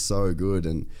 you've done so good.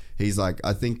 And he's like,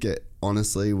 I think it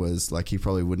honestly was like, he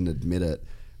probably wouldn't admit it,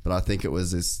 but I think it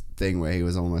was this thing where he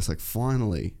was almost like,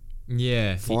 finally.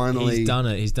 Yeah. Finally. He's done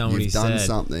it. He's done what he said. You've done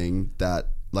something that,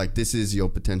 like, this is your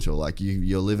potential. Like,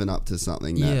 you're living up to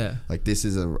something that, like, this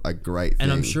is a great thing.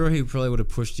 And I'm sure he probably would have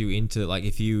pushed you into, like,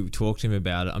 if you talked to him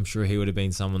about it, I'm sure he would have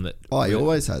been someone that... Oh, he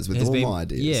always has with all my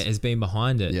ideas. Yeah, has been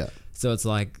behind it. Yeah. So it's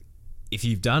like, if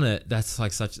you've done it, that's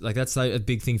like that's like a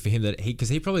big thing for him, that because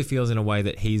he probably feels in a way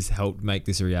that he's helped make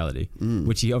this a reality,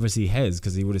 which he obviously has,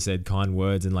 because he would have said kind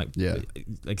words and like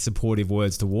supportive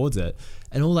words towards it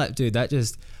and all that, dude. That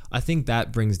just, I think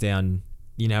that brings down,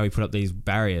 he put up these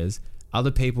barriers.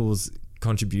 Other people's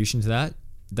contribution to that,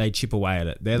 they chip away at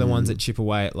it. They're the ones that chip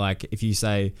away at, like, if you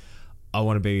say, I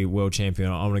want to be world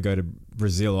champion, or I want to go to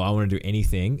Brazil, or I want to do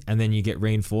anything, and then you get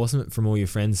reinforcement from all your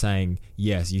friends saying,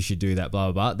 yes, you should do that,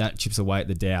 blah, blah, blah, that chips away at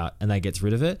the doubt and that gets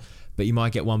rid of it. But you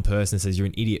might get one person that says you're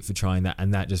an idiot for trying that,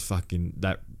 and that just fucking,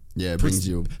 brings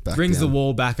you back brings down. The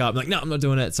wall back up. Like, no, I'm not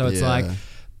doing it. So it's like,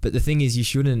 but the thing is, you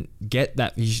shouldn't get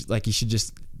that. You should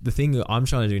just, the thing that I'm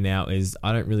trying to do now is,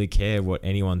 I don't really care what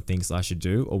anyone thinks I should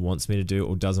do or wants me to do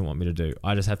or doesn't want me to do.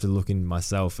 I just have to look in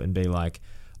myself and be like,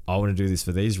 I want to do this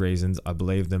for these reasons. I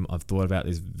believe them. I've thought about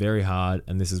this very hard,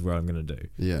 and this is what I'm going to do.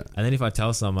 Yeah. And then if I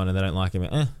tell someone and they don't like it,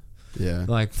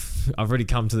 like, I've already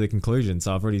come to the conclusion.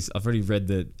 So I've already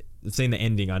I've seen the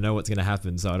ending. I know what's going to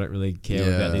happen. So I don't really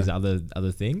care about these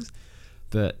other things.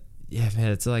 But yeah,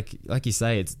 man, it's like you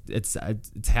say, it's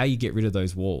how you get rid of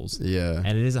those walls. Yeah.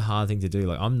 And it is a hard thing to do.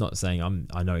 Like, I'm not saying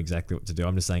I know exactly what to do.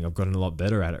 I'm just saying I've gotten a lot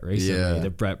better at it recently.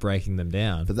 They're breaking them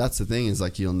down. But that's the thing, is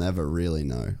like, you'll never really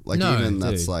know. Like,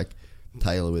 that's like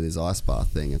Taylor with his ice bath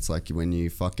thing. It's like, when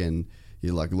you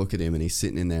like look at him and he's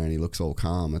sitting in there and he looks all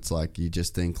calm, it's like, you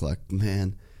just think like,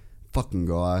 man, fucking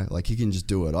guy, like, he can just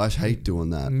do it. I hate doing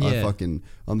that.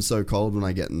 I'm so cold when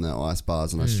I get in the ice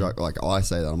bars, and I struggle. Like, I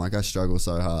say that, I'm like, I struggle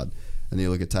so hard. And you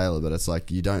look at Taylor, but it's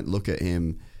like, you don't look at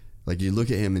him Like, you look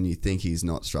at him and you think he's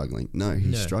not struggling. No,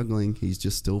 he's struggling. He's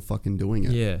just still fucking doing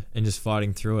it. Yeah, and just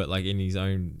fighting through it, like in his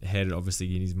own head,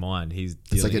 obviously in his mind.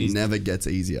 It's like it never gets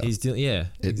easier.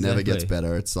 It never gets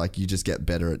better. It's like you just get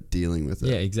better at dealing with it.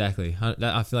 Yeah, exactly.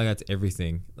 I feel like that's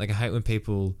everything. Like, I hate when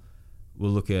people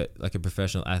will look at like a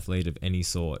professional athlete of any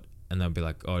sort and they'll be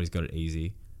like, oh, he's got it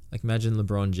easy. Like, imagine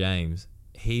LeBron James.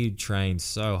 He trained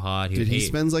so hard. Dude, he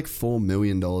spends like $4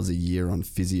 million a year on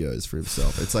physios for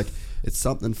himself. It's like, it's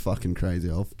something fucking crazy.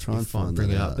 I'll try and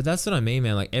bring it up. But that's what I mean,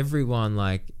 man. Like, everyone,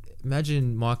 like,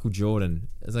 imagine Michael Jordan.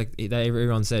 It's like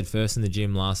everyone said, first in the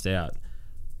gym, last out.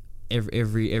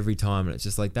 Every time, and it's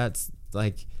just like, that's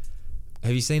like.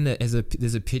 Have you seen that?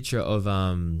 There's a picture of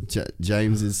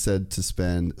James is said to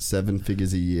spend 7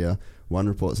 figures a year. One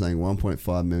report saying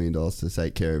 $1.5 million to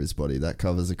take care of his body. That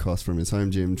covers the cost from his home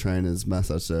gym, trainers,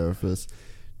 massage therapists,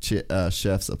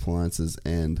 chefs, appliances,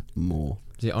 and more.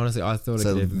 Yeah, honestly, I thought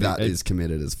so. That is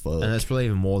committed as fuck, and it's probably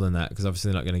even more than that because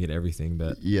obviously they're not going to get everything.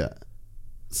 But yeah,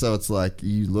 so it's like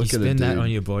you look at spend that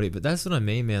on your body, but that's what I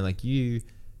mean, man.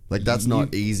 Like that's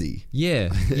not easy.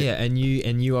 Yeah, yeah, and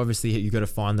you obviously you got to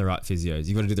find the right physios.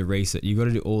 You got to do the research. You got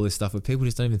to do all this stuff, but people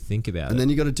just don't even think about it. And then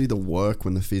you got to do the work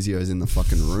when the physio is in the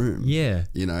fucking room. Yeah,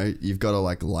 you know, you've got to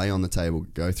like lay on the table,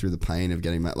 go through the pain of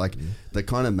getting like the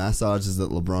kind of massages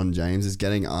that LeBron James is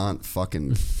getting aren't fucking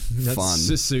That's fun.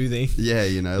 Just soothing. Yeah,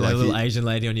 you know, like a little Asian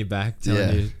lady on your back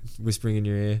telling you, whispering in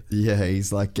your ear. Yeah,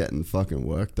 he's like getting fucking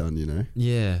work done, you know.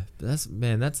 Yeah, but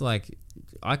that's like.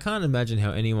 I can't imagine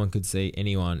how anyone could see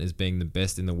anyone as being the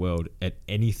best in the world at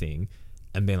anything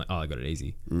and being like, oh, I got it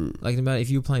easy. Like, if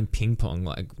you were playing ping pong,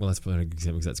 like, well, that's probably not a good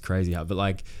example because that's crazy hard, but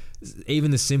like, even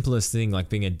the simplest thing, like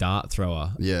being a dart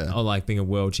thrower, or like being a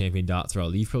world champion dart thrower,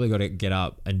 you've probably got to get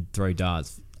up and throw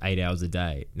darts 8 hours a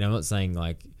day. Now, I'm not saying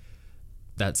like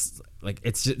that's like,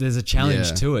 it's just, there's a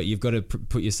challenge to it. You've got to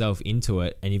put yourself into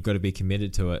it and you've got to be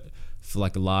committed to it for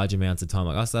like large amounts of time.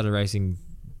 Like, I started racing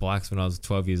bikes when I was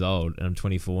 12 years old and I'm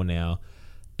 24 now,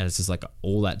 and it's just like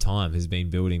all that time has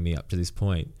been building me up to this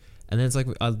point. And then it's like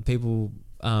other people,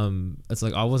 it's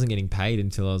like I wasn't getting paid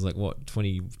until I was like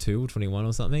 22 or 21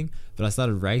 or something, but I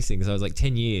started racing, so I was like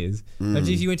 10 years.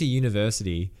 Imagine if you went to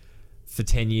university for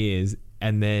 10 years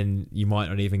and then you might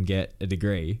not even get a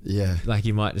degree. Yeah, like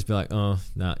you might just be like, oh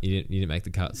no, you didn't make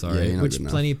the cut, sorry. Which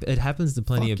it happens to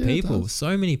plenty of people.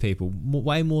 So many people,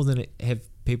 way more than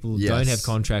people don't have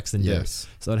contracts than do.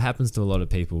 So it happens to a lot of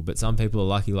people, but some people are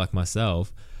lucky like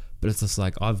myself. But it's just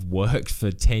like, I've worked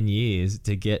for 10 years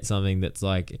to get something that's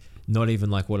like not even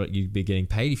like what you'd be getting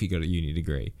paid if you got a uni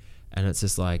degree. And it's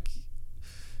just like,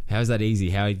 how is that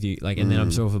easy? How do you like? And then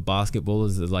I'm sure for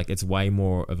basketballers, like it's way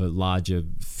more of a larger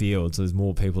field, so there's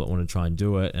more people that want to try and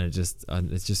do it, and it's just I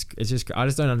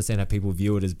just don't understand how people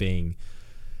view it as being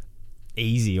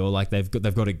easy or like they've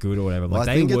got it good or whatever. Well, like,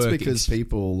 I think it's because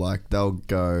people like they'll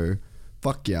go,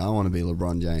 fuck yeah, I want to be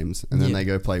LeBron James, and then they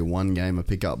go play one game of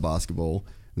pickup basketball.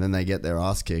 And then they get their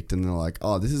ass kicked and they're like,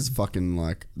 oh, this is fucking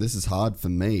like, this is hard for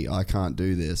me. I can't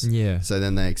do this. Yeah. So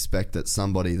then they expect that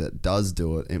somebody that does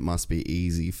do it, it must be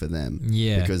easy for them.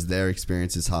 Yeah. Because their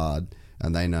experience is hard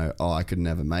and they know, oh, I could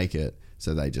never make it.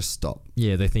 So they just stop.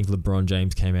 Yeah, they think LeBron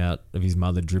James came out of his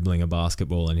mother dribbling a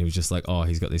basketball and he was just like, oh,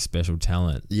 he's got this special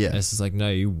talent. Yeah. And it's just like, no,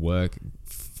 you work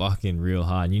fucking real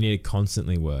hard and you need to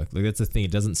constantly work. Like, that's the thing.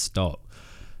 It doesn't stop.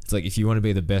 It's like, if you want to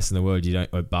be the best in the world,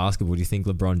 at basketball, do you think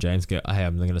LeBron James go, hey,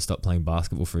 I'm going to stop playing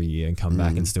basketball for a year and come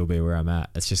back and still be where I'm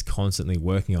at? It's just constantly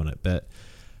working on it. But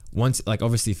once, like,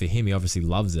 obviously for him, he obviously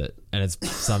loves it. And it's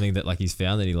something that, like, he's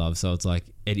found that he loves. So it's like,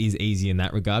 it is easy in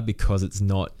that regard because it's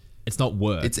not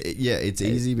work. It's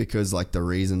easy because, like, the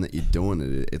reason that you're doing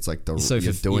it, it's like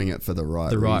you're doing it for the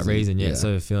right reason. Yeah.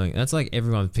 So feeling, that's like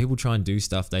everyone, people try and do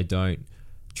stuff they don't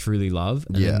truly love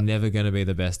and they're never going to be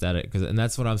the best at it, and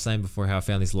that's what I'm saying before, how I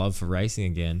found this love for racing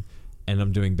again and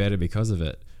I'm doing better because of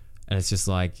it. And it's just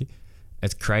like,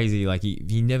 it's crazy, like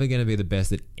you're never going to be the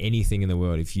best at anything in the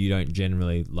world if you don't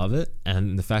generally love it.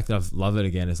 And the fact that I've loved it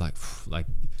again is like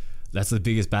that's the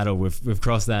biggest battle. We've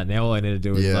crossed that. Now all I need to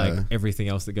do is like everything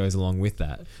else that goes along with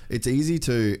that. It's easy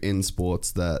to, in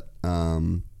sports that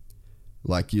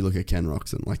like you look at Ken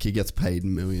Roxon, like he gets paid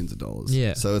millions of dollars.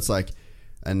 Yeah. So it's like,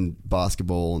 and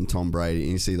basketball and Tom Brady,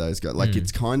 and you see those guys, like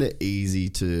it's kind of easy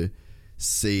to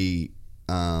see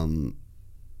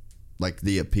like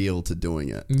the appeal to doing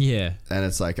it. Yeah. And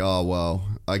it's like, oh, well,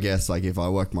 I guess like if I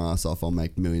work my ass off, I'll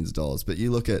make millions of dollars. But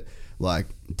you look at like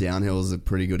downhill is a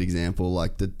pretty good example.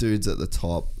 Like the dudes at the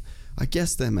top, I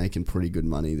guess they're making pretty good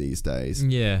money these days.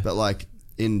 Yeah. But like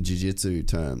in jiu-jitsu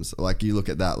terms, like you look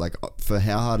at that, like for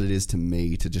how hard it is to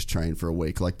me to just train for a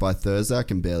week, like by Thursday I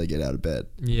can barely get out of bed.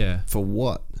 Yeah. For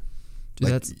what?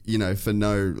 Like, you know, for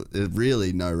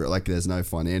really no, like there's no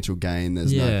financial gain.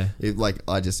 There's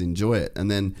I just enjoy it. And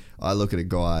then I look at a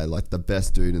guy, like the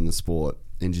best dude in the sport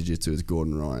in jiu-jitsu is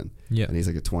Gordon Ryan. Yeah. And he's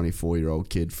like a 24-year-old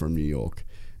kid from New York.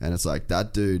 And it's like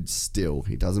that dude still,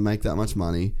 he doesn't make that much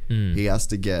money. He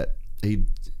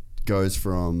goes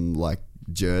from like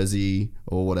Jersey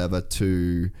or whatever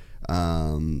to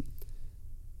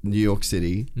New York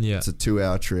City. Yeah. It's a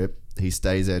 2-hour trip. He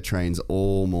stays there, trains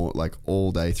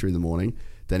all day through the morning.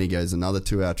 Then he goes another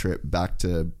 2-hour trip back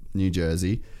to New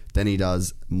Jersey. Then he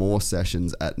does more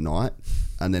sessions at night,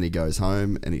 and then he goes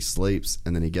home and he sleeps,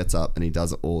 and then he gets up and he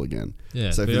does it all again.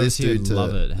 Yeah. So for this dude to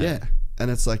love it, hey? Yeah, and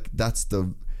it's like that's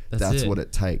what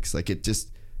it takes. Like it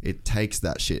takes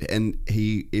that shit. And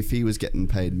if he was getting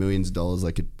paid millions of dollars,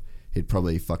 like he'd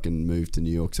probably fucking move to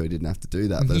New York so he didn't have to do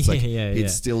that. But it's he'd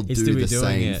still do the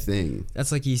same thing.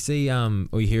 That's like you see,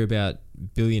 or you hear about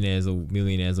billionaires or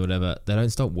millionaires or whatever, they don't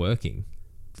stop working.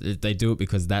 They do it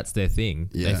because that's their thing.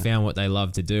 Yeah. They found what they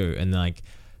love to do, and like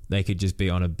they could just be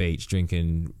on a beach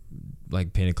drinking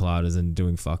like pina coladas and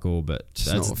doing fuck all, but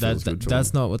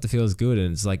that's not what feels good.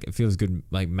 And it's like it feels good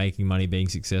like making money, being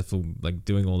successful, like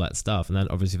doing all that stuff. And then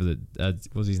obviously for the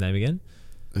what was his name again?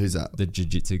 Who's that? The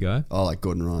jiu-jitsu guy. Oh, like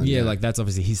Gordon Ryan. Yeah, like that's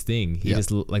obviously his thing. He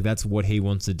just like that's what he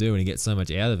wants to do, and he gets so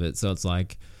much out of it. So it's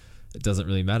like it doesn't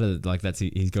really matter. Like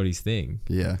he's got his thing.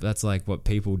 Yeah, that's like what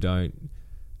people don't.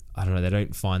 I don't know. They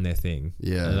don't find their thing.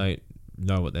 Yeah, they don't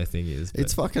know what their thing is.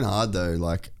 It's fucking hard though.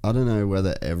 Like I don't know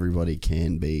whether everybody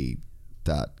can be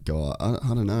that guy. I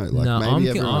don't know. Like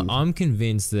no, I'm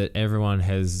convinced that everyone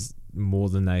has more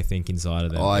than they think inside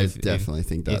of them. I definitely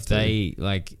think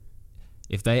that.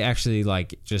 If they actually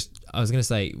like just, I was going to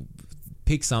say,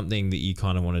 pick something that you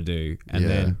kind of want to do and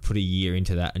then put a year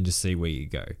into that and just see where you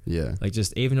go. Yeah. Like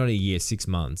just even not a year, 6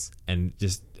 months, and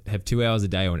just have 2 hours a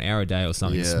day or an hour a day or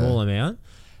something, small amount,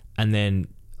 and then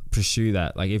pursue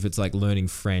that. Like if it's like learning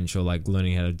French or like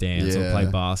learning how to dance or play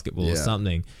basketball or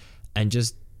something, and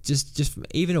just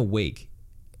even a week,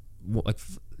 like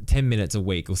 10 minutes a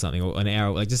week or something, or an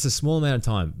hour, like just a small amount of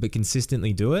time, but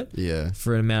consistently do it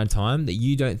for an amount of time that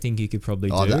you don't think you could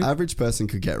probably do. The average person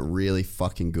could get really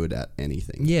fucking good at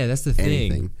anything. Yeah, that's the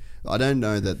thing. I don't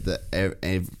know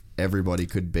that everybody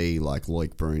could be like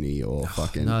Loic Bruni or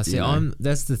fucking. No, see,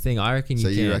 that's the thing. I reckon you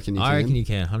can. You reckon you can? I reckon you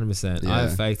can, 100%. I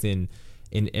have faith in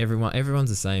everyone. Everyone's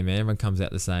the same, man. Everyone comes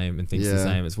out the same and thinks the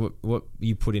same. It's what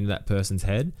you put into that person's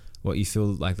head, what you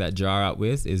fill like that jar up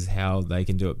with, is how they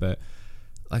can do it. But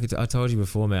like I told you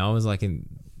before, man, I was like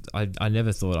I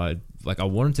never thought I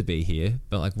wanted to be here,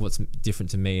 but like what's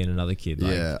different to me and another kid?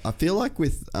 Like, I feel like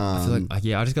with I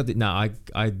just got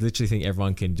I literally think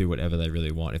everyone can do whatever they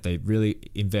really want if they really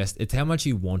invest. It's how much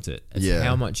you want it. It's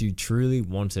how much you truly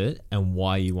want it and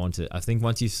why you want it. I think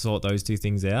once you sort those two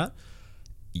things out,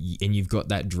 and you've got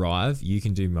that drive, you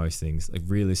can do most things. Like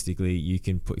realistically, you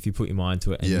can if you put your mind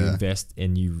to it and you invest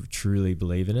and you truly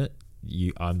believe in it,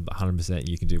 I'm 100%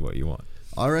 you can do what you want.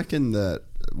 I reckon that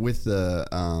with the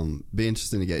be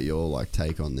interesting to get your like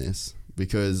take on this,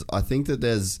 because I think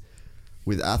that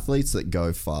with athletes that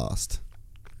go fast,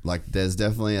 like there's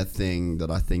definitely a thing that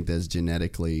I think there's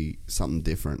genetically something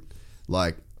different.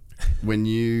 Like when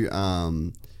you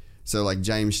so like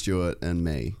James Stewart and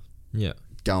me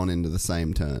going into the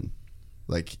same turn,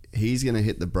 like he's gonna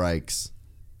hit the brakes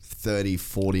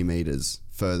 30-40 meters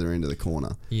further into the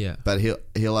corner. Yeah. But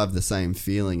he'll have the same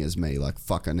feeling as me, like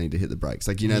fuck, I need to hit the brakes.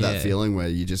 Like that feeling where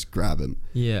you just grab him.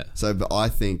 Yeah. So but I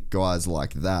think guys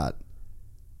like that,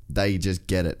 they just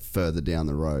get it further down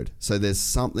the road. So there's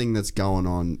something that's going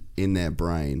on in their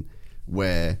brain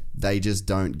where they just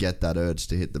don't get that urge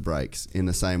to hit the brakes in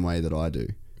the same way that I do.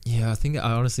 Yeah,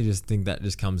 I honestly just think that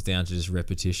just comes down to just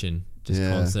repetition,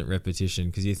 constant repetition,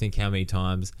 because you think how many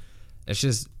times it's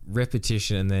just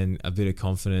repetition and then a bit of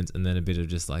confidence and then a bit of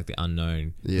just like the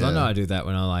unknown. Yeah. I know I do that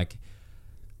when I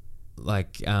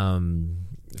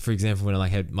for example, when I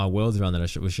like had my worlds run that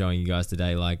I was showing you guys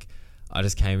today, like I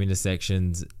just came into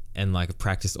sections and like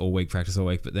practiced all week,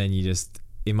 but then you just,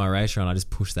 in my race run, I just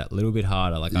pushed that little bit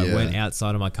harder. Like I went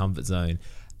outside of my comfort zone,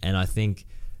 and I think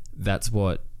that's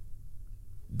what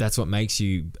makes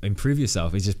you improve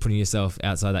yourself, is just putting yourself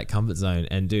outside that comfort zone.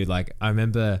 And dude, like I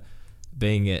remember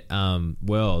being at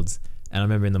Worlds, and I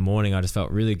remember in the morning I just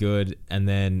felt really good, and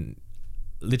then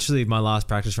literally my last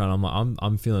practice run, I'm like,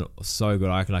 I'm feeling so good.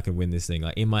 I reckon I can win this thing.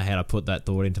 Like in my head, I put that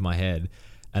thought into my head,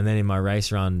 and then in my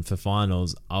race run for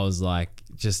finals, I was like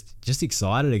just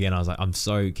excited again. I was like, I'm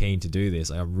so keen to do this.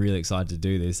 Like I'm really excited to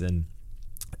do this, and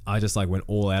I just like went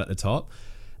all out at the top,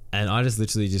 and I just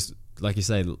literally just, like you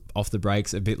say, off the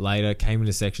brakes a bit later, came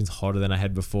into sections hotter than I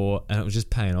had before, and it was just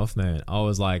paying off, man. I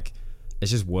was like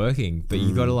just working. But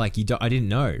you got to like, I didn't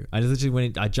know. I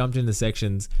literally I jumped in the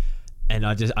sections and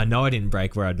I know I didn't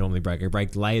brake where I'd normally brake. I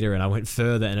braked later and I went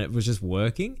further and it was just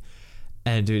working.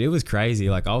 And dude, it was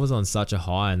crazy. Like I was on such a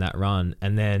high in that run.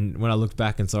 And then when I looked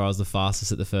back and saw I was the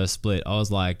fastest at the first split, I was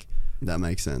like, that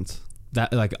makes sense.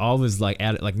 That like I was like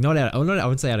I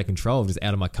wouldn't say out of control, just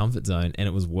out of my comfort zone, and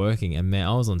it was working. And man,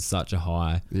 I was on such a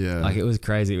high. Yeah. Like it was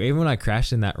crazy. Even when I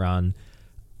crashed in that run,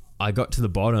 I got to the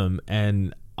bottom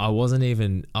and I wasn't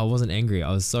angry.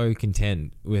 I was so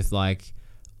content with like,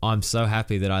 I'm so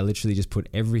happy that I literally just put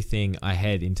everything I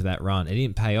had into that run. It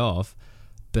didn't pay off,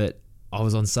 but I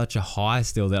was on such a high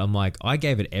still that I'm like, I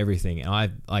gave it everything. And I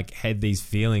like had these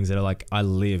feelings that are like, I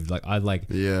lived. Like I like,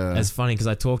 yeah. It's funny because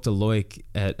I talked to Loic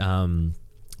at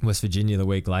West Virginia the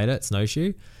week later at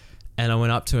Snowshoe. And I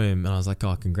went up to him and I was like,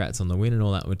 oh, congrats on the win and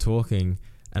all that. We're talking.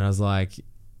 And I was like,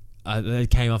 it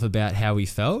came off about how he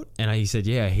felt. And he said,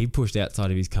 yeah, he pushed outside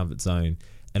of his comfort zone.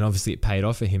 And obviously it paid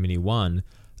off for him and he won.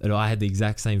 And I had the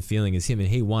exact same feeling as him and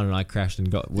he won and I crashed and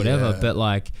got whatever. Yeah. But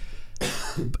like,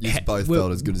 you both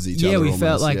felt as good as each other. Yeah, we almost.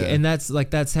 felt like, yeah. and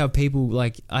that's how people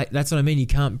like. That's what I mean. You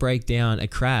can't break down a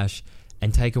crash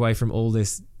and take away from all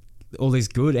this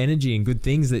good energy and good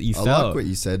things that you felt. I like what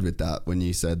you said with that when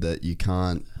you said that you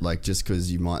can't like just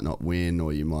because you might not win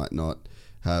or you might not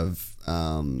have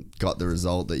got the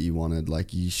result that you wanted,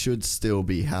 like you should still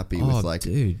be happy with like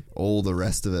all the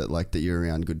rest of it, like that you're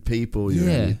around good people, you're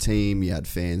around your team, you had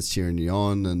fans cheering you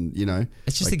on, and you know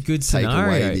it's just like, a good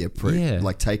scenario.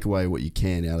 Take away what you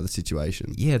can out of the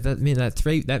situation. Yeah,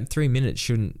 that 3 minutes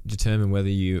shouldn't determine whether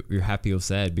you're happy or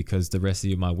sad because the rest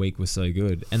of my week was so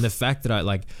good. And the fact that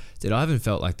I haven't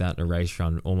felt like that in a race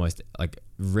run, almost like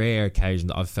rare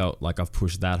occasions I've felt like I've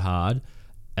pushed that hard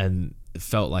and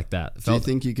felt like that. Do you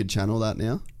think you could channel that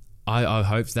now? I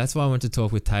hope so. That's why I went to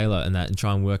talk with Taylor and that and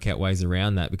try and work out ways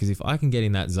around that, because if I can get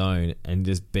in that zone and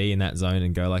just be in that zone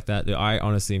and go like that, I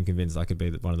honestly am convinced I could be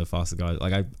one of the fastest guys.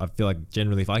 Like I feel like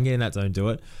generally if I can get in that zone, do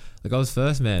it. Like I was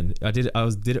first, man. I did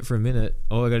it for a minute.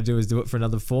 All I got to do is do it for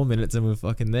another 4 minutes and we're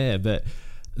fucking there. But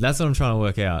that's what I'm trying to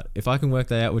work out. If I can work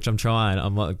that out, which I'm trying, I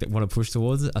want to push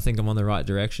towards it. I think I'm on the right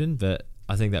direction, but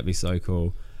I think that'd be so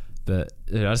cool. But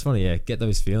I just want to get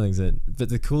those feelings. But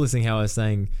the coolest thing, how I was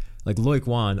saying, like Loic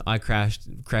won, I crashed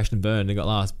and burned and got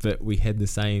last, but we had the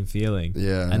same feeling.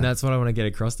 Yeah. And that's what I want to get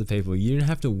across to people. You didn't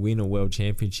have to win a world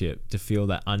championship to feel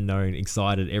that unknown,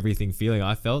 excited, everything feeling.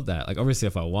 I felt that. Like obviously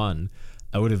if I won,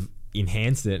 I would have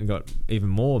enhanced it and got even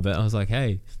more. But I was like,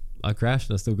 hey, I crashed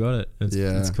and I still got it.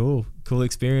 It's cool. Cool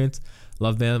experience.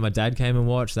 Love being. My dad came and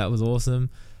watched. That was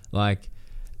awesome. Like,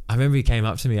 I remember he came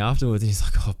up to me afterwards and he's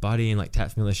like, oh buddy, and like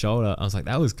tapped me on the shoulder. I was like,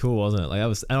 that was cool, wasn't it? Like I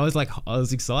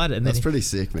was excited. And that's pretty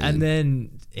sick, man. And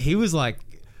then he was like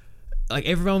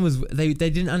everyone was, they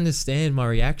didn't understand my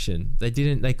reaction. They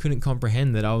couldn't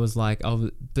comprehend that I was like,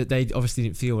 but they obviously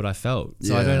didn't feel what I felt.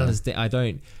 So I don't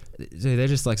understand. They're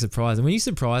just like surprised. And when you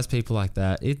surprise people like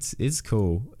that, it's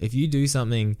cool. If you do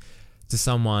something to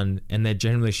someone and they're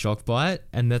generally shocked by it,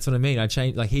 and that's what I mean. I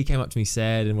changed, like he came up to me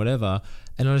sad and whatever,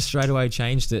 and I just straight away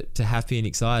changed it to happy and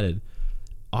excited.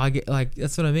 I get like,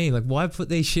 that's what I mean. Like, why put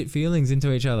these shit feelings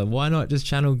into each other? Why not just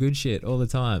channel good shit all the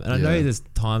time? And I know there's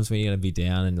times when you're gonna be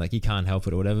down and like you can't help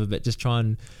it or whatever, but just try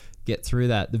and get through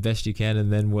that the best you can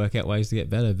and then work out ways to get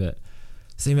better. But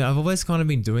see, man, I've always kind of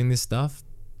been doing this stuff,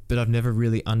 but I've never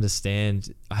really I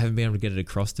haven't been able to get it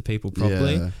across to people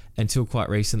properly until quite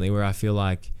recently, where I feel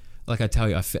like I tell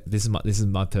you, this is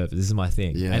my purpose, this is my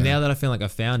thing. Yeah. And now that I feel like I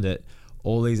found it,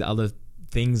 all these other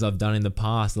things I've done in the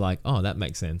past are like, oh, that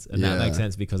makes sense. And that makes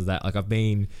sense because of that. Like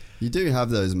you do have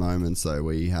those moments though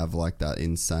where you have like that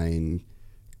insane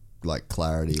like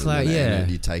clarity. And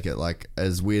you take it like,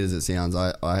 as weird as it sounds,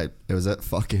 it was at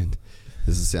fucking,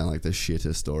 this will sound like the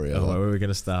shittest story ever. Oh, where are we going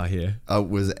to start here? It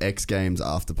was X Games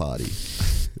after party.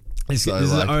 This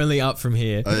is only up from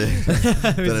here. But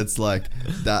it's like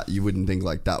that, you wouldn't think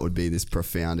like that would be this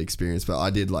profound experience, but I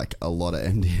did like a lot of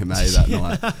MDMA that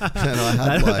night, and I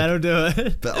had that'll do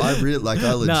it. But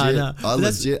I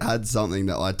legit had something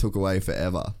that I took away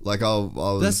forever. Like I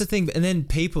was. That's the thing. And then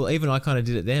people, even I kind of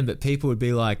did it then, but people would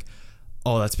be like,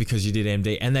 "Oh, that's because you did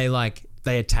MD," and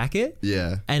they attack it.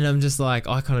 Yeah. And I'm just like,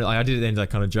 I did it then like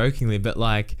kind of jokingly, but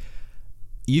like,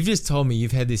 you've just told me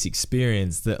you've had this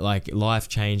experience that like life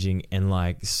changing and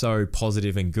like so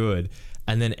positive and good,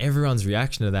 and then everyone's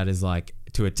reaction to that is like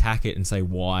to attack it and say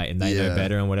why, and they know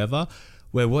better and whatever.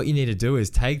 Where what you need to do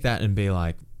is take that and be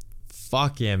like,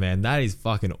 fuck yeah, man, that is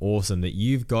fucking awesome that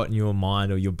you've gotten your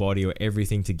mind or your body or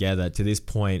everything together to this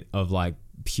point of like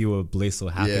pure bliss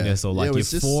or happiness or like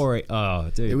euphoric. Oh,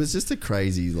 dude. It was just a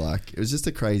crazy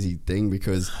thing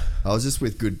because I was just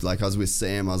with I was with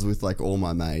Sam, I was with like all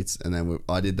my mates, and then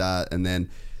I did that, and then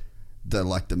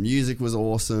the music was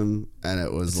awesome, and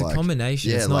it's a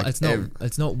combination. Yeah,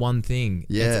 it's not one thing.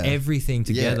 Yeah, it's everything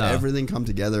together. Yeah, everything come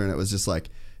together, and it was just like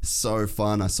so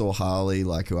fun. I saw Harley,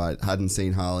 like, who I hadn't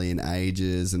seen Harley in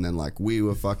ages, and then like we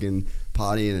were fucking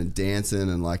partying and dancing,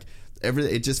 and like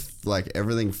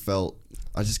everything felt.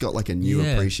 I just got like a new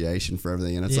appreciation for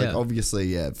everything, and it's like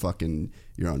obviously fucking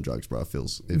you're on drugs, bro. It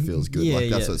feels good.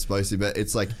 Like that's what it's supposed to be, but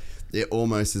it's like it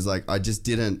almost is like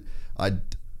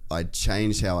I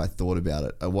changed how I thought about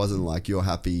it. I wasn't like, you're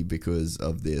happy because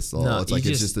of this, or it's like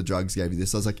it's just the drugs gave you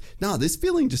this. I was like, no, this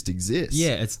feeling just exists.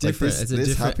 Yeah, it's different. Like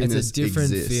it's a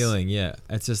different feeling. Yeah,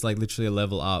 it's just like literally a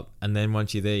level up, and then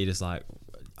once you're there, you're just like,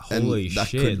 holy shit. That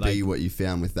could be what you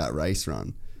found with that race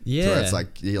run. Yeah, so it's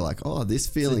like you're like, oh, this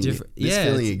feeling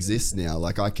exists now.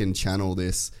 Like I can channel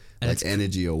this. Like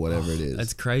energy or whatever it is.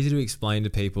 It's crazy to explain to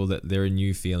people that there are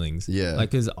new feelings. Yeah,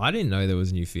 like because I didn't know there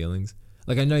was new feelings.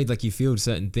 Like I know like you feel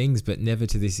certain things, but never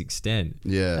to this extent.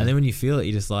 Yeah. And then when you feel it,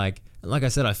 you're just like I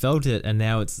said, I felt it, and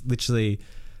now it's literally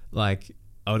like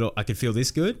I could feel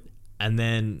this good, and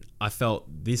then I felt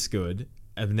this good,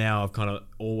 and now I've kind of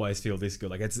always feel this good.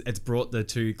 Like it's brought the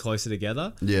two closer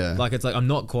together. Yeah. Like it's like I'm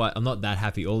not that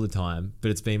happy all the time,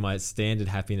 but it's been my standard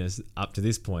happiness up to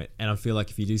this point, and I feel like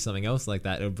if you do something else like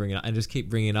that, it'll bring it up and just keep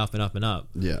bringing it up and up and up.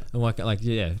 Yeah.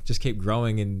 And just keep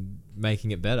growing and making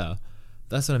it better.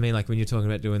 That's what I mean, like when you're talking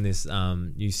about doing this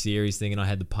new series thing, and I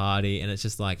had the party, and it's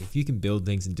just like if you can build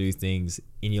things and do things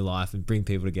in your life and bring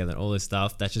people together and all this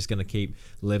stuff, that's just going to keep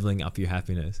leveling up your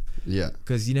happiness. Yeah.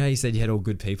 Because you know how you said you had all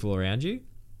good people around you?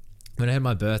 When I had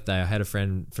my birthday, I had a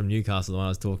friend from Newcastle, the one I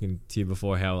was talking to you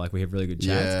before, how like we have really good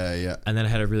chats. Yeah, yeah. And then I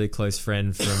had a really close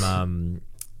friend from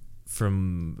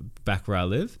back where I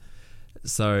live.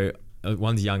 So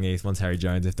one's Young East, one's Harry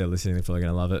Jones. If they're listening, they're probably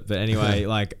gonna love it. But anyway,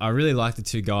 like I really like the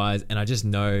two guys, and I just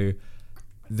know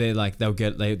they're like they'll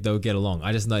get along.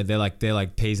 I just know they're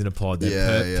like peas in a pod.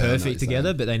 They're perfect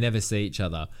together, but they never see each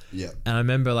other. Yeah. And I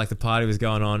remember like the party was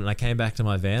going on, and I came back to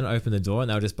my van, opened the door, and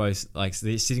they were just both like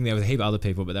sitting there with a heap of other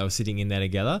people, but they were sitting in there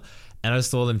together. And I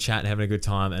just saw them chatting, having a good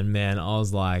time, and man, I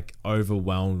was like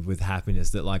overwhelmed with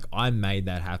happiness that like I made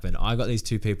that happen. I got these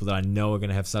two people that I know are going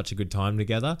to have such a good time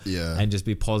together, and just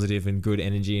be positive and good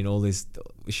energy and all this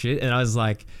shit. And I was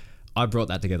like, I brought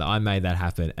that together. I made that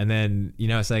happen. And then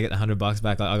so I get the $100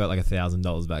 back. Like I got like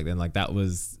 $1,000 back then. Like that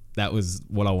was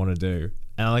what I want to do.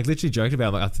 And I like literally joked about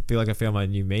it. Like I feel like I found my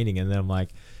new meaning. And then I'm like,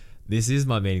 this is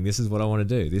my meaning. This is what I want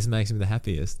to do. This makes me the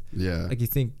happiest. Yeah. Like you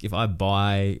think if I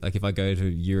go to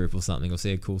Europe or something, or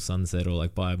see a cool sunset, or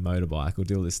like buy a motorbike, or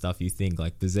do all this stuff, you think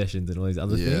like possessions and all these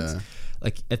other things.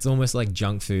 Like it's almost like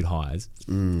junk food highs.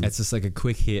 It's just like a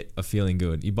quick hit of feeling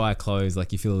good. You buy clothes,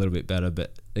 like you feel a little bit better,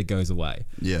 but it goes away.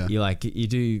 Yeah. You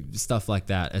do stuff like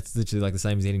that. It's literally like the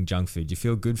same as eating junk food. You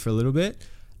feel good for a little bit,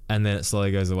 and then it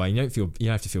slowly goes away. You don't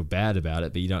have to feel bad about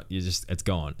it, but it's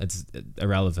gone. It's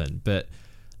irrelevant. But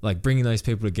like bringing those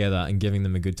people together and giving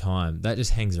them a good time, that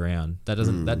just hangs around.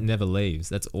 That never leaves.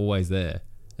 That's always there.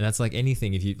 And that's like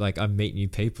anything. If you like, I meet new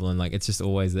people, and like it's just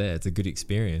always there. It's a good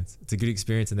experience. It's a good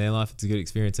experience in their life. It's a good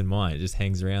experience in mine. It just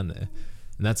hangs around there.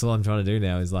 And that's all I'm trying to do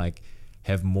now is like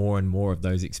have more and more of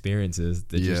those experiences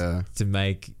that just to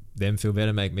make them feel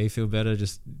better, make me feel better.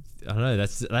 Just I don't know.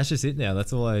 That's just it now.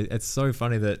 That's all. It's so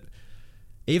funny that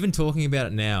even talking about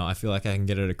it now, I feel like I can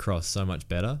get it across so much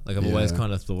better. Like I've always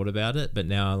kind of thought about it, but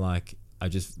now like I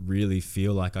just really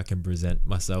feel like I can present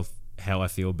myself how I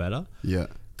feel better. Yeah.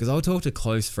 Because I'll talk to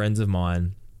close friends of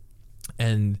mine,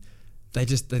 and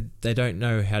they don't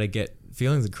know how to get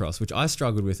feelings across, which I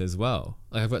struggled with as well.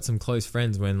 Like I've got some close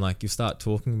friends when like you start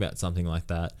talking about something like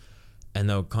that, and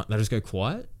they'll just go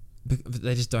quiet, but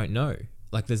they just don't know.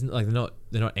 Like they're not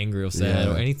angry or sad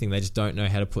or anything. They just don't know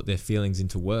how to put their feelings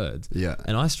into words. Yeah.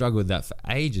 And I struggled with that for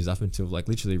ages up until like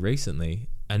literally recently.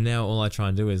 And now all I try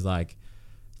and do is like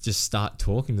just start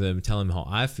talking to them, tell them how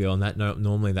I feel, and that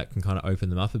normally that can kind of open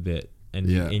them up a bit, and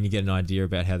you get an idea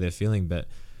about how they're feeling. But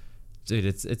dude,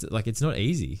 it's like it's not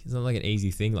easy. It's not like an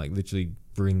easy thing. Like literally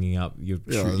bringing up your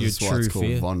true it's called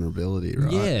fear. Vulnerability,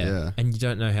 right? Yeah. And you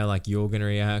don't know how like you're gonna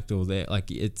react, or they're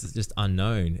like it's just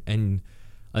unknown. And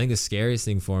I think the scariest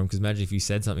thing for them, because imagine if you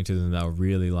said something to them they were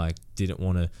really like didn't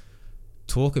want to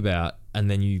talk about, and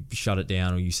then you shut it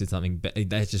down, or you said something,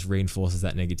 that just reinforces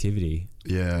that negativity.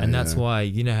 Yeah. And that's why,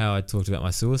 you know how I talked about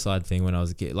my suicide thing when I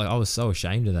was a kid? Like I was so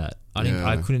ashamed of that.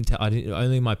 I couldn't tell.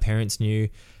 Only my parents knew,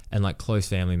 and like close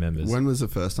family members. When was the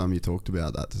first time you talked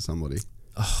about that to somebody?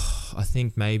 I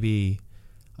think maybe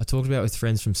I talked about it with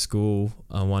friends from school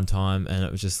one time, and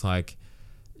it was just like,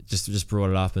 just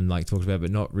brought it up and like talked about it,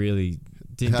 but not really.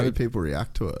 How did people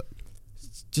react to it?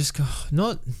 Just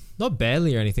not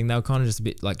badly or anything. They were kind of just a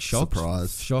bit like shocked.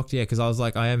 Shocked, yeah, because I was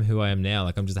like, I am who I am now.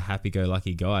 Like, I'm just a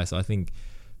happy-go-lucky guy. So I think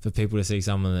for people to see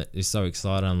someone that is so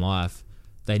excited on life,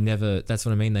 that's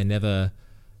what I mean. They never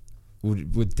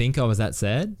would think I was that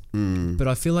sad. But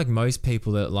I feel like most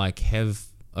people that like have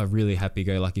a really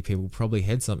happy-go-lucky people probably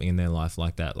had something in their life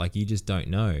like that. Like, you just don't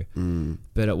know.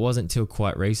 But it wasn't till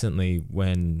quite recently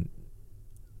when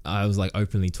I was like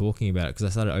openly talking about it, because I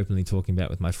started openly talking about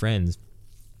it with my friends.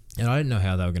 And I didn't know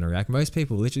how they were going to react. Most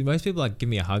people like give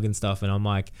me a hug and stuff, and I'm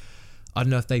like, I don't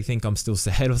know if they think I'm still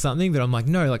sad or something, but I'm like,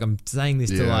 no, like I'm saying this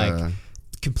to like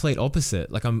complete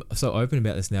opposite. Like, I'm so open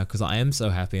about this now because I am so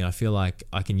happy, and I feel like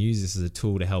I can use this as a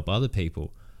tool to help other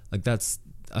people. Like,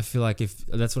 I feel like if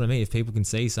that's what I mean, if people can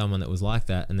see someone that was like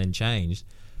that and then changed,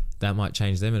 that might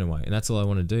change them in a way. And that's all I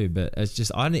want to do. But it's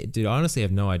just, I honestly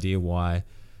have no idea why,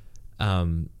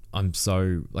 I just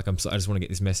want to get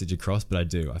this message across, but I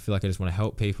do. I feel like I just want to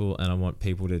help people, and I want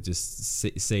people to just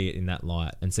see it in that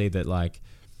light and see that like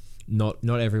not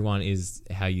everyone is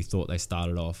how you thought they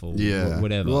started off or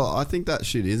whatever. Well, I think that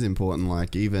shit is important.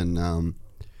 Like, even,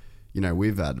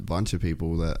 we've had a bunch of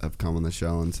people that have come on the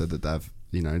show and said that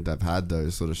they've had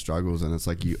those sort of struggles, and it's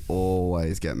like you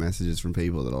always get messages from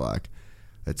people that are like,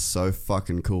 it's so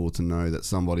fucking cool to know that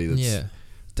somebody that's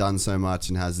done so much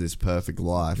and has this perfect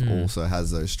life also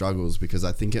has those struggles, because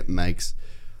I think it makes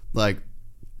like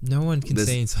no one can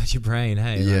see inside your brain.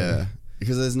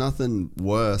 Because there's nothing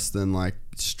worse than like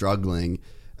struggling,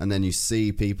 and then you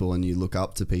see people and you look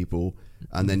up to people,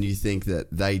 and then you think that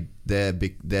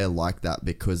they're like that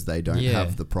because they don't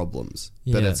have the problems.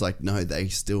 But it's like, no, they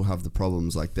still have the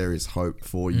problems. Like, there is hope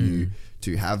for you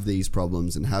to have these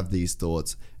problems and have these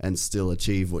thoughts and still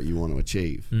achieve what you want to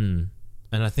achieve.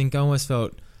 And I think I almost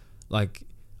felt like,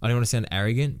 I don't want to sound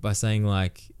arrogant by saying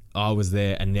like, oh, I was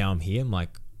there and now I'm here. I'm like,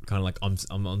 kind of like,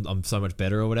 I'm so much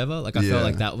better or whatever. Like, I felt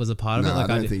like that was a part of it. Like,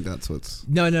 I don't think that's what's...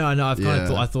 No, I know. I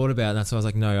thought about it, and that's why I was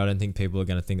like, no, I don't think people are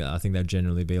going to think that. I think they'll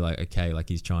generally be like, okay, like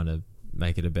he's trying to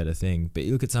make it a better thing. But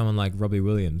you look at someone like Robbie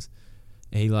Williams,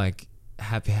 he like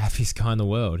happiest guy in the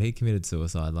world. He committed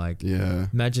suicide. Like,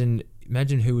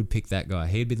 imagine who would pick that guy.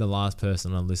 He'd be the last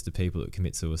person on a list of people that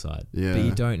commit suicide. But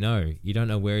you don't know. You don't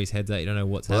know where his head's at. You don't know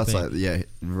what's happening. That's like,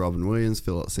 Robin Williams,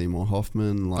 Philip Seymour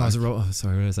Hoffman. Like, sorry, what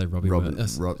did I say? Robbie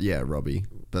Williams. Robbie.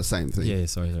 The same thing. Yeah,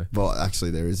 sorry. Well,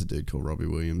 actually, there is a dude called Robbie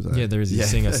Williams. Yeah, there is a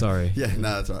singer, sorry. No,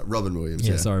 that's right. Robin Williams.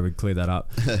 Yeah, sorry, we cleared that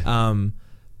up.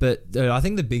 But I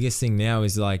think the biggest thing now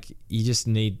is like, you just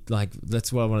need, like,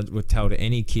 that's what I want to tell to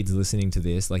any kids listening to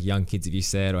this, like young kids, if you're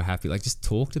sad or happy, like, just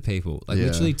talk to people. Like,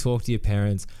 literally talk to your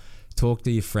parents, talk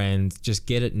to your friends, just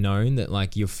get it known that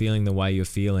like you're feeling the way you're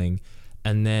feeling,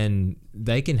 and then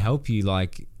they can help you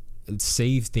like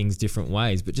see things different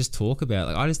ways. But just talk about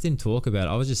it. Like, I just didn't talk about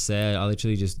it. I was just sad. I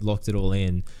literally just locked it all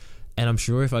in. And I'm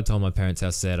sure if I told my parents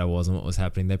how sad I was and what was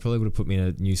happening, they probably would have put me in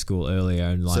a new school earlier.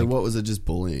 And like, so what was it? Just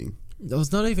bullying? It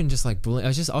was not even just like bullying. I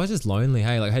was just lonely.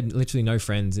 Hey, like, I had literally no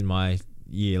friends in my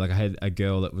year. Like, I had a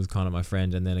girl that was kind of my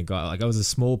friend, and then a guy. Like, I was a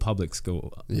small public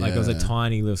school. Like, it was a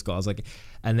tiny little school. I was like,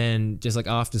 and then just like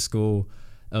after school,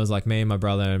 it was like me and my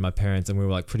brother and my parents, and we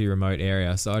were like pretty remote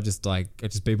area. So I just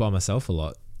be by myself a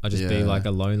lot. I just be like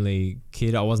a lonely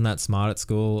kid. I wasn't that smart at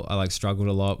school. I like struggled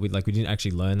a lot. We didn't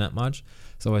actually learn that much.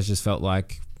 So I just felt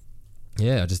like,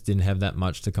 I just didn't have that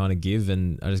much to kind of give,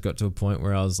 and I just got to a point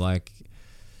where I was like,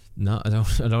 no, I don't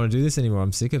want to do this anymore.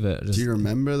 I'm sick of it. Do you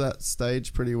remember that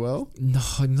stage pretty well? No,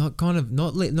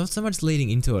 not so much leading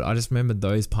into it. I just remember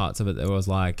those parts of it that was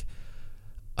like,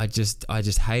 I just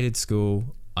hated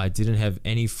school. I didn't have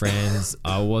any friends.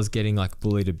 I was getting like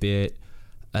bullied a bit,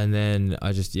 and then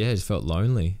I just felt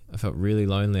lonely. I felt really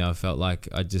lonely. I felt like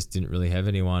I just didn't really have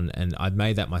anyone, and I'd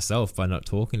made that myself by not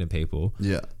talking to people.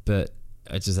 Yeah, but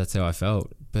that's how I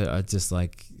felt. But I just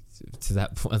like, to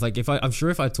that point, like, I'm sure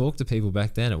if I talked to people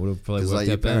back then, it would have probably worked like out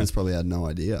your better. parents probably had no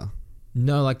idea.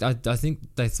 No, like I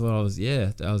think they thought I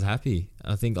was happy.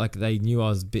 I think like they knew I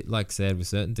was a bit like sad with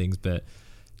certain things, but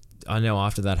I know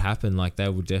after that happened, like they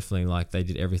would definitely, like, they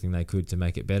did everything they could to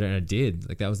make it better, and it did.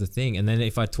 Like, that was the thing. And then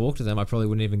if I talked to them, I probably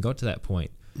wouldn't even got to that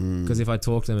point, because if I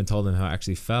talked to them and told them how I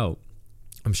actually felt,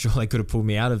 I'm sure they could have pulled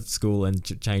me out of school and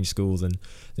changed schools, and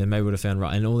then maybe would have found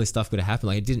right, and all this stuff could have happened.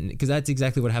 Like, it didn't, because that's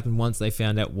exactly what happened once they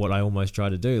found out what I almost tried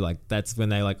to do. Like, that's when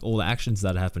they, like, all the actions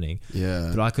started happening.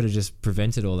 Yeah. But I could have just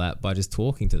prevented all that by just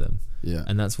talking to them. Yeah.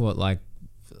 And that's what, like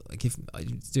if,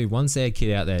 dude, one sad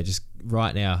kid out there, just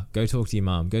right now, go talk to your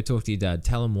mum, go talk to your dad,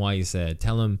 tell them why you're sad,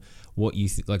 tell them what you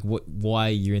why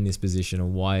you're in this position, or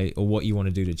what you want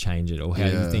to do to change it, or how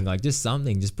you think, like just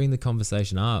something, just bring the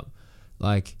conversation up.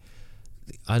 Like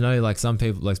I know like some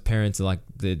people, like parents are like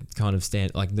the kind of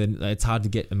stand, like it's hard to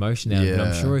get emotion out, but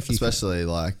I'm sure if you especially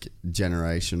like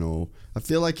generational, I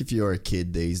feel like if you're a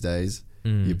kid these days,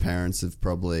 your parents have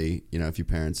probably, you know, if your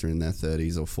parents are in their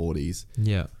 30s or 40s,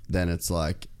 then it's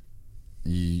like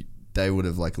they would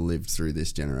have like lived through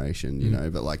this generation, you know,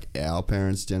 but like our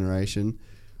parents' generation,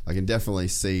 I can definitely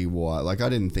see why. Like I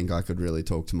didn't think I could really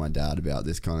talk to my dad about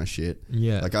this kind of shit.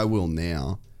 Yeah. Like I will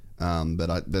now.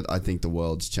 But I think the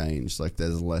world's changed. Like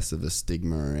there's less of a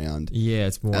stigma around. Yeah,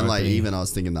 it's more. And like even I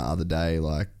was thinking the other day,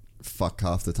 like fuck,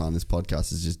 half the time this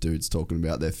podcast is just dudes talking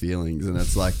about their feelings, and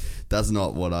it's like that's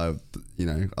not what I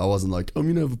wasn't like I'm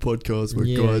gonna have a podcast where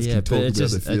guys can talk about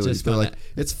their feelings, but like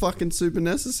it's fucking super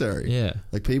necessary. Yeah,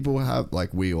 like people have,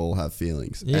 like we all have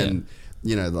feelings, and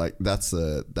you know, like that's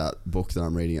that book that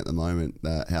I'm reading at the moment,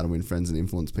 How to Win Friends and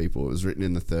Influence People. It was written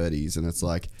in the 30s, and it's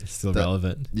like it's still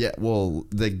relevant. Yeah, well,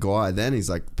 the guy then,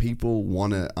 he's like, people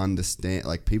want to understand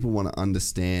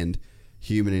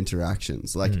human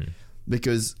interactions, like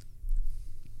because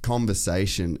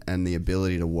conversation and the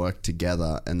ability to work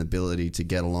together and the ability to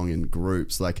get along in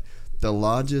groups, like the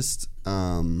largest,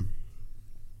 I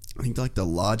think like the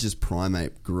largest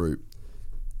primate group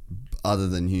other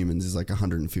than humans is like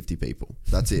 150 people.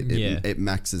 That's it. It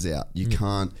maxes out.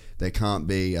 There can't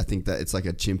be, I think that it's like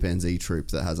a chimpanzee troop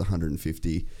that has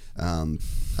 150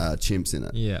 chimps in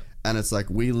it. Yeah. And it's like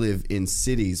we live in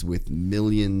cities with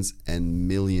millions and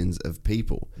millions of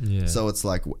people. Yeah. So it's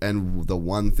like, and the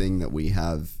one thing that we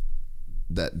have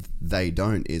that they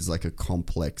don't is like a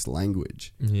complex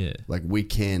language. Yeah. Like we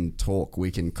can talk,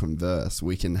 we can converse,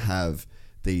 we can have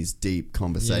these deep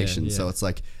conversations. So it's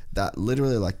like that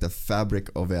literally, like the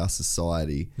fabric of our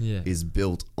society is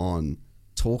built on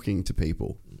talking to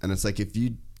people. And it's like, if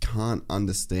you can't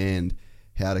understand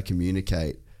how to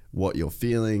communicate what you're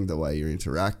feeling, the way you're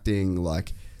interacting,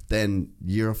 like then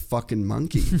you're a fucking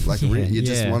monkey. Like you're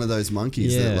just one of those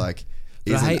monkeys that like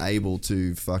isn't able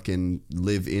to fucking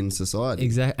live in society.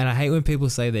 Exactly. And I hate when people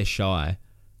say they're shy.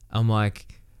 I'm like,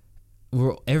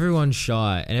 everyone's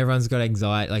shy and everyone's got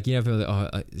anxiety. Like, you know, people are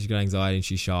like, she's got anxiety and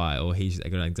she's shy, or he's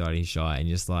got anxiety and he's shy, and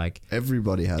just like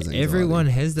everybody has anxiety. Everyone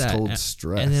has that. It's called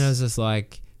stress. And then I was just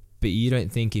like, but you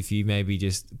don't think if you maybe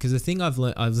just, because the thing I've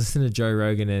learned, I was listening to Joe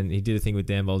Rogan and he did a thing with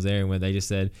Dan Bilzerian where they just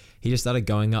said he just started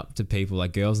going up to people,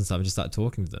 like girls and stuff, and just start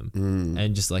talking to them,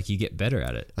 and just like you get better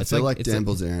at it. I feel like Dan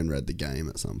Bilzerian read The Game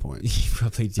at some point. He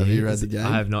probably did. Have you read The Game?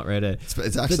 I have not read it.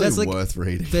 It's actually worth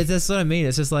reading. But that's what I mean.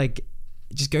 It's just like,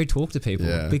 just go talk to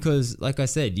people, because like I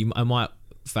said, I might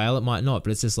fail, it might not, but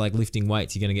it's just like lifting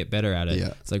weights, you're going to get better at it.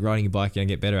 Yeah. It's like riding your bike, you're going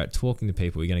to get better at it. Talking to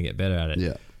people, you're going to get better at it.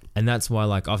 Yeah. And that's why,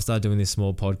 like, I've started doing this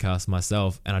small podcast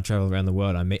myself, and I travel around the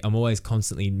world. I'm always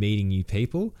constantly meeting new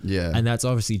people. Yeah. And that's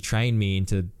obviously trained me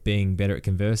into being better at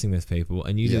conversing with people.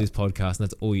 And you do this podcast, and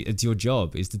that's all. It's your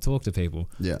job is to talk to people.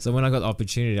 Yeah. So when I got the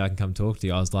opportunity, I can come talk to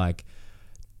you. I was like,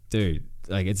 dude,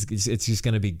 like it's just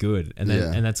going to be good. And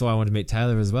then and that's why I wanted to meet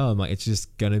Taylor as well. I'm like, it's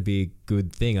just going to be a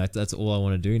good thing. That's all I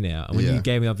want to do now. And when you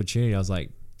gave me the opportunity, I was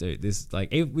like, dude, this,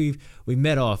 like, we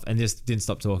met off and just didn't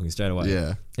stop talking straight away.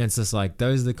 Yeah. And it's just like,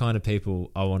 those are the kind of people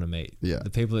I want to meet. Yeah.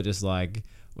 The people that just like,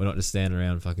 we're not just standing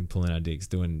around fucking pulling our dicks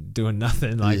doing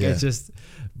nothing. Like it's just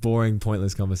boring,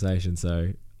 pointless conversation.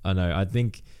 So I know, I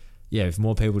think, if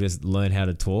more people just learn how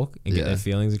to talk and get their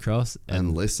feelings across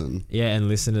and listen. Yeah. And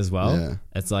listen as well. Yeah.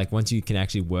 It's like, once you can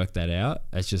actually work that out,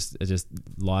 it just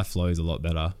life flows a lot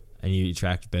better. And you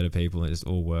attract better people, and it just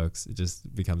all works. It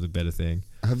just becomes a better thing.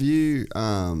 Have you,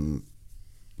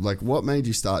 like, what made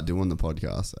you start doing the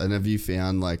podcast? And have you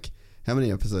found, like, how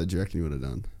many episodes do you reckon you would have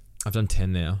done? I've done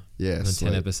 10 now. Yeah, I've done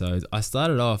 10 episodes. I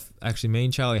started off, actually, me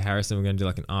and Charlie Harrison were going to do,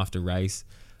 like, an after race,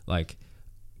 like,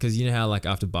 because you know how, like,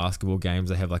 after basketball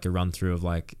games, they have, like, a run through of,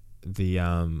 like, the,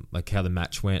 like, how the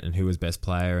match went and who was best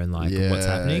player and, like, what's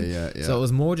happening. Yeah. So it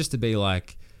was more just to be,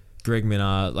 like, Greg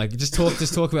Minard, like just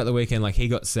talk about the weekend. Like he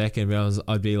got second, but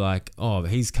I'd be like, oh,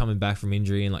 he's coming back from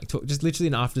injury, and like talk, just literally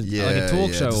an after like a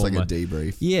talk show, just like a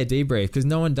debrief. Yeah, debrief, because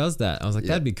no one does that. I was like,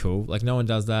 that'd be cool. Like no one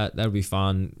does that. That'd be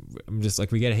fun. I'm just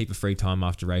like, we get a heap of free time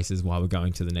after races while we're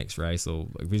going to the next race, or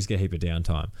like, we just get a heap of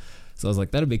downtime. So I was like,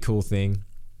 that'd be a cool thing.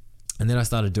 And then I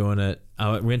started doing it.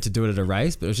 I went to do it at a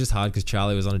race, but it was just hard because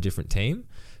Charlie was on a different team.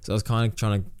 So I was kind of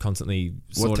trying to constantly.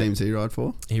 What teams he ride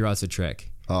for? He rides for Trek.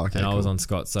 Oh, okay, and I was on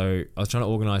Scott, so I was trying to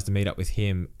organise to meet up with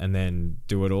him and then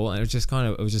do it all, and it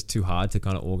was just too hard to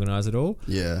kind of organise it all.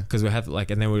 Yeah, because we have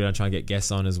like, and then we're gonna try and get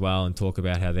guests on as well and talk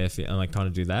about how they're feeling and like kind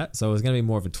of do that. So it was gonna be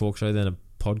more of a talk show than a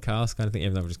podcast kind of thing.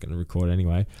 Even though we're just gonna record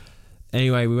anyway.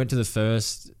 Anyway, we went to the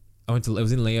first it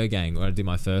was in Leo Gang where I did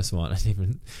my first one. I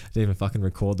didn't even fucking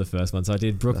record the first one. So I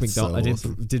did Brooke McDonald. So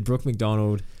awesome. I did Brooke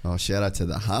McDonald. Oh, shout out to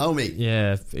the homie.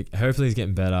 Yeah, hopefully he's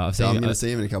getting better. I'm going to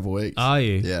see him in a couple of weeks. Are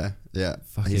you? Yeah.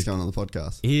 He's coming on the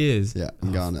podcast. He is. Yeah,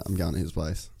 I'm going to his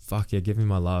place. Fuck yeah, give me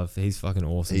my love. He's fucking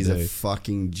awesome. He's a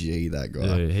fucking G, that guy.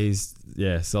 Dude, he's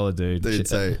solid dude. Dude,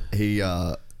 so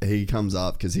he comes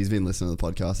up because he's been listening to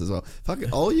the podcast as well.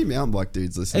 Fucking all you mountain bike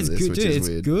dudes listen to this, which is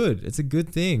weird. It's good. It's a good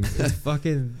thing. It's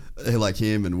fucking like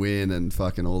him and Win and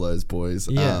fucking all those boys.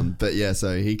 Yeah. But yeah,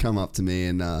 so he come up to me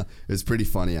and it was pretty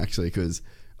funny actually because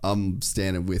I'm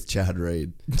standing with Chad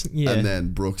Reed. Yeah. And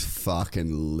then Brooks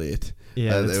fucking lit.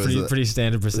 Yeah, it's pretty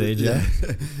standard procedure.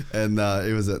 Yeah. And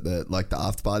it was at the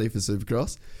after party for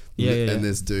Supercross. Yeah. And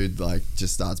this dude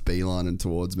just starts beelining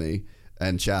towards me.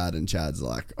 And Chad's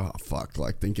like, oh fuck,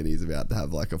 thinking he's about to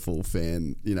have a full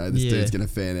fan, this dude's gonna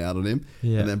fan out on him.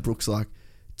 Yeah. And then Brooks like,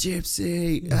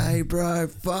 Gypsy, hey bro,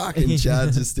 fuck. And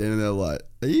Chad's just standing there like,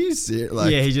 are you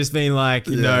serious? He's just been like,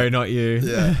 no, not you.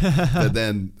 Yeah. But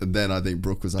then I think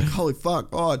Brooke was like, holy fuck,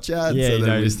 oh Chad. Yeah, so he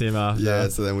noticed him after. Yeah,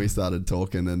 so then we started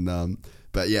talking and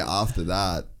but yeah, after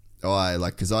that,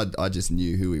 because I just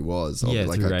knew who he was.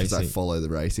 Because I follow the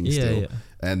racing still. Yeah.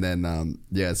 And then,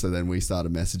 so then we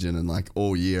started messaging and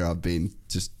all year I've been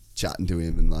just chatting to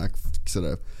him and sort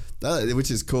of, which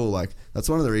is cool. That's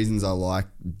one of the reasons I like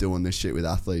doing this shit with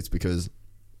athletes because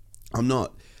I'm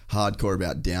not hardcore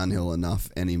about downhill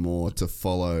enough anymore to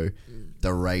follow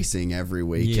the racing every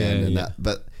weekend that.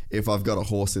 But if I've got a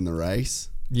horse in the race,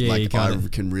 I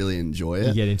can really enjoy it.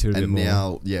 You get into it a bit more.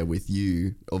 And now, with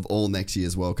you, of all next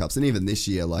year's World Cups, and even this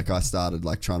year, I started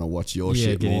trying to watch your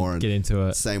shit more and get into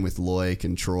it. Same with Loic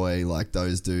and Troy,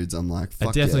 those dudes. I'm like,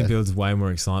 fuck it definitely builds way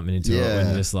more excitement into it when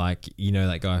you're just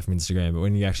that guy from Instagram. But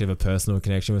when you actually have a personal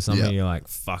connection with something, you're like,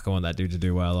 fuck, I want that dude to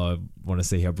do well. I want to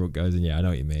see how Brooke goes. And I know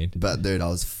what you mean. But dude, I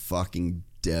was fucking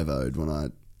devoed when I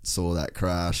saw that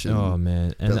crash. And, oh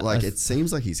man! And but it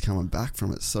seems like he's coming back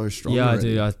from it so strong. Yeah,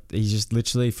 already. dude. He's just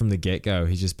literally from the get go.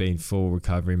 He's just been full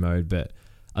recovery mode. But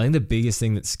I think the biggest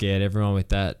thing that scared everyone with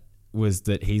that was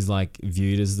that he's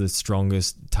viewed as the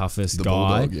strongest, toughest the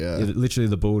guy. Bulldog, yeah. Literally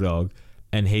the bulldog.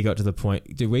 And he got to the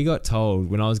point. Dude, we got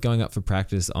told when I was going up for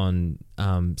practice on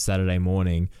Saturday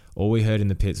morning. All we heard in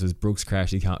the pits was Brooks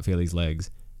crashed. He can't feel his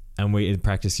legs. And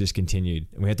practice just continued.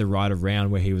 And we had to ride around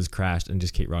where he was crashed and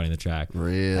just keep riding the track.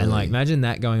 Really? And imagine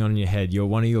that going on in your head.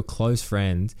 One of your close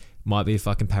friends might be a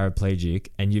fucking paraplegic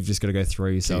and you've just got to go throw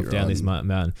yourself down this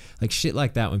mountain. Shit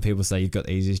like that when people say you've got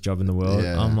the easiest job in the world.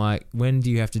 Yeah. I'm like, when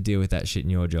do you have to deal with that shit in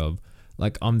your job?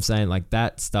 I'm saying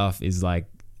that stuff is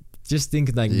just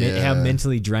think how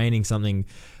mentally draining something.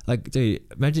 Dude,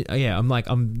 imagine, I'm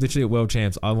literally at World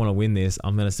Champs. I want to win this.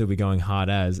 I'm going to still be going hard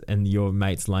and your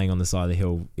mate's laying on the side of the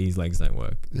hill. His legs don't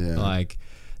work. Yeah.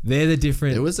 They're the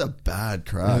different. It was a bad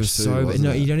crash. It was so bad.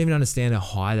 No, you don't even understand how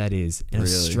high that is. And it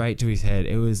was straight to his head.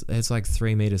 It's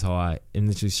 3 meters high and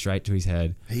literally straight to his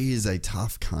head. He is a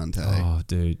tough cunt. Oh,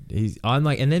 dude.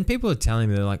 And then people are telling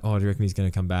me, they're like, oh, do you reckon he's going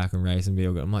to come back and race and be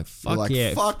all good? I'm like, fuck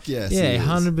yeah. Fuck yes. Yeah,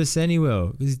 100% he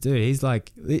will. Because, dude, he's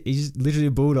just literally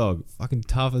a bulldog. Fucking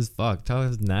tough as fuck. Tough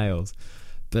as nails.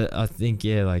 But I think,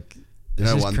 one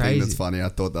thing that's funny, I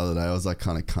thought the other day, I was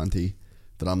kind of cunty,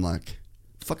 but I'm like,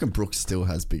 fucking Brooks still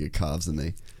has bigger calves than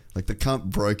me. The cunt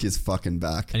broke his fucking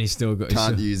back, and he's still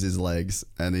can't use his legs.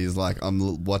 And he's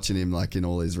I'm watching him in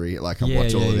all his I watch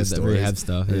all of his stories, rehab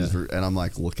stuff, and I'm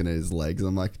looking at his legs. And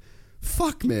I'm like,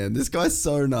 fuck man, this guy's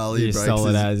so gnarly. He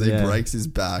breaks his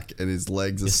back, and his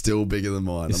legs are still bigger than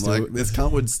mine. I'm like, this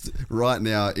cunt would right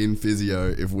now in physio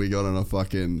if we got on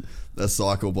a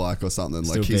cycle bike or something,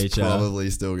 he's probably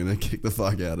still gonna kick the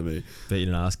fuck out of me. Beat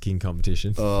an ass king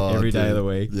competition every day of the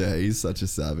week. Yeah, he's such a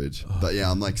savage. But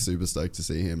yeah, I'm super stoked to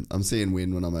see him. I'm seeing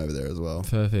Win when I'm over there as well.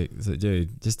 Perfect. So,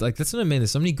 dude, just that's what I mean.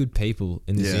 There's so many good people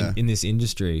in this in this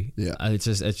industry. Yeah, it's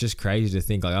just crazy to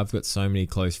think. I've got so many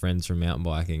close friends from mountain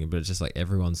biking, but it's just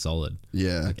everyone's solid.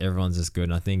 Yeah, everyone's just good,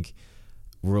 and I think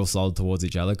we're all solid towards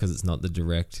each other because it's not the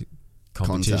direct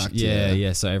competition. Contact,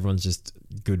 yeah. So everyone's just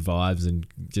good vibes and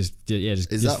just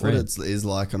is that friends. What it is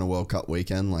like on a World Cup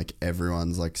weekend?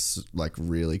 Everyone's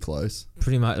really close.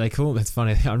 Pretty much. They call it's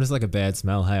funny. I'm just like a bad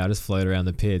smell. Hey, I just float around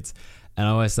the pits, and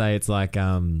I always say it's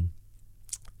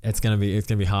it's gonna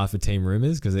be hard for Team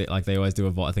Rumors because they always do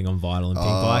a thing on Vital and Pink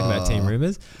Bike about Team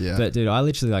Rumors. Yeah. But dude, I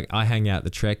literally I hang out the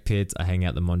Trek pits, I hang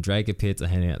out the Mondraker pits, I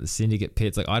hang out the Syndicate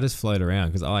pits. I just float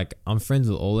around because I'm friends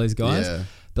with all those guys. Yeah.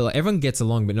 But everyone gets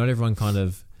along, but not everyone kind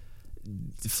of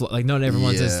not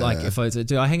everyone's just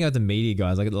dude, I hang out with the media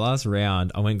guys. At the last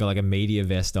round, I went and got a media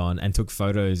vest on and took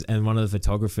photos. And one of the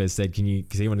photographers said, "Can you?"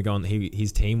 Because he wanted to go on.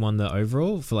 His team won the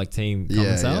overall for team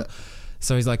Common Sale.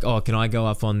 So he's like, oh, can I go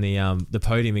up on the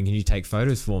podium and can you take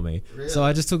photos for me? Really? So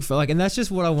I just took and that's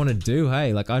just what I want to do.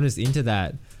 Hey, like I'm just into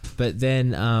that. But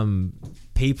then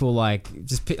people I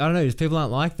don't know, just people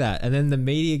aren't like that. And then the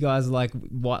media guys are like,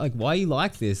 why you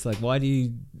like this? Like, why do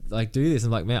you like do this?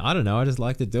 I'm like, man, I don't know. I just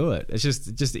like to do it. It's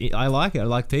just I like it. I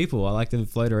like people. I like to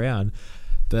float around.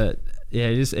 But yeah,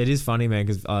 it is funny, man.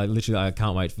 Because I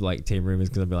can't wait for like team rumors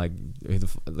because I'll be like,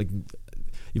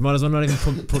 you might as well not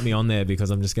even put me on there because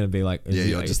I'm just gonna be like,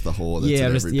 you're just the whore.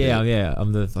 That's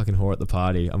I'm the fucking whore at the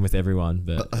party. I'm with everyone.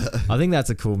 But I think that's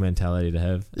a cool mentality to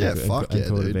have. Yeah, fuck yeah,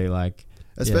 cool dude. To be like.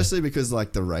 Especially because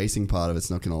like the racing part of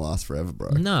it's not going to last forever,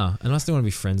 bro. No, and I still want to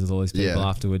be friends with all these people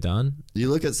after we're done. You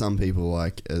look at some people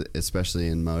like, especially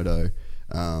in moto,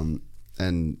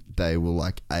 and they will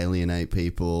like alienate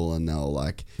people, and they'll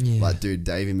like dude,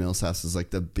 Davey Millsap is like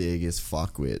the biggest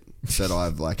fuckwit that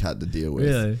I've like had to deal with.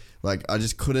 Really? Like I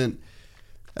just couldn't.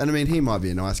 And I mean, he might be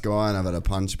a nice guy, and I've had a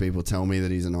bunch of people tell me that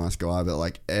he's a nice guy, but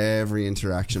like every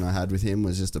interaction I had with him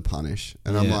was just a punish,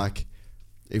 and I'm like.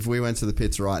 If we went to the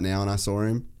pits right now and I saw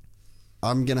him,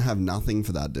 I'm going to have nothing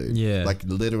for that dude. Yeah. Like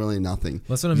literally nothing.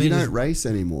 That's what I mean. You don't race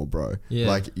anymore, bro. Yeah.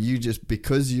 Like you just,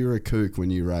 because you're a kook when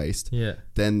you raced. Yeah.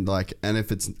 Then like, and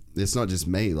if it's not just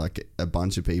me, like a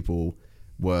bunch of people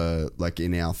were like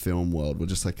in our film world were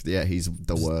just like, yeah, he's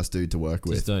the worst dude to work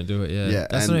with. Just don't do it. Yeah. Yeah.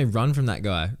 That's when I run from that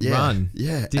guy. Yeah, run.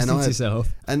 Yeah. Distance yourself.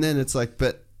 And then it's like,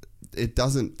 but it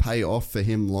doesn't pay off for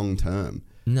him long term.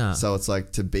 No. So it's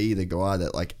like to be the guy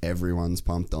that like everyone's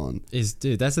pumped on.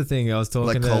 Dude, that's the thing I was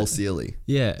talking like Cole Sealy.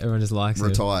 Yeah, everyone just likes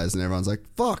retires and everyone's like,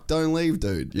 fuck, don't leave,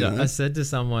 dude. You know? I said to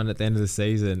someone at the end of the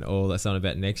season or something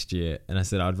about next year, and I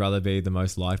said I'd rather be the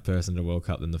most liked person at a World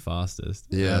Cup than the fastest.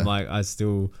 Yeah. And I'm like, I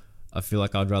feel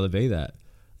like I'd rather be that.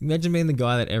 Imagine being the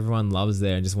guy that everyone loves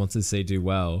there and just wants to see do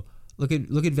well. Look at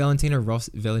Valentino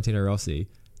Rossi.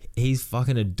 He's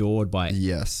fucking adored by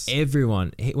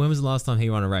everyone. When was the last time he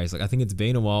won a race? Like I think it's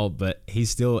been a while, but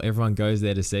everyone goes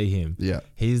there to see him. Yeah.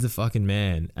 He's the fucking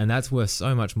man. And that's worth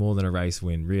so much more than a race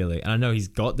win, really. And I know he's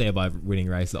got there by winning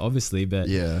races, obviously, but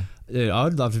dude, I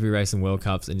would love to be racing World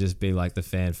Cups and just be like the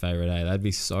fan favorite. That'd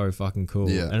be so fucking cool.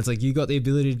 Yeah. And it's like you got the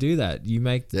ability to do that. You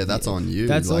make that's on you.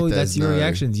 That's like, all. That's your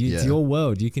reactions. It's your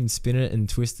world. You can spin it and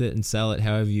twist it and sell it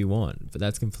however you want, but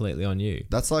that's completely on you.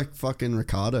 That's like fucking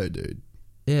Ricciardo, dude.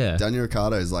 Yeah. Daniel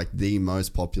Ricciardo is like the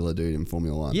most popular dude in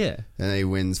Formula 1. Yeah. And he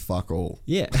wins fuck all.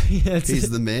 Yeah.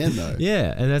 He's the man though.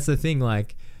 Yeah. And that's the thing,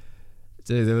 like,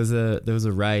 dude, there was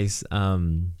a race, I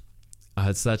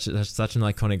had such an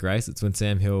iconic race. It's when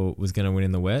Sam Hill was going to win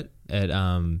in the wet at,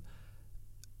 and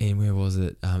where was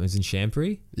it? It was in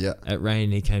Champery. Yeah. At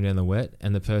rain, he came down the wet,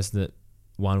 and the person that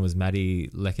won was Maddie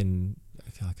Lecken.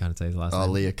 I can't say his last name.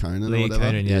 Leah Conan. Leah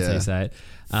Conan, that's how you say it.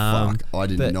 Fuck, I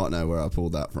did not know where I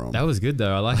pulled that from. That was good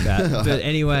though. I like that. But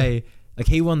anyway, like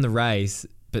he won the race,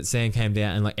 but Sam came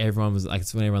down, and like everyone was like,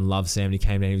 it's when everyone loved Sam. And he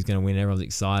came down, he was going to win. Everyone was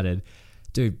excited.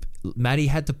 Dude, Maddie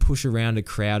had to push around a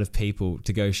crowd of people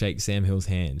to go shake Sam Hill's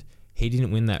hand. He didn't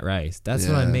win that race. That's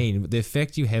what I mean. The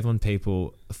effect you have on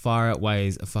people far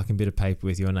outweighs a fucking bit of paper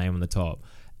with your name on the top.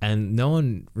 And no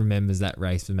one remembers that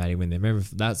race for Maddie when they remember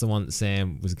that's the one that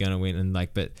Sam was going to win. And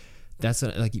like, but that's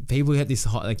like people have this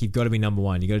hot, like you've got to be number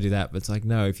one. You got to do that. But it's like,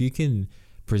 no, if you can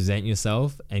present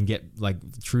yourself and get like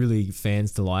truly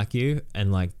fans to like you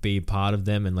and like be part of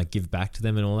them and like give back to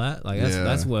them and all that, like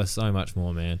that's worth so much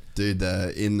more, man. Dude,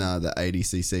 in the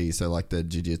ADCC, so like the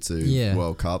Jiu-Jitsu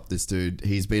World Cup, this dude,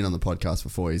 he's been on the podcast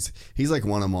before. He's like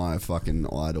one of my fucking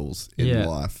idols in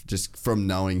life, just from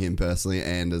knowing him personally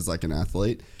and as like an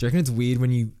athlete. Do you reckon it's weird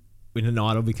when an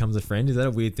idol becomes a friend? Is that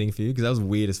a weird thing for you? Because that was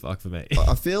weird as fuck for me.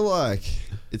 I feel like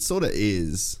it sort of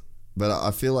is, but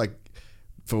I feel like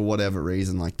for whatever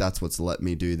reason, like that's what's let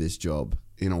me do this job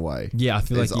in a way. Yeah, I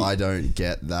feel like I don't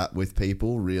get that with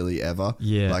people really ever.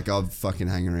 Yeah, like I've fucking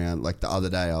hang around. Like the other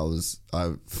day,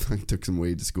 I took some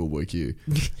weed to Schoolboy Q,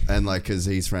 and like because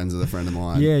he's friends with a friend of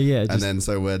mine. Yeah. And then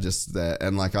so we're just there,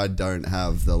 and like I don't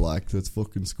have the like that's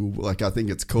fucking Schoolboy. Like I think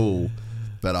it's cool.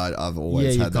 But I've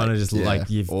always had that. Kind of just like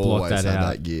you've blocked that out.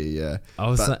 That gear,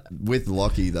 But with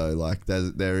Lockie though, like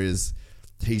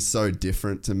he's so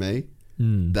different to me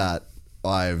that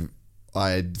I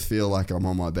feel like I'm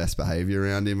on my best behavior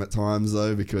around him at times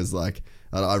though, because like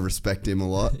I respect him a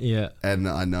lot. Yeah. And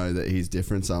I know that he's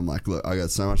different. So I'm like, look, I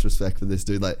got so much respect for this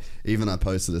dude. Like even I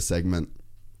posted a segment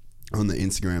on the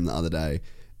Instagram the other day,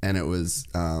 and it was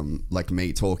like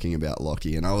me talking about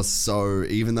Lockie, and I was so,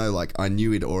 even though like I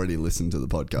knew he'd already listened to the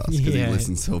podcast because he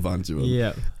listens to a bunch of them.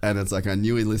 Yeah. And it's like I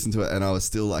knew he listened to it, and I was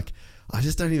still like, I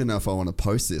just don't even know if I want to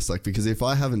post this, like, because if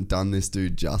I haven't done this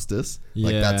dude justice,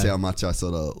 like that's how much I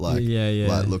sort of like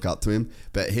look up to him.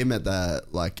 But him at the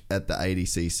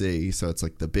ADCC, so it's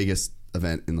like the biggest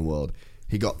event in the world,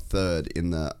 he got third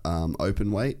in the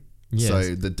open weight. Yes.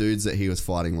 So the dudes that he was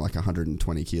fighting were like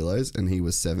 120 kilos and he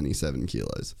was 77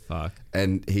 kilos. Fuck.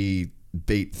 And he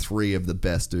beat 3 of the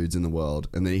best dudes in the world,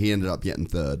 and then he ended up getting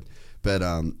third. But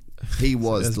he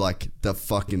was like the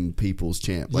fucking people's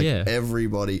champ. Like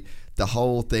everybody, the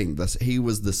whole thing. He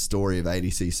was the story of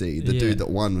ADCC. The dude that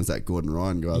won was that Gordon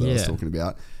Ryan guy that I was talking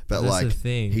about. But that's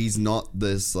like, he's not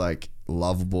this like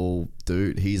lovable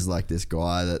dude. He's like this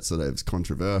guy that sort of is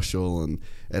controversial, and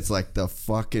it's like the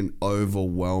fucking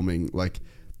overwhelming like.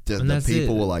 The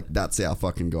people were like, that's our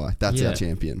fucking guy. That's our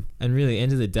champion. And really,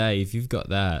 end of the day, if you've got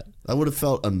that, I would have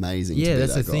felt amazing. Yeah, to be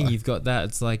that's that the guy. thing. You've got that.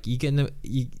 It's like you're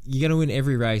gonna win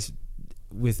every race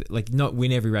with like, not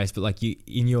win every race, but like you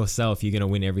in yourself, you're gonna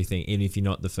win everything, even if you're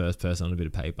not the first person on a bit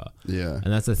of paper. Yeah.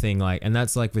 And that's the thing. Like, and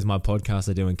that's like with my podcast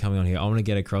I do and coming on here, I want to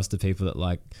get across to people that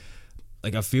like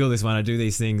I feel this when I do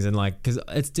these things, and like, because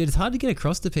it's hard to get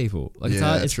across to people. Like, it's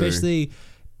hard, especially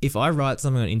if I write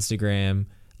something on Instagram,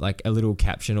 like a little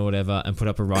caption or whatever, and put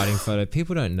up a writing photo,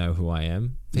 people don't know who I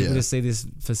am. People just see this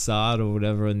facade or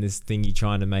whatever and this thing you're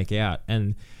trying to make out.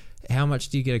 And how much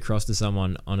do you get across to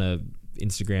someone on a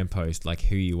Instagram post, like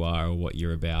who you are or what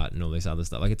you're about and all this other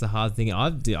stuff? Like, it's a hard thing.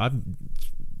 I'm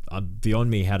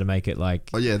beyond me how to make it like...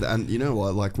 Oh yeah, and you know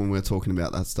what, like when we're talking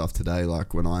about that stuff today,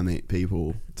 like when I meet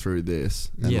people through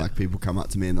this and like people come up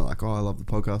to me and they're like, oh, I love the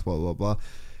podcast, blah, blah, blah.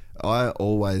 I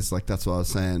always, like, that's what I was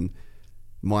saying,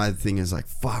 my thing is like,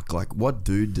 fuck, like what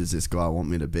dude does this guy want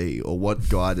me to be, or what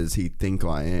guy does he think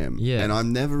I am? And I've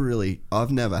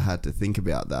never had to think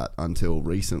about that until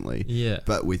recently.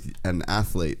 But with an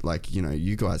athlete, like, you know,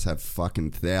 you guys have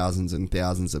fucking thousands and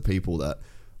thousands of people that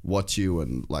watch you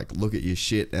and like look at your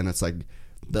shit, and it's like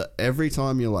every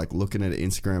time you're like looking at an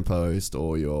Instagram post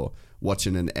or you're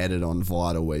watching an edit on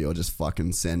Vital where you're just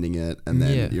fucking sending it and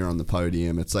then you're on the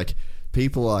podium, it's like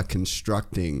people are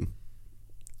constructing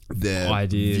their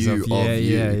ideas view of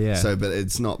you. Yeah. So, but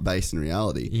it's not based in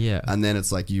reality. And then it's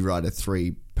like you write a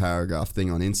 3-paragraph thing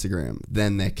on Instagram,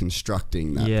 then they're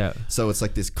constructing that. So it's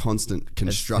like this constant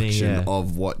construction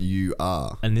of what you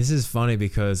are. And this is funny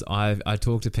because I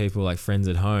talk to people like friends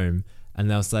at home, and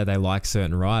they'll say they like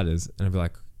certain riders, and I'll be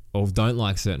like, or don't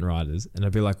like certain riders, and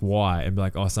I'd be like, why? And be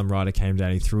like, oh, some rider came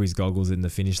down, he threw his goggles in the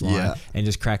finish line and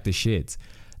just cracked the shits.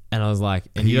 And I was like,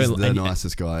 and he's the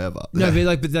nicest guy ever. No,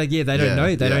 but they don't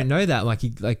know. They don't know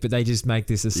that. But they just make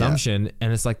this assumption,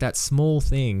 and it's like that small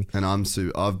thing. And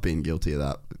I've been guilty of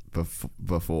that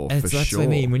before. And that's what I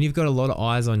mean. When you've got a lot of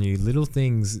eyes on you, little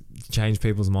things change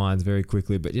people's minds very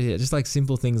quickly. But yeah, just like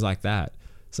simple things like that.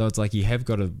 So it's like you have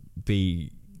got to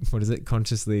be,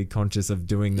 consciously conscious of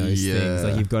doing those things.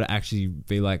 Like, you've got to actually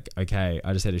be like, okay,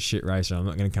 I just had a shit race and I'm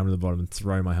not going to come to the bottom and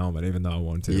throw my helmet even though I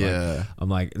want to. Like, I'm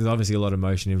like, there's obviously a lot of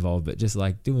emotion involved, but just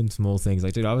like doing small things.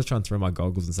 Like, dude, I was trying to throw my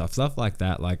goggles and stuff like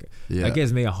that. Like, that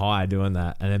gives me a high doing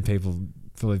that, and then people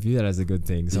probably view that as a good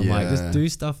thing. So I'm like, just do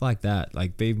stuff like that.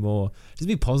 Like, be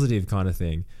positive kind of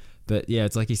thing. But yeah,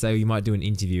 it's like you say, you might do an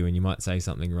interview and you might say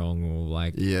something wrong, or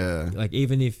like, like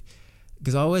even if,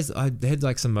 because I had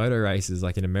like some moto races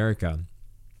like in America, and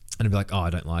I'd be like, oh, I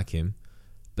don't like him.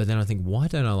 But then I think, why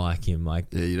don't I like him?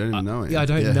 Like, you don't even know him. Yeah, I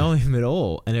don't know him at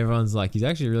all. And everyone's like, he's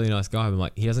actually a really nice guy. I'm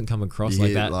like, he doesn't come across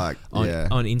like that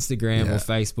on Instagram or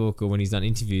Facebook or when he's done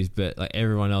interviews. But like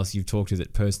everyone else you've talked to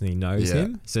that personally knows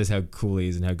him says how cool he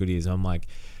is and how good he is. And I'm like,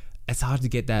 it's hard to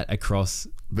get that across.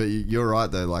 But you're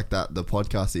right though. Like that, the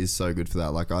podcast is so good for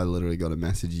that. Like, I literally got a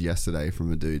message yesterday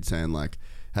from a dude saying like,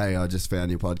 hey, I just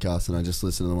found your podcast and I just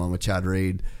listened to the one with Chad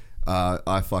Reed.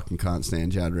 I fucking can't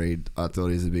stand Chad Reed. I thought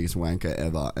he was the biggest wanker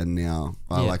ever, and now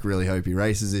I like really hope he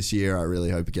races this year. I really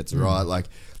hope he gets it right, like,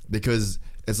 because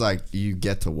it's like you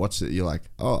get to watch it, you're like,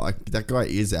 oh, that guy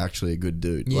is actually a good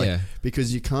dude. Like,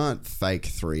 because you can't fake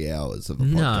 3 hours of a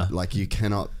podcast. Like, you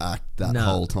cannot act that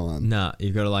whole time.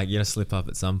 You've got to you gotta slip up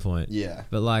at some point.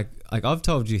 But like I've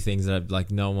told you things that like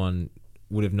no one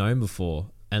would have known before.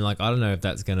 And like, I don't know if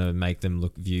that's going to make them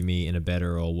view me in a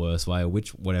better or worse way, or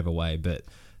whatever way, but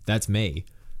that's me.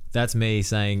 That's me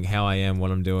saying how I am,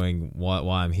 what I'm doing, why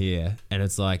I'm here. And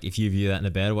it's like, if you view that in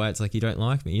a bad way, it's like, you don't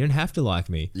like me. You don't have to like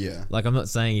me. Like, I'm not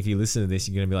saying if you listen to this,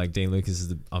 you're going to be like, Dean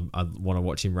Lucas I want to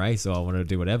watch him race, or I want to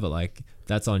do whatever. Like,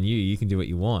 that's on you. You can do what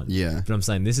you want. But I'm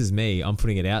saying, this is me. I'm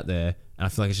putting it out there. And I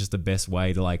feel like it's just the best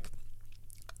way to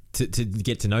to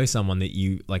get to know someone that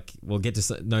you like, well, get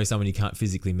to know someone you can't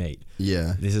physically meet.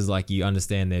 Yeah. This is like, you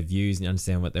understand their views and you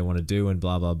understand what they want to do and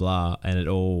blah, blah, blah. And it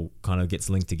all kind of gets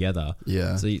linked together.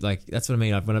 Yeah. So like, that's what I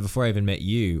mean. Before I even met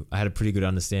you, I had a pretty good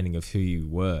understanding of who you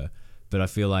were. But I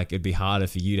feel like it'd be harder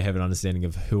for you to have an understanding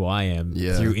of who I am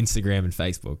through Instagram and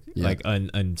Facebook, like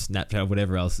and Snapchat,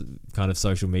 whatever else kind of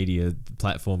social media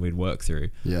platform we'd work through.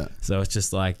 Yeah. So it's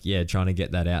just like, trying to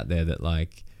get that out there, that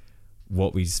like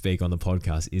what we speak on the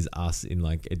podcast is us in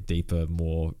like a deeper,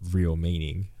 more real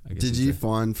meaning. I guess. Did you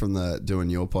find from doing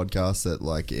your podcast that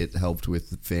like it helped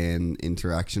with fan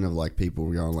interaction of like people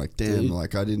going like, damn,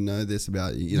 like I didn't know this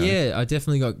about you, you know? Yeah, I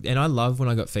definitely got, and I love when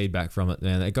I got feedback from it,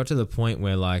 man. It got to the point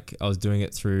where like I was doing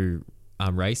it through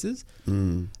races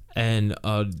and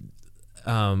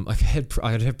like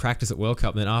I'd have practice at World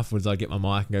Cup, and then afterwards I'd get my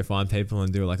mic and go find people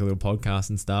and do like a little podcast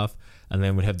and stuff, and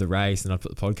then we'd have the race and I'd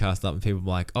put the podcast up and people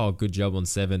were like, oh, good job on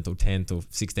 7th or 10th or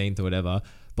 16th or whatever.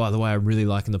 By the way, I'm really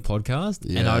liking the podcast.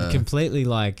 And I'd completely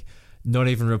like not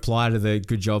even reply to the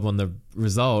good job on the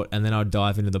result, and then I'd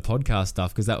dive into the podcast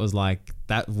stuff because that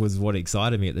was what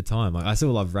excited me at the time. Like I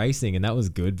still love racing and that was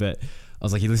good, but I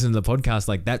was like, you listen to the podcast,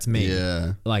 like that's me.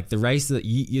 Yeah. Like the race that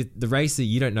the racer,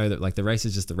 you don't know that like the race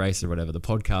is just the race or whatever. The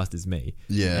podcast is me.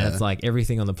 Yeah. And it's like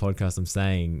everything on the podcast I'm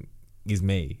saying is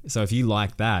me. So if you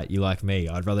like that, you like me.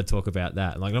 I'd rather talk about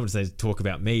that. Like, I'm not going to say talk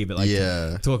about me, but like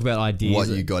talk about ideas. What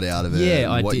you got out of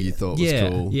it. What you thought was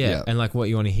cool. Yeah. And like what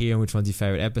you want to hear and which one's your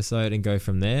favorite episode and go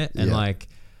from there. And like,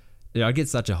 I get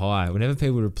such a high whenever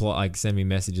people reply, like send me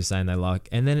messages saying they like,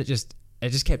 and then it just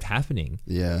kept happening.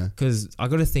 Yeah. Because I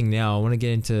got a thing now. I want to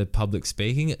get into public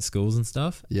speaking at schools and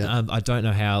stuff. Yeah. I don't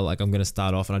know how like I'm going to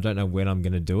start off, and I don't know when I'm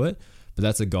going to do it. But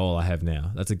that's a goal I have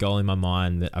now. That's a goal in my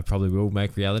mind that I probably will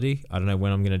make reality. I don't know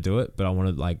when I'm going to do it, but I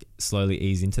want to like slowly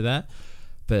ease into that.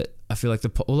 But I feel like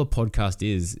all the podcast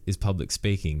is public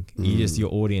speaking.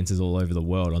 Your audience is all over the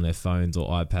world on their phones or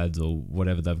iPads or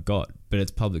whatever they've got. But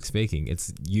it's public speaking.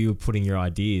 It's you putting your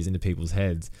ideas into people's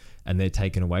heads and they're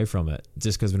taken away from it.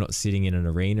 Just because we're not sitting in an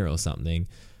arena or something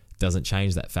doesn't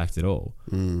change that fact at all.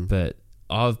 But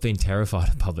I've been terrified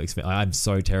of public speaking. I'm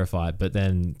so terrified. But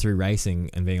then through racing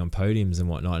and being on podiums and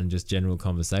whatnot and just general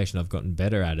conversation, I've gotten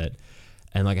better at it.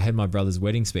 And like I had my brother's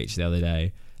wedding speech the other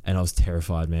day and I was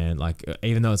terrified, man. Like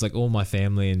even though it's like all my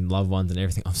family and loved ones and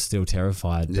everything, I'm still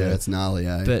terrified. Yeah, it's gnarly,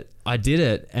 eh? But I did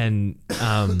it, and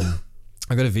I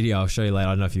got a video I'll show you later.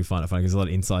 I don't know if you find it funny because there's a lot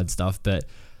of inside stuff, but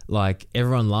like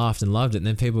everyone laughed and loved it. And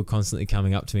then people were constantly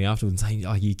coming up to me afterwards and saying,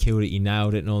 oh, you killed it, you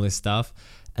nailed it and all this stuff.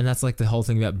 And that's like the whole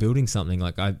thing about building something.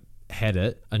 Like I had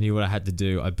it, I knew what I had to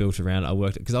do, I built around it, I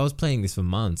worked it, because I was playing this for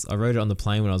months. I rode it on the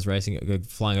plane when I was racing it,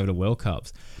 flying over to World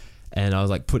Cups, and I was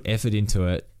like put effort into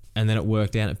it, and then it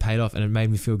worked out, it paid off, and it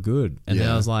made me feel good. And then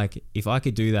I was like, if I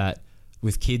could do that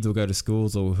with kids or go to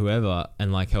schools or whoever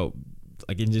and like help,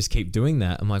 like, and just keep doing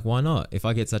that, I'm like, why not? If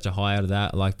I get such a high out of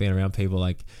that, I like being around people,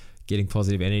 like getting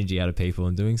positive energy out of people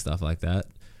and doing stuff like that.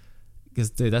 Because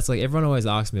dude, that's like, everyone always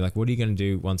asks me like, what are you going to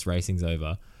do once racing's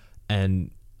over?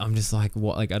 And I'm just like,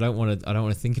 what? Like, I don't want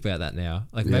to think about that now.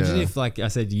 Like, imagine if, like I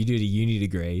said, you did a uni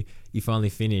degree, you finally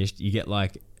finished, you get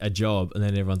like a job, and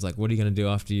then everyone's like, what are you going to do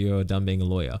after you're done being a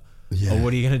lawyer? Yeah. Or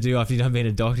what are you going to do after you're done being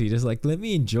a doctor? You're just like, let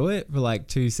me enjoy it for like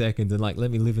 2 seconds and like,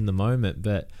 let me live in the moment.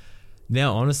 But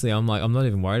now, honestly, I'm like, I'm not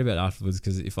even worried about it afterwards,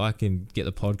 because if I can get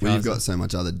the podcast. Well, you've got so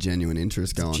much other genuine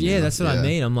interest going. Yeah, that's what I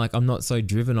mean. I'm like, I'm not so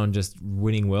driven on just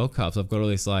winning World Cups. I've got all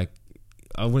this like,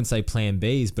 I wouldn't say plan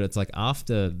Bs, but it's like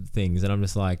after things, and I'm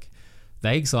just like,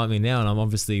 they excite me now, and I'm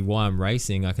obviously, while I'm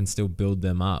racing, I can still build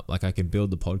them up. Like I can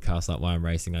build the podcast up while I'm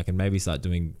racing. I can maybe start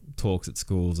doing talks at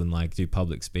schools and like do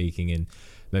public speaking and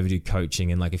maybe do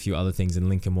coaching and like a few other things and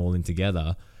link them all in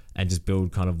together and just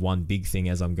build kind of one big thing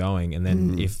as I'm going. And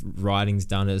then if writing's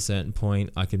done at a certain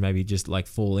point, I could maybe just like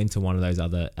fall into one of those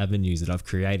other avenues that I've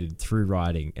created through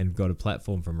writing and got a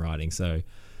platform from writing. So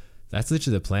that's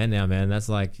literally the plan now, man. That's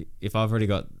like, if I feel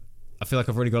like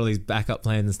I've already got all these backup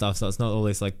plans and stuff, so it's not all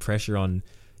this like pressure on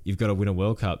you've got to win a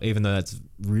World Cup, even though that's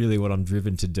really what I'm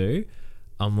driven to do.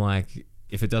 I'm like,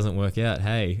 if it doesn't work out,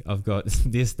 hey, I've got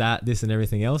this and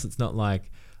everything else. It's not like,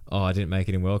 oh, I didn't make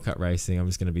it in World Cup racing, I'm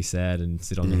just going to be sad and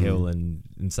sit on the hill and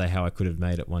say how I could have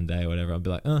made it one day or whatever. I'll be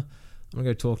like, I'm going to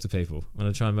go talk to people. I'm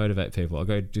going to try and motivate people. I'll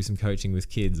go do some coaching with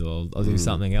kids, or I'll do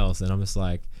something else. And I'm just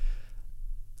like,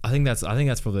 I think that's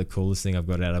probably the coolest thing I've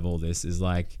got out of all this, is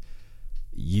like,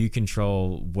 you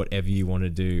control whatever you want to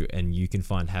do and you can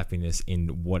find happiness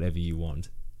in whatever you want.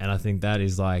 And I think that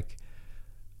is like,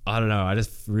 I don't know, I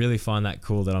just really find that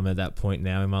cool that I'm at that point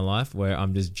now in my life where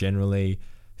I'm just generally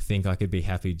think I could be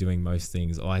happy doing most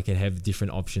things, or I can have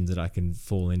different options that I can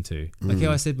fall into. Like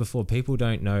how I said before, people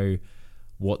don't know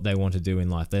what they want to do in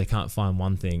life. They can't find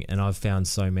one thing, and I've found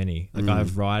so many. Like I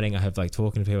have writing, I have like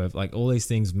talking to people, I have, like all these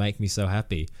things make me so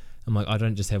happy. I'm like, I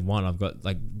don't just have one. I've got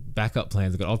like backup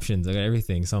plans. I've got options. I've got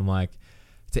everything. So I'm like,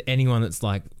 to anyone that's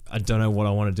like, I don't know what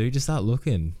I want to do, just start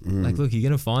looking. Like, look, you're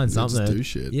gonna find something. Just do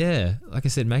shit. Yeah, like I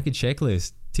said, make a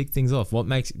checklist. Tick things off.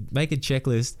 Make a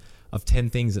checklist of 10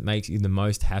 things that makes you the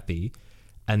most happy,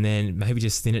 and then maybe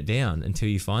just thin it down until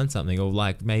you find something, or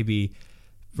like maybe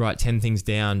write 10 things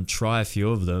down, try a few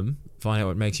of them, find out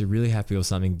what makes you really happy or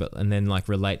something, and then like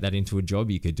relate that into a job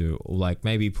you could do, or like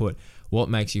maybe put what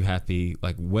makes you happy,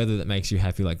 like weather that makes you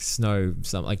happy, like snow,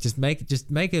 something, like just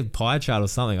make a pie chart or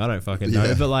something. I don't fucking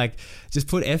know, but like just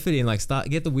put effort in, like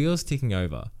get the wheels ticking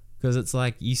over, because it's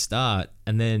like you start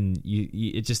and then you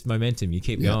it's just momentum. You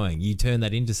keep going, you turn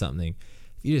that into something.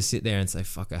 If you just sit there and say,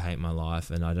 fuck, I hate my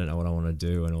life and I don't know what I want to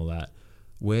do and all that,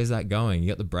 where's that going? You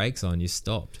got the brakes on, you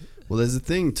stopped. Well, there's a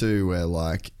thing too where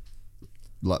like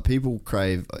people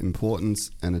crave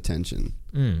importance and attention.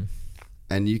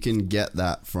 And you can get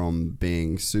that from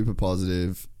being super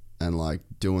positive and like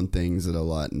doing things that are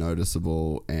like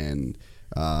noticeable and,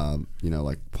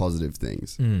 like positive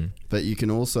things. But you can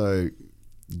also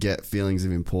get feelings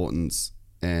of importance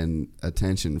and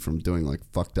attention from doing like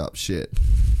fucked up shit.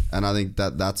 And I think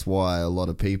that's why a lot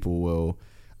of people will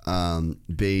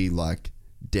be like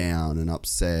down and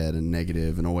upset and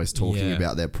negative and always talking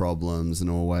about their problems and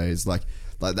always like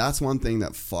that's one thing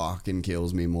that fucking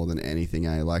kills me more than anything,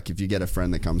 eh? Like if you get a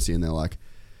friend that comes to you and they're like,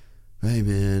 hey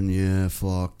man, yeah,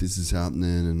 fuck, this is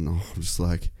happening, and I'm just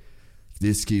like,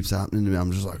 this keeps happening to me.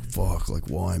 I'm just like, fuck, like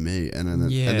why me? And then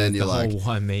you're like,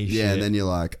 why me? Yeah, shit. and then you're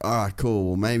like, all right, cool.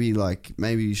 Well, maybe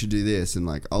you should do this, and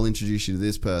like I'll introduce you to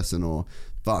this person, or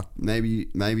fuck, maybe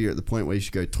you're at the point where you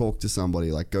should go talk to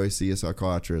somebody, like go see a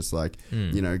psychiatrist, like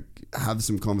have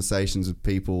some conversations with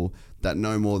people that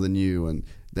know more than you, and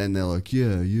then they're like,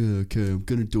 yeah, okay, I'm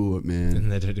gonna do it, man.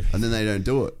 And they don't do it. And then they don't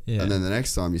do it. Yeah. And then the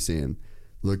next time you see him,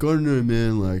 like, I don't know,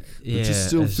 man, like it just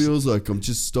still feels like I'm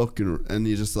just stuck in, and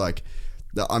you're just like,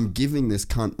 I'm giving this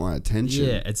cunt my attention.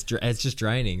 Yeah, it's just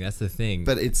draining. That's the thing.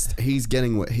 But he's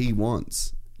getting what he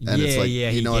wants, and it's like,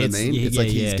 you know what I mean? It's like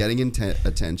he's getting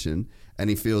attention, and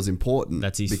he feels important.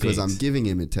 That's his because fix. I'm giving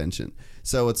him attention.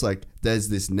 So it's like there's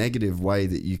this negative way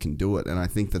that you can do it, and I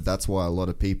think that's why a lot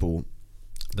of people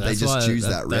they just choose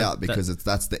that route because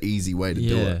that's the easy way to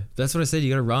do it. Yeah, that's what I said.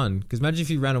 You got to run, because imagine if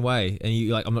you ran away and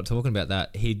you like, I'm not talking about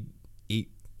that.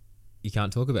 You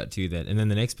can't talk about it to you then, and then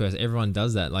the next person, everyone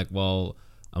does that. Like, well,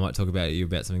 I might talk about you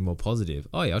about something more positive.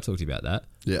 Oh yeah, I'll talk to you about that.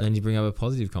 Yeah, and then you bring up a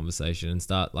positive conversation and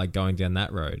start like going down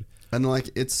that road. And like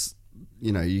it's,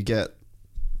 you get,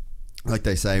 like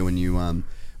they say when you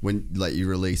like you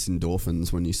release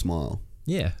endorphins when you smile.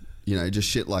 Yeah, just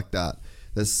shit like that.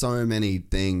 There's so many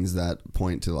things that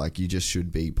point to like you just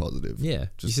should be positive. Yeah,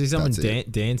 you see someone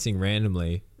dancing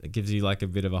randomly, it gives you like a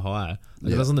bit of a high.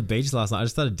 Like I was on the beach last night, I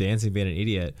just started dancing, being an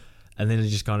idiot, and then it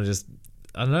just kind of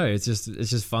I don't know, it's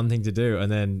just fun thing to do.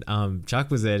 And then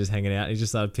Chuck was there just hanging out, and he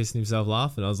just started pissing himself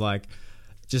laughing. I was like,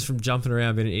 just from jumping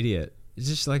around being an idiot. It's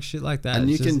just like shit like that. And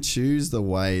you can choose the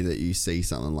way that you see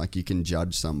something. Like you can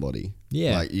judge somebody.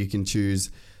 Yeah, like you can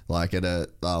choose. Like I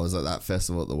was at that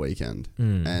festival at the weekend,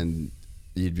 and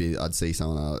I'd see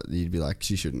someone, you'd be like,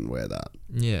 she shouldn't wear that.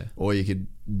 Yeah. Or you could,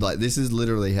 like, this is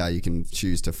literally how you can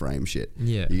choose to frame shit.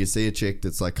 Yeah. You can see a chick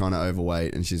that's like kind of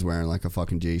overweight and she's wearing like a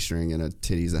fucking G-string and her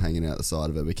titties are hanging out the side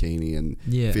of her bikini and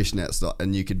fishnet stuff.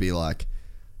 And you could be like,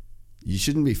 you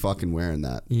shouldn't be fucking wearing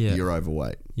that. Yeah. You're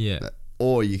overweight. Yeah.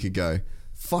 Or you could go,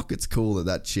 fuck, it's cool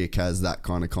that chick has that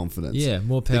kind of confidence. Yeah.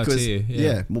 More power to you.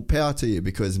 Yeah. More power to you,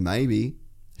 because maybe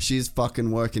she's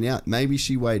fucking working out. Maybe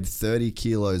she weighed 30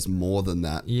 kilos more than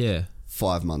that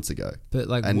 5 months ago. But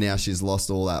like, and now she's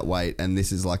lost all that weight, and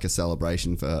this is like a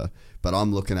celebration for her. But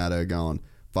I'm looking at her going,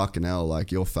 fucking hell,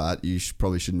 like, you're fat. You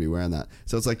probably shouldn't be wearing that.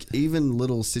 So it's like, even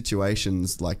little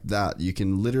situations like that, you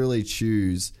can literally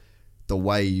choose the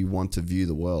way you want to view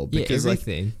the world. Because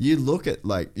everything.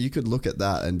 Like, you could look at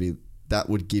that and be, that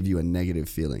would give you a negative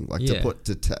feeling. Like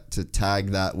to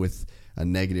tag that with a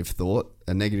negative thought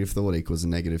equals a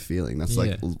negative feeling. That's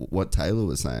like what Taylor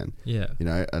was saying. Yeah.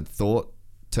 A thought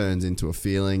turns into a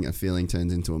feeling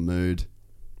turns into a mood.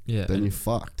 Yeah. Then you're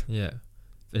fucked. Yeah.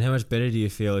 But how much better do you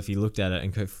feel if you looked at it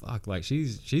and go, fuck, like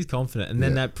she's confident, and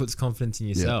then that puts confidence in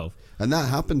yourself. Yeah. And that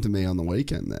happened to me on the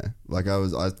weekend there. Like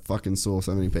I fucking saw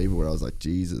so many people where I was like,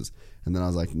 Jesus. And then I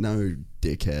was like, no,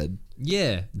 dickhead.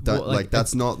 Yeah.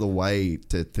 That's not the way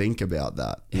to think about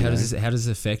that. How does this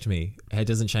affect me? It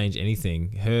doesn't change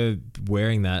anything. Her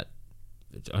wearing that,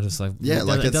 I just like,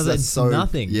 it does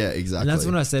nothing. Yeah, exactly. And that's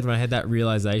when I said, when I had that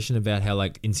realization about how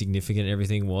like insignificant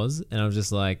everything was, and I was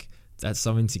just like, that's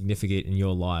so insignificant in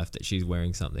your life that she's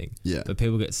wearing something. Yeah. But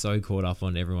people get so caught up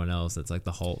on everyone else. It's like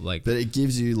the whole like. But it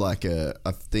gives you like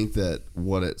I think that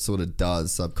what it sort of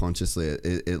does subconsciously,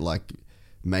 it like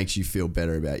makes you feel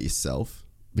better about yourself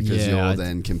because you're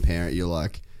then comparing. You're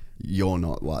like, you're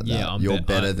not like that. Yeah, you're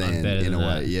better than in a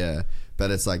way. that. Yeah. But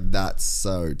it's like, that's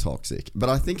so toxic. But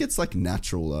I think it's like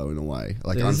natural though, in a way.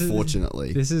 Like,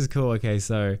 unfortunately. This is cool. Okay,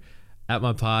 so at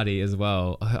my party as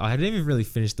well, I hadn't even really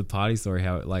finished the party story,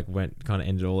 how it like went, kind of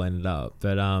ended up.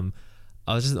 But I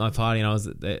was just at my party and I was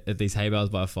at these hay bales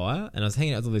by a fire and I was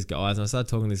hanging out with all these guys and I started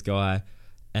talking to this guy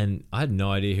and I had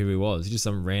no idea who he was. He's just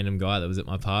some random guy that was at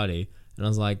my party. And I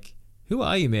was like, who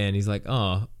are you, man? He's like,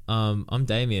 I'm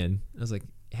Damien. I was like,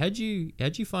 how'd you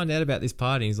find out about this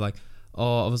party? And he's like,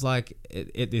 I was like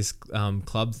at this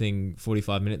club thing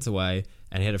 45 minutes away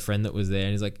and he had a friend that was there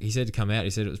and he's like, he said to come out, he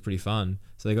said it was pretty fun.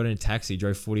 So they got in a taxi,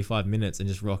 drove 45 minutes and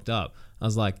just rocked up. I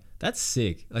was like, that's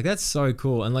sick. Like, that's so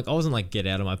cool. And like, I wasn't like, get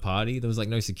out of my party. There was like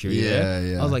no security there.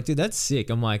 Yeah. I was like, dude, that's sick.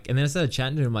 I'm like, and then I started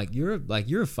chatting to him like, you're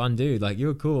a fun dude. Like,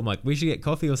 you're cool. I'm like, we should get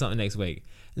coffee or something next week.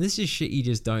 And this is shit you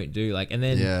just don't do. Like, and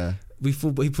then he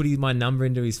put my number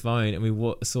into his phone and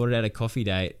we sorted out a coffee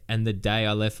date. And the day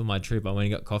I left for my trip, I went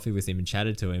and got coffee with him and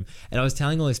chatted to him. And I was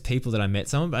telling all these people that I met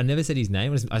someone, but I never said his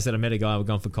name. I said I met a guy, we're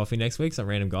going for coffee next week, some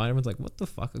random guy. And everyone's like, what the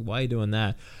fuck? Why are you doing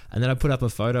that? And then I put up a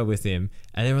photo with him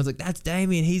and everyone's like, that's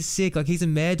Damien. He's sick. Like, he's a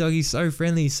mad dog. He's so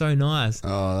friendly. He's so nice.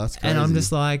 Oh, that's crazy. And I'm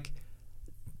just like,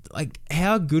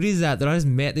 how good is that I just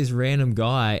met this random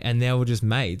guy and now we're just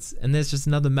mates and there's just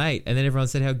another mate and then everyone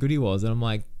said how good he was and I'm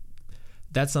like,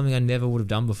 that's something I never would have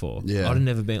done before. Yeah. I'd have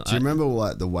never been. Do you remember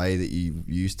like the way that you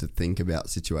used to think about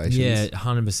situations? Yeah,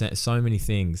 100%. So many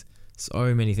things.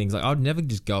 Like, I'd never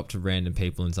just go up to random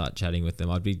people and start chatting with them.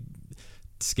 I'd be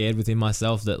scared within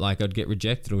myself that like I'd get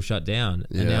rejected or shut down.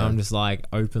 And now I'm just like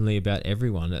openly about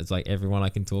everyone. It's like everyone I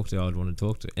can talk to, I'd want to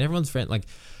talk to. And everyone's friend, like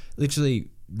literally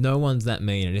no one's that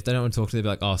mean. And if they don't want to talk to you,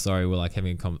 they're like, oh, sorry, we're like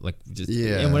having a and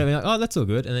whatever. Like, oh, that's all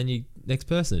good. And then you next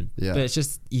person. Yeah. But it's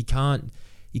just, you can't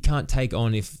take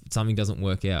on if something doesn't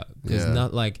work out. Because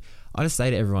not like, I just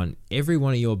say to everyone, every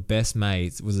one of your best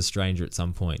mates was a stranger at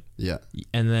some point. Yeah.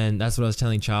 And then that's what I was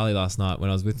telling Charlie last night when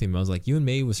I was with him. I was like, you and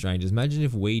me were strangers. Imagine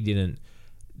if we didn't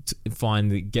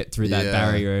get through that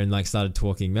barrier and like started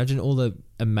talking. Imagine all the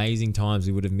amazing times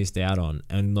we would have missed out on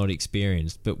and not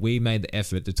experienced. But we made the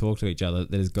effort to talk to each other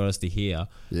that has got us to here.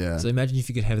 Yeah. So imagine if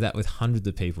you could have that with hundreds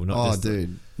of people.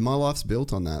 Dude, my life's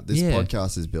built on that. This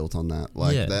podcast is built on that.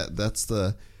 Like that's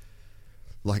the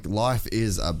like life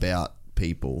is about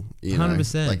people.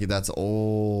 100%. Like that's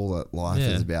all that life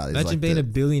is about. Imagine like being a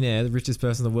billionaire, the richest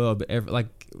person in the world, but like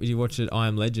you watch it, I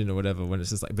Am Legend or whatever, when it's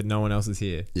just like, but no one else is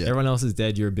here. Yeah. Everyone else is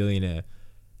dead. You're a billionaire.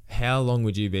 How long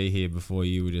would you be here before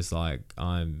you were just like,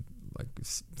 I'm like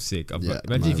sick?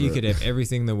 Imagine if you could have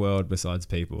everything in the world besides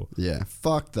people. Yeah,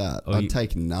 fuck that. I'd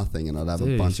take nothing and I'd have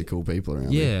a bunch of cool people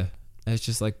around me. Yeah, it's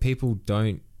just like people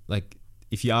don't like.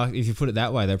 If you put it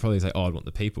that way, they'll probably say, "Oh, I'd want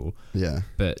the people." Yeah,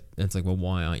 but it's like, well,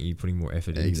 why aren't you putting more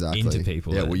effort into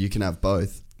people? Yeah, well, you can have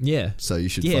both. Yeah, so you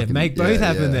should make both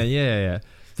happen then. Yeah.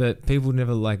 But people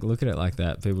never like look at it like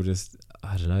that. People just,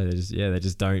 I don't know, they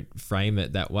just don't frame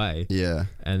it that way. Yeah,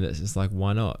 and it's just like,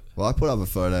 why not? Well, I put up a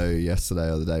photo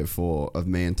yesterday or the day before of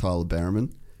me and Tyler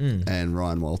Berriman and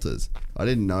Ryan Walters. I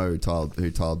didn't know who Tyler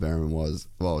Berriman was.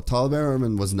 Well, Tyler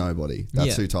Berriman was nobody.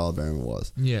 That's who Tyler Berriman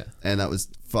was. Yeah, and that was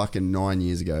fucking 9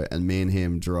 years ago, and me and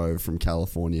him drove from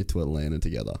California to Atlanta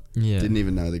together. Yeah, didn't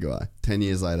even know the guy. 10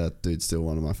 years later, dude's still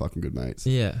one of my fucking good mates.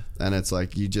 Yeah, and it's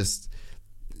like you just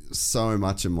so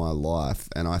much in my life,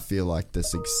 and I feel like the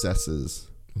successes.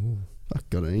 Ooh. I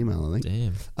got an email, I think.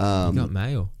 Damn, you got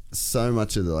mail. So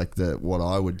much of the what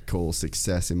I would call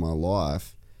success in my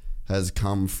life has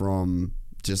come from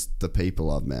just the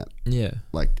people I've met. Yeah,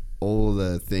 like all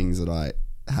the things that I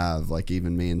have, like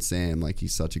even me and Sam, like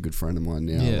he's such a good friend of mine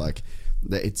now. Yeah. Like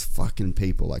it's fucking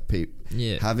people, like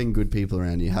having good people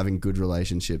around you, having good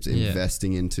relationships,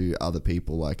 investing into other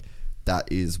people, like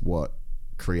that is what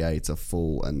creates a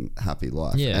full and happy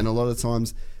life. Yeah. And a lot of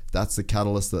times that's the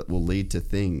catalyst that will lead to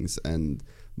things and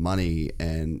money,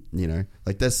 and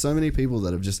like there's so many people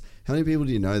that have just, how many people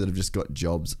do you know that have just got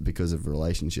jobs because of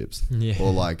relationships?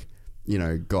 Or like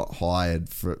got hired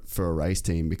for a race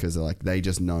team because they're like, they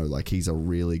just know like he's a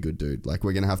really good dude, like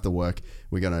we're gonna have to work,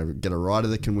 we're gonna get a rider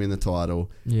that can win the title,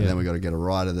 and then we got to get a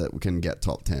rider that can get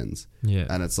top 10s.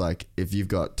 And it's like, if you've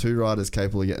got two riders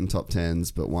capable of getting top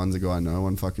 10s, but one's a guy no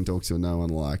one fucking talks to and no one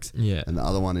likes, and the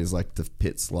other one is like the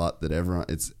pit slut that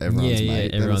everyone's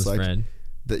mate, everyone's like, friend,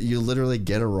 that you literally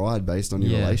get a ride based on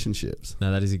your relationships.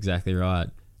 No, that is exactly right.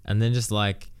 And then just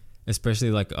like,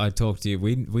 especially like I talk to you,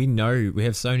 we know we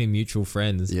have so many mutual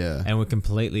friends, and we're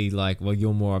completely like, well,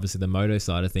 you're more obviously the moto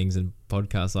side of things and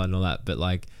podcast side and all that, but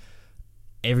like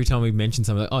every time we mention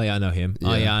something, like, oh yeah, I know him,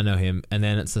 oh yeah, I know him, and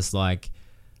then it's just like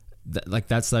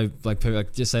that's so like people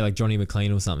like just say like Johnny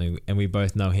McLean or something, and we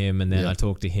both know him, and then I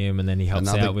talk to him, and then he helps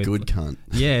another out with good cunt.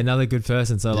 Yeah, another good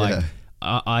person. So like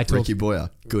I talk Ricky Boyer,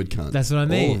 good cunt. That's what I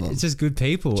mean. It's just good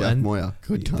people. Jack Moyer,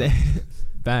 good cunt.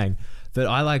 Bang. But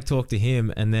I like talk to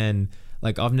him, and then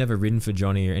like I've never ridden for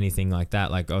Johnny or anything like that.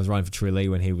 Like I was riding for True Lee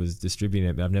when he was distributing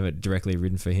it, but I've never directly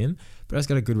ridden for him. But I just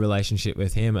got a good relationship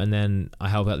with him, and then I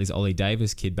help out this Ollie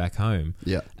Davis kid back home.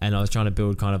 Yeah. And I was trying to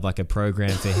build kind of like a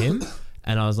program for him.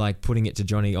 And I was like putting it to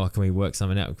Johnny, oh, can we work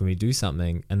something out? Can we do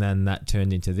something? And then that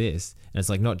turned into this. And it's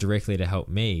like not directly to help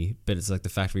me, but it's like the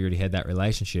fact we already had that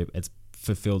relationship. It's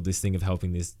fulfilled this thing of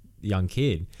helping this young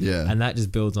kid. Yeah. And that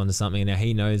just builds onto something. And now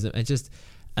he knows it.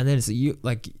 And then it's you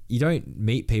don't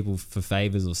meet people for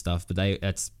favors or stuff, but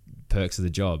that's perks of the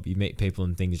job. You meet people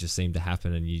and things just seem to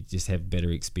happen, and you just have better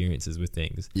experiences with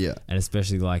things. Yeah. And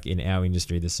especially like in our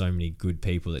industry, there's so many good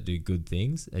people that do good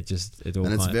things. It's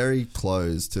very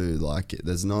closed too. Like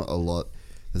there's not a lot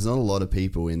of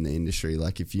people in the industry.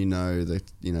 Like if you know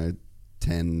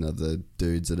 10 of the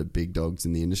dudes that are big dogs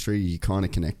in the industry, you kind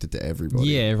of connected to everybody.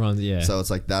 Yeah, everyone's, yeah. So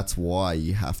it's like, that's why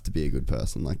you have to be a good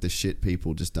person. Like the shit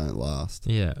people just don't last.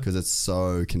 Yeah. Because it's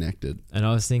so connected. And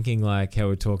I was thinking like how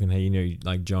we're talking, how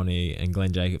like Johnny and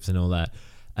Glenn Jacobs and all that.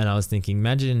 And I was thinking,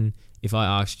 imagine if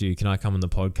I asked you, can I come on the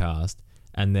podcast?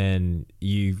 And then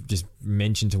you just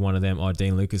mentioned to one of them, oh,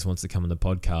 Dean Lucas wants to come on the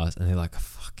podcast. And they're like,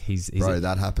 fuck, he's Bro,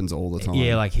 that happens all the time.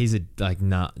 Yeah, like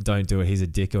nah, don't do it. He's a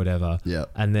dick or whatever. Yeah.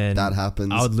 And then that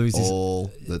happens I would lose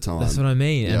all the time. That's what I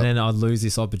mean. Yep. And then I'd lose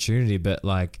this opportunity. But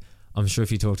like, I'm sure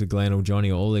if you talk to Glenn or Johnny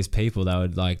or all these people, they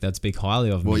would they'd speak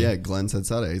highly of me. Well, yeah, Glenn said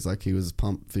Saturday. He's like, he was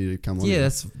pumped for you to come on. Yeah,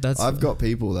 that's. I've got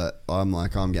people that I'm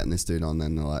like, I'm getting this dude on.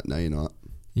 Then they're like, no, you're not.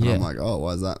 And I'm like, oh,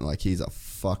 why is that? Like, he's a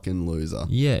fucking loser.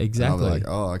 Yeah, exactly. And I'm like,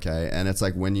 oh, okay. And it's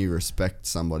like when you respect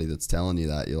somebody that's telling you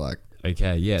that, you're like,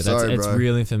 okay, yeah, it's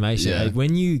real information. Yeah. Like,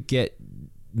 when you get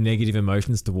negative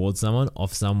emotions towards someone,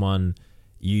 off someone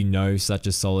such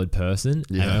a solid person,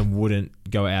 and wouldn't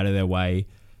go out of their way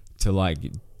to like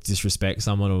disrespect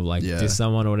someone or like diss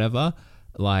someone or whatever,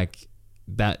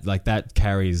 that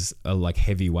carries a like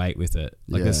heavy weight with it.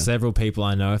 Like there's several people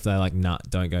I know, if they're like, nah,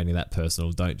 don't go near that person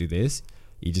or don't do this,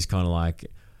 you just kind of like,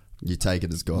 you take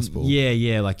it as gospel.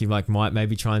 Yeah. Like you like might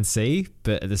maybe try and see,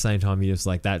 but at the same time you just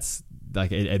like, that's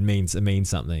like it means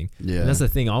something. Yeah. And that's the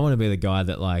thing. I want to be the guy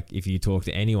that like, if you talk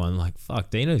to anyone, like,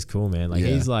 fuck, Dino's cool, man. Like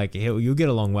he's like, you'll get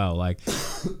along well. Like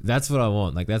that's what I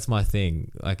want. Like that's my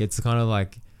thing. Like it's kind of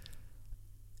like,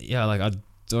 yeah, like I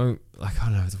don't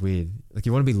know, it's weird. Like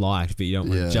you want to be liked, but you don't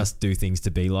want to just do things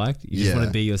to be liked. You just want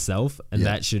to be yourself, and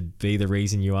that should be the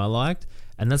reason you are liked.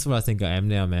 And that's what I think I am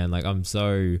now, man. Like I'm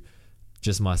so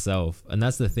just myself, and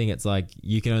that's the thing. It's like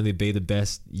you can only be the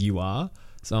best you are.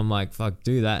 So I'm like, fuck,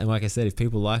 do that. And like I said, if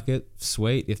people like it,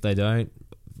 sweet. If they don't,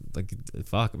 like,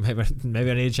 fuck, maybe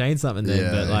I need to change something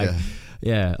then. But like,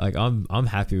 like I'm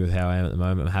happy with how I am at the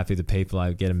moment. I'm happy with the people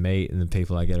I get to meet and the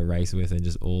people I get to race with, and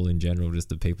just all in general, just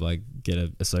the people I get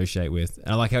to associate with. And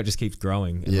I like how it just keeps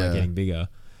growing and like getting bigger.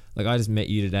 Like I just met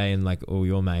you today and like all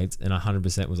your mates, and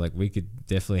 100% was like, we could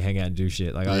definitely hang out and do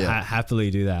shit. Like I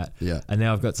happily do that. Yeah. And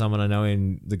now I've got someone I know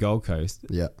in the Gold Coast.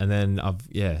 Yeah. And then I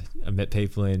met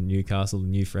people in Newcastle,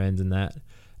 new friends and that.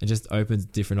 It just opens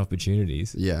different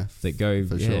opportunities. Yeah. That go,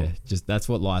 for sure. Just that's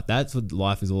what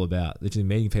life is all about. Literally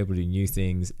meeting people to do new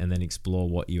things and then explore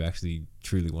what you actually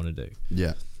truly want to do.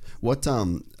 Yeah. What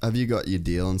have you got your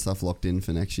deal and stuff locked in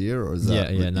for next year, or is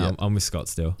that? I'm with Scott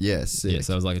still. Yes. Yeah,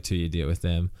 so it was like a 2-year deal with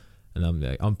them, and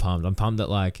I'm pumped. I'm pumped that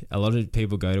like a lot of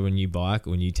people go to a new bike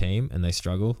or a new team and they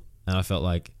struggle, and I felt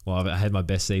like, well, I had my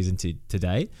best season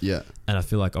today. Yeah. And I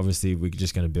feel like obviously we're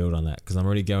just going to build on that because I'm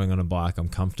already going on a bike I'm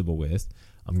comfortable with.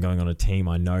 I'm going on a team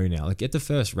I know now. Like at the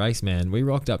first race, man, we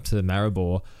rocked up to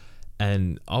Maribor,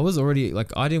 and I was already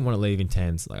like, I didn't want to leave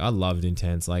Intense. Like I loved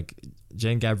Intense. Like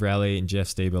Jen Gabrielli and Jeff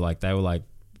Stieber, like they were like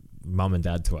mum and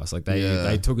dad to us. Like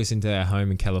they took us into our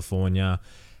home in California,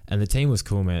 and the team was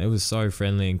cool, man. It was so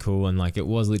friendly and cool, and like it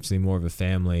was literally more of a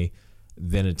family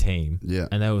than a team. Yeah.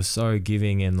 And they were so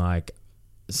giving and like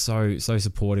so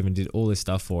supportive and did all this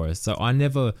stuff for us. So I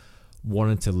never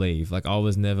wanted to leave. Like I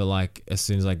was never like, as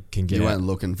soon as I can get You out. weren't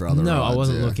looking for other rides, I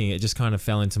wasn't looking. It just kind of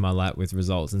fell into my lap with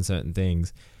results and certain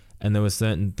things. And there were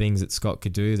certain things that Scott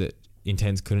could do that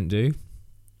Intense couldn't do.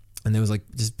 And there was like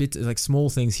just bits like small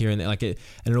things here and there, like it,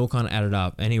 and it all kind of added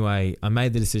up. Anyway, I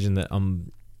made the decision that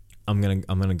I'm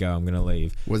gonna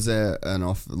leave. Was there an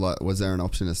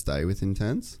option to stay with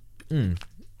Intense?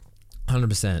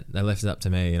 100%. They left it up to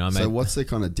me, and I made. So what's the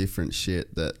kind of different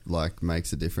shit that like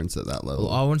makes a difference at that level?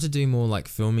 Well, I want to do more like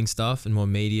filming stuff and more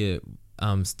media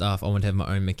stuff. I want to have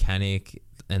my own mechanic,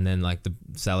 and then like the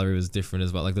salary was different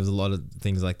as well. Like there was a lot of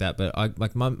things like that. But I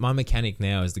like my mechanic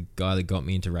now is the guy that got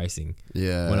me into racing.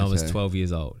 Yeah. When I was 12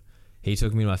 years old, he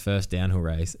took me to my first downhill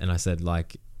race, and I said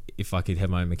like, if I could have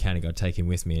my own mechanic, I'd take him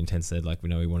with me. And Ten said like,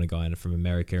 we want a guy from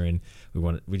America, and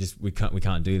we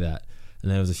can't do that. And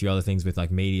there was a few other things with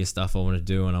like media stuff I wanted to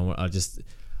do, and I just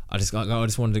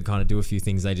wanted to kind of do a few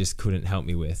things they just couldn't help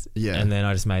me with. Yeah. And then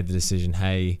I just made the decision,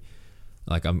 hey,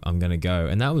 like I'm gonna go,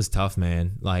 and that was tough,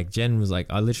 man. Like Jen was like,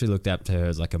 I literally looked up to her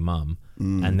as like a mum,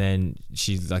 and then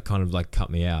she like kind of like cut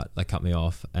me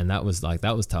off, and that was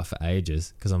tough for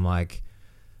ages because I'm like.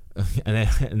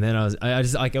 And then I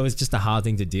just like, it was just a hard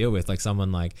thing to deal with, like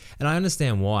someone like, and I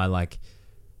understand why, like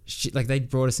they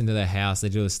brought us into their house, they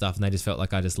do this stuff, and they just felt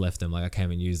like I just left them, like I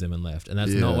came and used them and left, and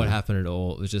that's not what happened at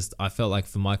all. It was just, I felt like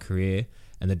for my career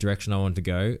and the direction I wanted to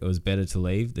go, it was better to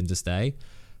leave than to stay.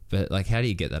 But like, how do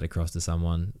you get that across to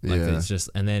someone? Like it's just,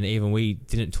 and then even we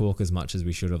didn't talk as much as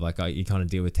we should have. Like you kind of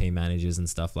deal with team managers and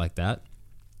stuff like that,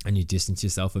 and you distance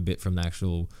yourself a bit from the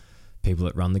actual people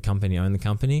that run the company, own the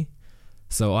company.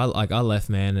 So I left,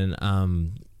 man,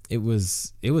 and it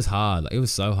was hard. It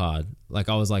was so hard. Like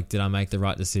I was like, did I make the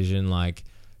right decision? Like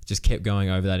just kept going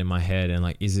over that in my head, and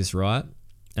like, is this right?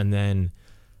 And then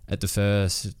at the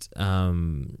first,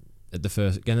 and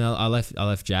I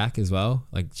left Jack as well.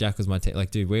 Like Jack was my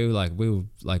like, dude,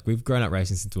 we've grown up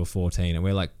racing since we were 14, and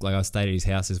we're like I stayed at his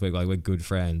house this week. Like we're good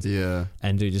friends. Yeah.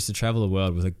 And dude, just to travel the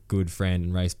world with a good friend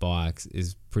and race bikes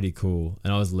is pretty cool.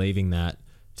 And I was leaving that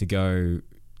to go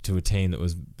to a team that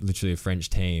was literally a French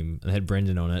team, and had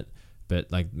Brendan on it,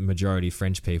 but like majority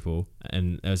French people,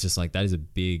 and it was just like, that is a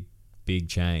big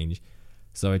change.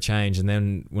 So I changed, and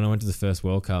then when I went to the first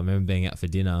World Cup, I remember being out for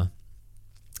dinner,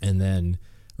 and then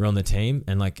we're on the team,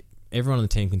 and like everyone on the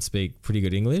team can speak pretty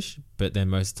good English, but then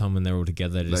most of the time when they're all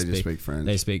together, they just speak French.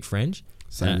 They speak French.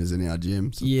 Same as in our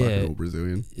gym, so fucking all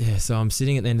Brazilian. Yeah, so I'm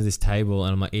sitting at the end of this table,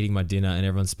 and I'm like eating my dinner, and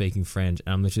everyone's speaking French,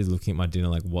 and I'm literally looking at my dinner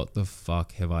like, what the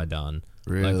fuck have I done?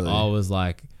 Really? Like I was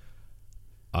like,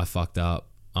 I fucked up.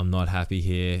 I'm not happy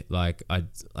here. I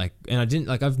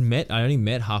only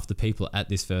met half the people at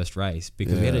this first race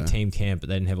because we had a team camp, but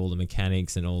they didn't have all the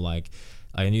mechanics and all, like,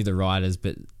 I knew the riders,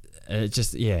 but it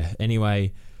just,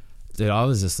 anyway, dude, I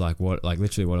was just like, what, like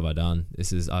literally, what have I done?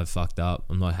 I've fucked up.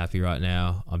 I'm not happy right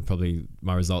now.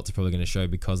 My results are probably going to show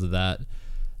because of that.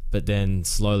 But then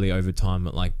slowly over time,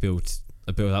 it like built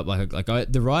up,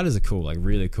 the riders are cool, like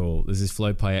really cool. There's this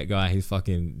Flo Payette guy, he's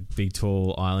fucking big,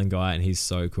 tall island guy, and he's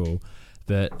so cool.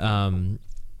 But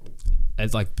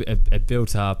it's like it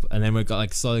built up, and then we got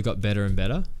like slowly got better and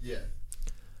better. Yeah.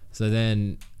 So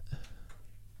then.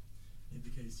 In the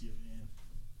case to your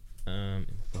van.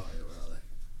 Where are they?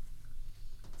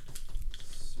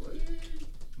 Sweet.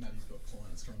 Maddie's got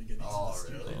clients trying to get into the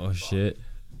studio. Really? Oh shit.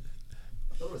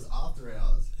 I thought it was after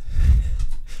hours.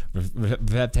 We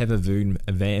have to have a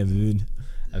van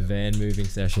moving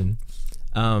session.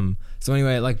 So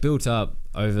anyway, it like built up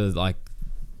over like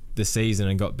the season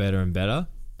and got better and better,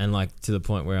 and like to the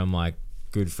point where I'm like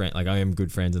good friend, like I am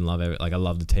good friends and love I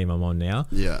love the team I'm on now.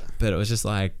 Yeah. But it was just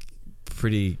like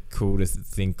pretty cool to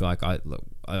think like that's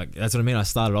what I mean. I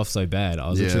started off so bad. I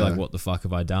was literally like, what the fuck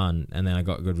have I done? And then I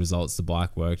got good results. The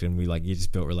bike worked, and you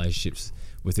just built relationships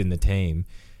within the team.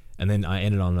 And then I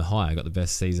ended on a high. I got the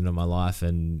best season of my life,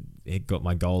 and it got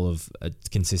my goal of a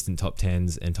consistent top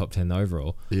 10s and top 10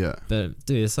 overall. Yeah. But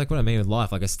dude, it's like what I mean with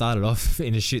life. Like I started off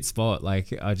in a shit spot.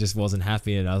 Like I just wasn't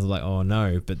happy, and I was like, oh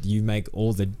no. But you do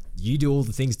all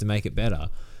the things to make it better,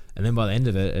 and then by the end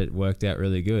of it, it worked out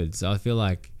really good. So I feel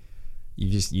like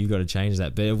you got to change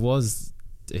that. But it was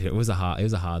a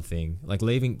hard thing. Like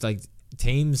leaving, like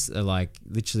teams are like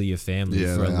literally your family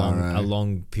for a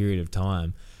long period of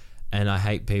time. And I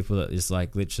hate people that just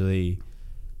like literally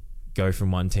go from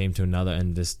one team to another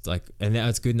and just like, and now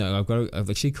it's good. No,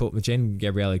 Jen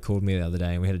Gabriele called me the other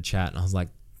day, and we had a chat, and I was like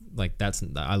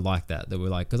I like that we're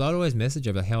like, because I'd always message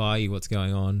her like, how are you? What's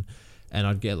going on? And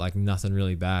I'd get like nothing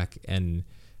really back. And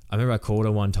I remember I called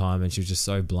her one time, and she was just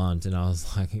so blunt, and I was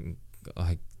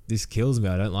like this kills me.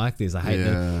 I don't like this. I hate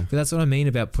it. But that's what I mean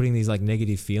about putting these like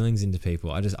negative feelings into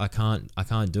people. I can't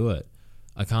do it.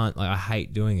 I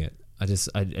hate doing it. I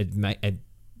say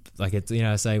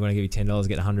when I give you $10,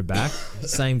 get 100 back.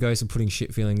 Same goes for putting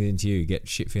shit feelings into you, get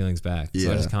shit feelings back.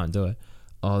 So I just can't do it.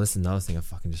 Oh, this is another thing I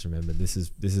fucking just remembered. This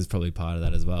is probably part of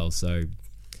that as well. So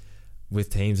with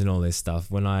teams and all this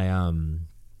stuff, when I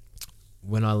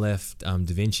when I left Da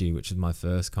Vinci, which was my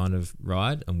first kind of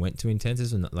ride, and went to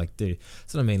intensives, and like, dude,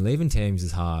 that's what I mean. Leaving teams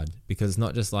is hard because it's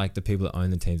not just like the people that own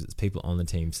the teams; it's people on the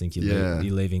teams think you're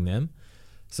leaving them.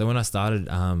 So when I started,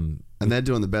 and they're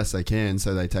doing the best they can,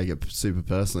 so they take it super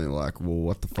personally. Like, well,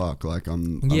 what the fuck? Like, I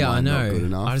know. Not good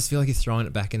enough. I just feel like you're throwing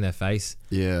it back in their face.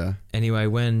 Yeah. Anyway,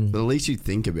 but at least you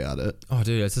think about it. Oh,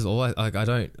 dude, it's just always like I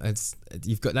don't. That's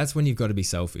when you've got to be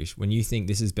selfish. When you think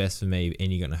this is best for me,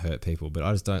 and you're going to hurt people. But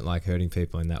I just don't like hurting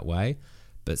people in that way.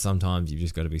 But sometimes you've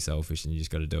just got to be selfish, and you just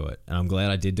got to do it. And I'm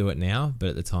glad I did do it now. But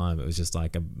at the time, it was just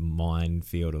like a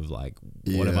minefield of like,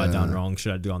 what have I done wrong?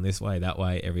 Should I do on this way, that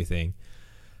way, everything.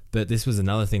 But this was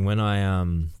another thing. When I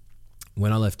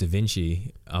left Da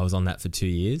Vinci, I was on that for 2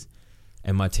 years,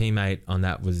 and my teammate on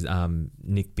that was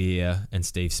Nick Beer and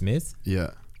Steve Smith. Yeah.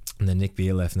 And then Nick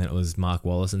Beer left, and then it was Mark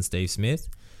Wallace and Steve Smith.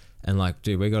 And like,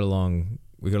 dude, we got along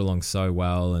so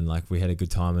well, and like we had a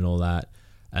good time and all that.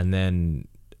 And then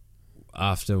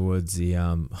afterwards,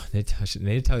 I need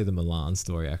to tell you the Milan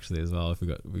story actually as well.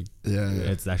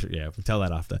 It's actually we'll tell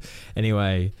that after.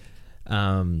 Anyway,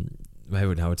 maybe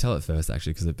we'll tell it first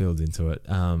actually because it builds into it.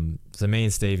 So me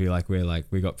and Stevie,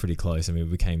 we got pretty close and we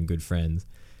became good friends.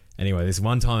 Anyway, this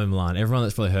one time in Milan, everyone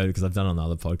that's probably heard it because I've done it on the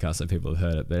other podcasts, so people have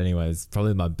heard it. But anyway, it's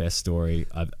probably my best story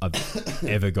I've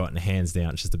ever gotten, hands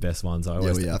down. It's just the best ones.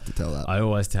 We have to tell that. I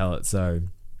always tell it. So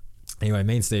anyway,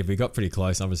 me and Steve, we got pretty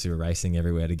close. Obviously, we're racing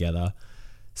everywhere together.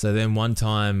 So then one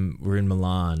time we're in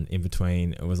Milan in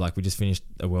between. It was like we just finished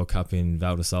a World Cup in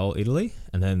Val di Sole, Italy,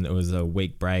 and then it was a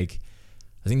week break.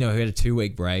 We had a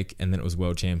 2-week break, and then it was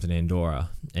World Champs in Andorra.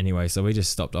 Anyway, so we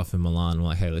just stopped off in Milan. We're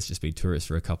like, hey, let's just be tourists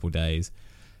for a couple of days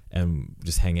and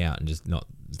just hang out and just not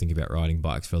think about riding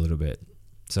bikes for a little bit.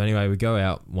 So anyway, we go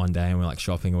out one day and we're like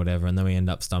shopping or whatever, and then we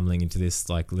end up stumbling into this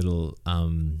like little,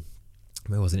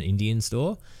 where was it, an Indian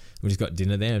store? We just got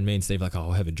dinner there, and me and Steve like, oh,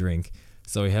 we'll have a drink.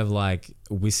 So we have like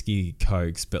whiskey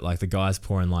Cokes, but like the guy's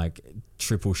pouring like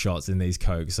triple shots in these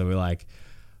Cokes. So we're like,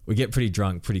 we get pretty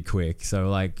drunk pretty quick. So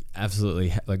like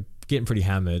absolutely like getting pretty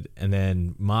hammered. And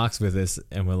then Mark's with us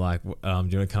and we're like, do you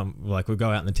want to come? Like we'll go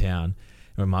out in the town.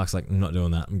 And Mark's like, I'm not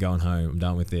doing that. I'm going home. I'm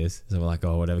done with this. So we're like,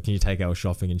 oh, whatever. Can you take our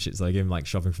shopping and shit? So I give him like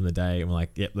shopping from the day. And we're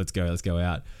like, yep, let's go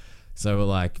out. So we're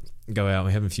like, go out.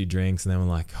 We have a few drinks. And then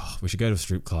we're like, oh, we should go to a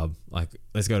strip club. Like,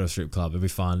 let's go to a strip club. It'll be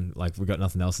fun. Like, we've got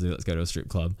nothing else to do. Let's go to a strip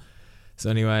club. So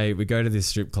anyway, we go to this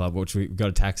strip club, which we got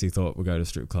a taxi, thought we'll go to a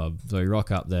strip club. So we rock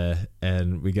up there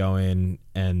and we go in,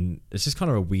 and it's just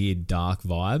kind of a weird, dark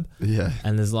vibe. Yeah.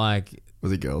 And there's like... Were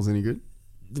the girls any good?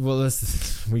 Well,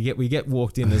 we get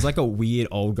walked in. There's like a weird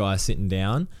old guy sitting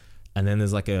down, and then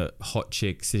there's like a hot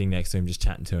chick sitting next to him just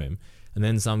chatting to him. And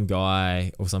then some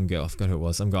guy or some girl, I forgot who it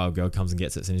was, some guy or girl comes and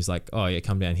gets us, and he's like, oh yeah,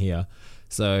 come down here.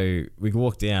 So we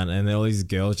walk down, and then all these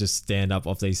girls just stand up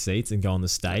off these seats and go on the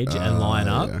stage and line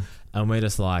up. Yeah. And we're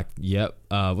just like, yep,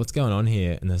 what's going on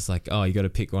here? And it's like, oh, you got to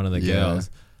pick one of the girls.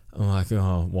 I'm like,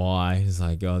 oh, why? He's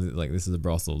like, oh, like this is a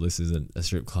brothel. This isn't a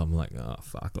strip club. I'm like, oh,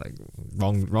 fuck, like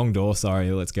wrong door. Sorry,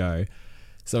 let's go.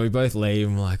 So we both leave,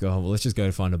 and we're like, oh, well, let's just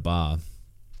go find a bar.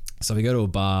 So we go to a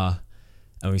bar,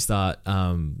 and we start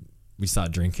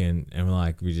drinking, and we're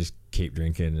like, we just keep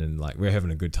drinking, and like we're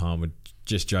having a good time. We're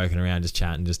just joking around, just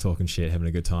chatting, just talking shit, having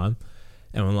a good time.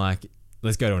 And we're like,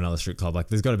 let's go to another strip club. Like,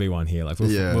 there's got to be one here. Like,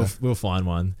 we'll find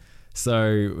one.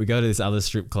 So we go to this other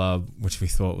strip club, which we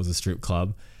thought was a strip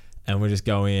club, and we just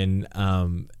go in,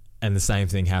 and the same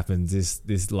thing happens.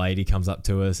 This lady comes up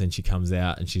to us, and she comes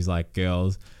out, and she's like,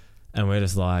 girls, and we're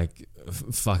just like,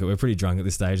 fuck it. We're pretty drunk at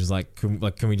this stage. It's like,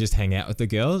 can we just hang out with the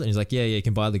girls? And he's like, yeah, you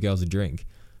can buy the girls a drink.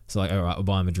 So like, all right, we'll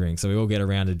buy them a drink. So we all get a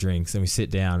round of drinks, and we sit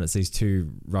down. It's these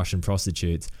two Russian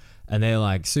prostitutes. And they're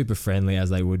like super friendly as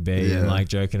they would be, and like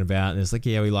joking about. And it's like,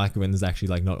 yeah, we like it when there's actually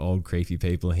like not old creepy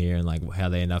people here, and like how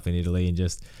they end up in Italy, and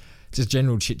just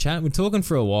general chit chat. We're talking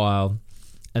for a while,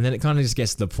 and then it kind of just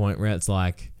gets to the point where it's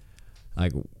like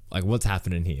what's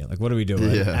happening here? Like, what are we doing?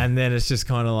 Yeah. And then it's just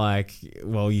kind of like,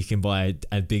 well, you can buy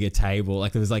a bigger table.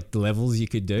 Like there was like the levels you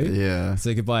could do. Yeah. So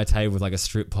you could buy a table with like a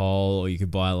strip pole, or you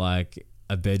could buy like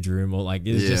a bedroom, or like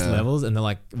it's just levels. And they're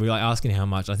like, we were like asking how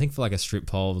much. I think for like a strip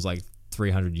pole it was like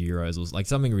 300 euros or like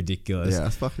something ridiculous. Yeah,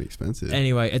 it's fucking expensive.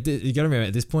 Anyway, you gotta remember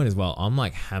at this point as well, I'm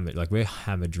like hammered, like we're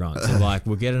hammered drunk. So like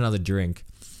we'll get another drink.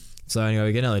 So anyway,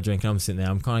 we get another drink, and I'm sitting there,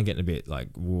 I'm kind of getting a bit like,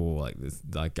 whoa, like this,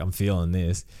 like I'm feeling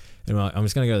this. And we're like, I'm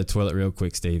just gonna go to the toilet real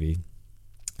quick, Stevie.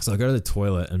 So I go to the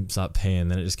toilet and start peeing,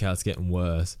 then it just starts getting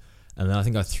worse. And then I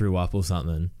think I threw up or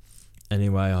something.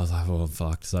 Anyway, I was like, oh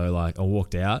fuck. So like I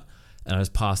walked out, and I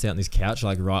just passed out on this couch,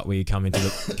 like right where you come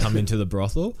into the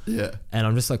brothel. Yeah. And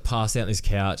I'm just like passed out on this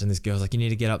couch, and this girl's like, "You need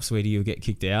to get up, sweetie, you'll get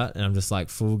kicked out." And I'm just like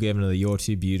full giving her the "you're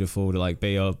too beautiful to like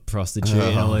be a prostitute"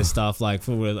 and all this stuff, like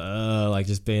full with like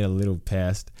just being a little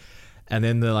pest. And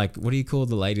then the like, what do you call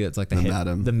the lady that's like the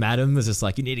madam? The madam was just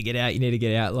like, "You need to get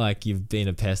out, like you've been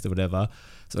a pest or whatever."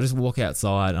 So I just walk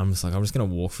outside. I'm just gonna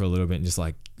walk for a little bit and just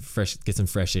like get some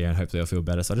fresh air, and hopefully I'll feel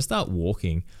better. So I just start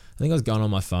walking. I think I was going on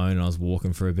my phone, and I was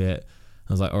walking for a bit.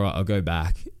 I was like, all right, I'll go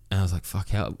back. And I was like, fuck,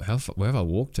 where have I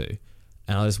walked to?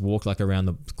 And I just walked like around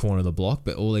the corner of the block,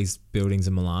 but all these buildings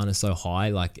in Milan are so high,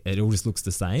 like it all just looks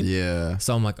the same. Yeah.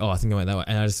 So I'm like, oh, I think I went that way.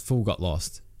 And I just got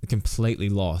lost, completely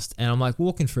lost. And I'm like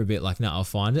walking for a bit, like, no, I'll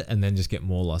find it, and then just get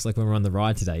more lost. Like when we're on the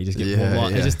ride today, you just get more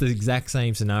lost. Yeah. It's just the exact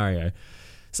same scenario.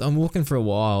 So I'm walking for a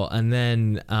while, and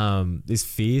then this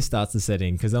fear starts to set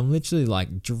in, because I'm literally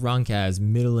like drunk as,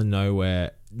 middle of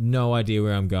nowhere, no idea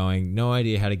where I'm going, no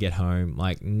idea how to get home,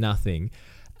 like nothing.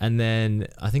 And then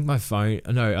I think my phone,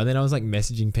 and then I was like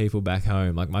messaging people back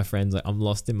home, like my friends, like, "I'm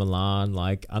lost in Milan,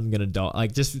 like I'm gonna die,"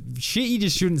 like just shit you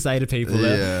just shouldn't say to people.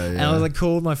 And I was like,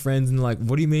 called my friends and like,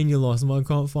 "What do you mean you're lost?" I'm like,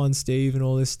 "I can't find Steve," and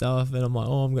all this stuff. And I'm like,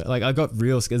 "Oh, like I got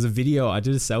real scared." There's a video, I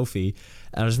did a selfie,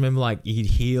 and I just remember like you'd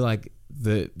hear like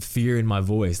the fear in my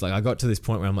voice. Like I got to this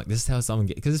point where I'm like, this is how someone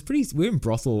gets, because we're in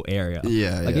brothel area.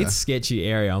 Like it's sketchy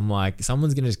area. I'm like,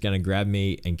 someone's gonna grab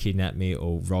me and kidnap me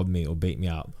or rob me or beat me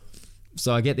up.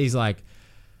 So I get these like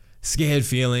scared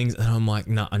feelings, and I'm like,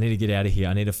 no, I need to get out of here.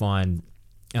 I need to find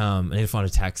a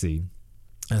taxi.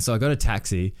 And so I got a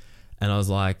taxi, and I was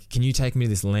like, "Can you take me to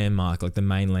this landmark, like the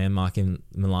main landmark in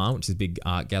Milan, which is a big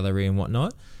art gallery and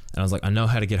whatnot?" And I was like, "I know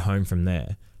how to get home from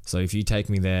there. So if you take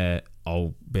me there,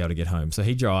 I'll be able to get home." So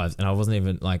he drives, and I wasn't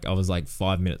even like, I was like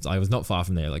 5 minutes. I was not far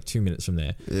from there, like 2 minutes from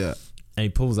there. Yeah. And he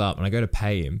pulls up, and I go to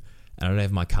pay him, and I don't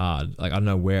have my card. Like I don't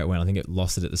know where it went. I think it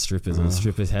lost it at the strippers, and the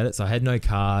strippers had it. So I had no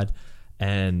card,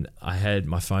 and I had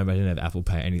my phone, but I didn't have Apple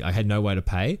Pay. I had no way to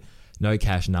pay, no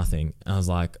cash, nothing. And I was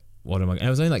like, what am I? And it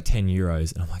was only like 10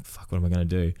 euros, and I'm like, fuck, what am I going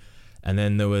to do? And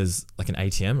then there was like an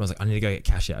ATM. I was like, I need to go get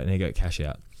cash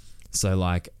out. So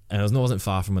like, and it wasn't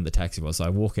far from where the taxi was. So I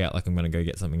walk out like I'm going to go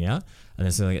get something out. And then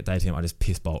as soon as I get the ATM, I just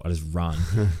piss bolt. I just run.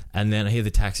 And then I hear the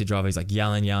taxi driver. He's like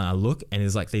yelling. I look, and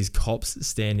there's like these cops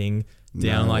standing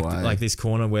down like this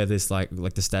corner where this like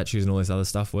the statues and all this other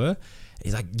stuff were.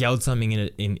 He's like yelled something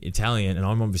in Italian, and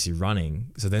I'm obviously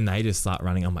running. So then they just start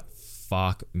running. I'm like,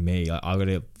 fuck me. Like, I got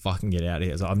to fucking get out of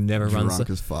here. So I've never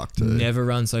never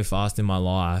run so fast in my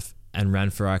life, and ran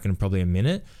for, I reckon, probably a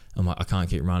minute. I'm like, I can't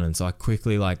keep running. So I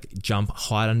quickly like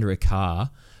hide under a car,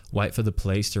 wait for the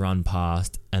police to run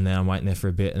past, and then I'm waiting there for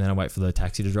a bit, and then I wait for the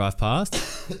taxi to drive past.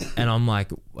 And I'm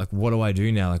like, what do I do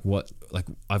now? Like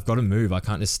I've got to move. I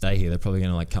can't just stay here. They're probably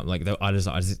gonna like come. Like I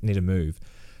just need to move.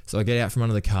 So I get out from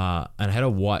under the car, and I had a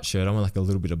white shirt on with like a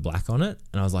little bit of black on it,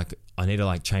 and I was like, I need to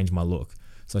like change my look.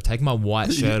 So I take my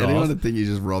white shirt off. Anyone would think you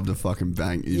just robbed a fucking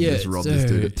bank. You just robbed this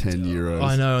dude at 10 euros.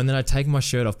 I know. And then I take my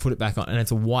shirt off, put it back on, and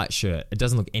it's a white shirt. It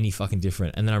doesn't look any fucking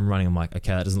different. And then I'm running. I'm like,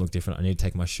 okay, that doesn't look different. I need to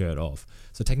take my shirt off.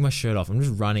 So I take my shirt off. I'm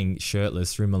just running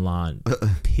shirtless through Milan,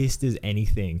 pissed as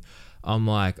anything. I'm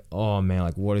like, oh man,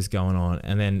 like what is going on?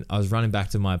 And then I was running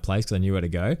back to my place because I knew where to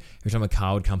go. Every time a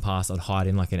car would come past, I'd hide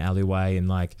in like an alleyway and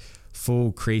like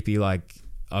full creepy, like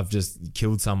I've just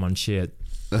killed someone shit.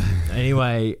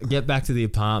 Anyway, get back to the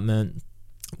apartment,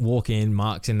 walk in,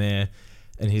 Mark's in there,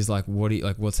 and he's like,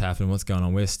 what's happening? What's going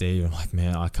on? Where's Steve? I'm like,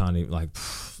 man, I can't even, like,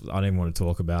 I don't even want to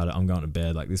talk about it. I'm going to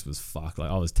bed. Like, this was fucked. Like,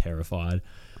 I was terrified.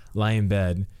 Lay in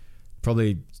bed,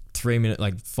 probably 5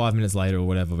 minutes later or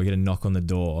whatever, we get a knock on the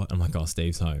door. I'm like, oh,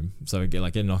 Steve's home. So we get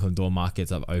a knock on the door. Mark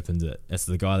gets up, opens it. It's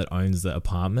the guy that owns the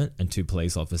apartment and 2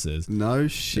 police officers. No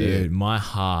shit. Dude, my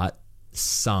heart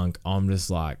sunk. I'm just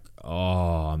like,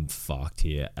 oh, I'm fucked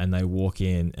here. And they walk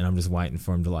in, and I'm just waiting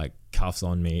for him to like cuffs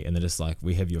on me, and they're just like,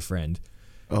 we have your friend.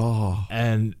 Oh.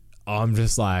 And I'm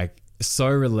just like so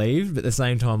relieved, but at the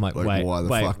same time like wait, why the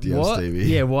fuck do you have Stevie?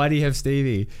 Yeah, why do you have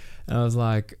Stevie? And I was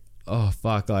like, oh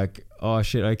fuck, like, oh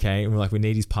shit, okay. And we're like, we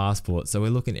need his passport. So we're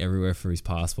looking everywhere for his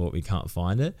passport. We can't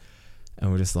find it.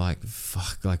 And we're just like,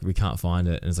 fuck, like we can't find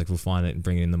it. And it's like, we'll find it and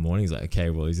bring it in the morning. He's like, okay,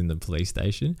 well, he's in the police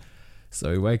station. So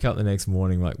we wake up the next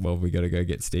morning like, well, we got to go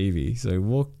get Stevie. So we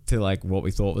walk to like what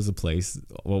we thought was a police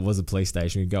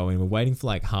station. We go in, we're waiting for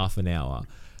like half an hour.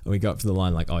 And we go up to the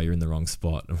line like, oh, you're in the wrong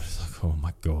spot. And we're just like, oh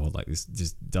my God, like this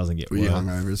just doesn't get well. Were you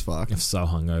hungover as fuck? I'm so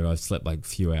hungover. I've slept like a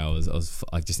few hours. I was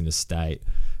like just in a state.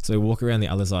 So we walk around the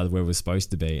other side of where we're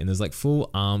supposed to be, and there's like full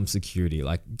armed security,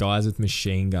 like guys with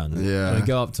machine guns. Yeah. And we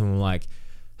go up to them like,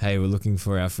 hey, we're looking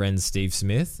for our friend Steve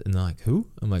Smith. And they're like, who?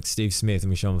 I'm like, Steve Smith. And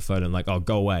we show them a photo. I'm like, oh,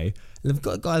 go away. And they've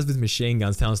got guys with machine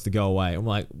guns telling us to go away. I'm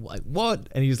like, what?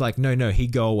 And he was like, no, he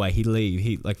go away. He leave.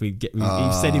 He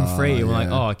set him free. And we're like,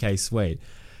 oh, okay, sweet.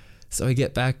 So we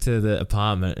get back to the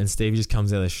apartment and Steve just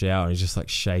comes out of the shower and he's just like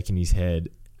shaking his head.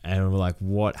 And we're like,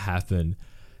 what happened?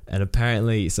 And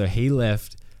apparently, so he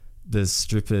left the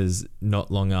strippers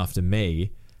not long after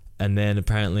me. And then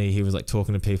apparently he was like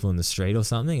talking to people in the street or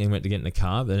something and went to get in the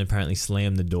car, but then apparently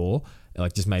slammed the door,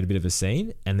 like just made a bit of a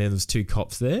scene. And then there was 2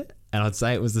 cops there. And I'd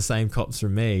say it was the same cops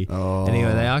from me. Oh. And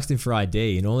anyway, they asked him for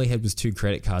ID and all he had was 2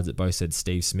 credit cards that both said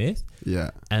Steve Smith. Yeah.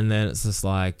 And then it's just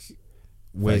like,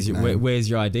 where's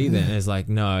your ID then? And it's like,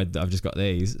 no, I've just got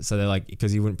these. So they're like,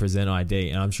 because he wouldn't present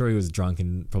ID. And I'm sure he was drunk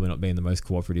and probably not being the most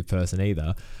cooperative person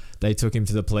either. They took him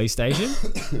to the police station.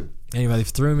 Anyway, they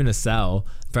threw him in a cell.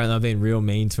 Apparently, they've been real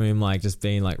mean to him, like just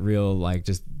being like real, like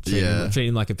just treating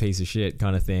him like a piece of shit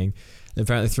kind of thing. And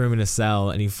apparently, threw him in a cell,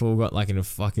 and he full got like in a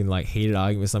fucking like heated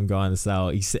argument with some guy in the cell.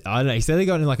 He said, I don't know. He said they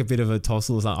got in like a bit of a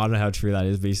tussle or something. I don't know how true that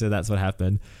is, but he said that's what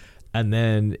happened. And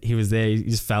then he was there. He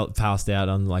just passed out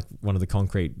on like one of the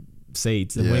concrete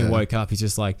seats. And when he woke up, he's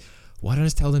just like, why don't I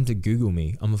just tell them to Google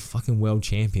me? I'm a fucking world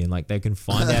champion. Like, they can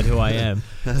find out who I am.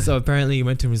 So apparently he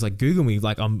went to him and was like, Google me.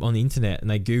 Like, I'm on the internet. And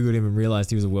they Googled him and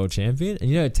realized he was a world champion. And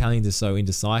you know, Italians are so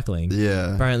into cycling.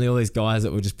 Yeah. Apparently all these guys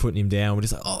that were just putting him down were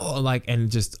just like, oh, like,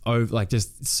 and just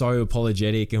so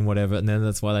apologetic and whatever. And then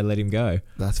that's why they let him go.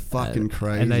 That's fucking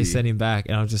crazy. And they sent him back.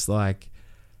 And I was just like,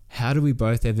 how do we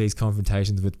both have these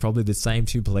confrontations with probably the same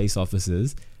 2 police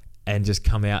officers and just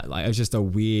come out like it was just a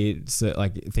weird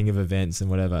like thing of events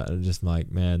and whatever? And just like,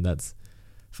 man, that's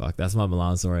my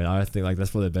Milan story. I think like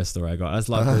that's probably the best story I got. I just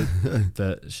love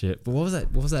the shit. But what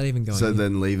was that even going? So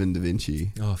then leaving Da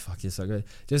Vinci. Oh fuck, you're so good.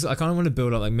 Just I kind of want to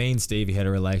build up like me and Stevie had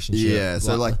a relationship. Yeah.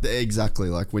 So like exactly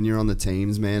like when you're on the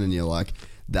teams, man, and you're like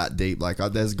that deep. Like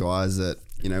there's guys that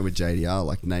you know with JDR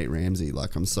like Nate Ramsey.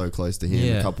 Like I'm so close to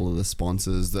him. A couple of the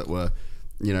sponsors that were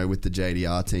you know with the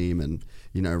JDR team and.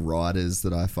 You know, riders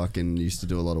that I fucking used to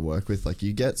do a lot of work with. Like,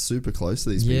 you get super close to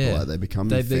these people. Like, they become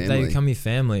your family. They become your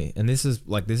family. And this is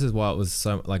why it was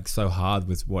so hard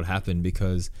with what happened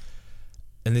because,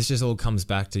 and this just all comes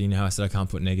back to, you know, how I said I can't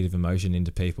put negative emotion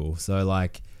into people. So,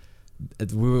 like,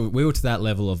 we were to that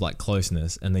level of, like,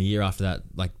 closeness. And the year after that,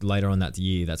 like, later on that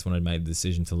year, that's when I made the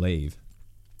decision to leave.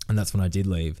 And that's when I did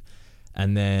leave.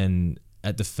 And then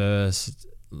at the first,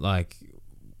 like...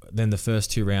 Then the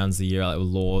first 2 rounds of the year, like, were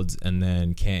Lords and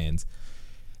then Cairns.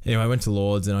 Anyway, I went to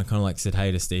Lords and I kind of like said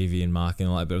hey to Stevie and Mark and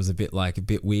all that, but it was a bit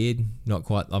weird, not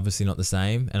quite, obviously not the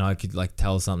same. And I could like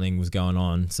tell something was going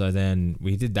on. So then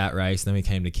we did that race. Then we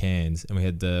came to Cairns and we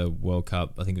had the World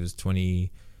Cup. I think it was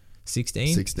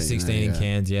 2016, 16 in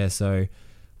Cairns. Yeah. So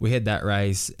we had that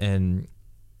race and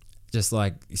just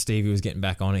like Stevie was getting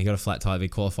back on it. He got a flat tire. He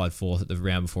qualified 4th at the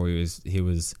round before he was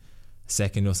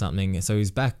 2nd or something. So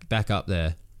he's back up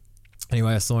there.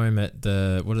 Anyway, I saw him at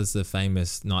what is the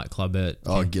famous nightclub at...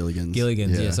 Oh, Gilligan's.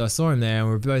 Gilligan's, yeah. So I saw him there and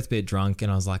we were both a bit drunk and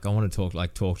I was like, I want to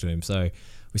talk to him. So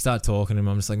we started talking and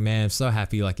I'm just like, man, I'm so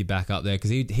happy like you're back up there because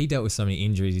he dealt with so many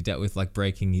injuries. He dealt with like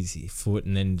breaking his foot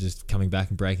and then just coming back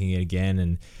and breaking it again.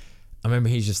 And I remember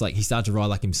he's just like, he started to ride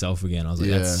like himself again. I was like,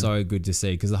 that's so good to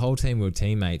see because the whole team were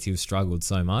teammates. He was struggled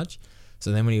so much.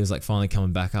 So then when he was like finally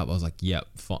coming back up, I was like, yep,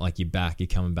 like you're back, you're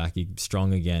coming back, you're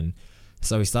strong again.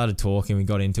 So we started talking, we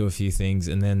got into a few things,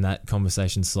 and then that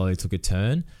conversation slowly took a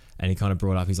turn. And he kind of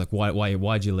brought up, he's like,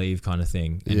 why'd you leave, kind of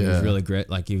thing. And he was really great.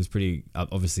 Like he was pretty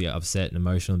obviously upset and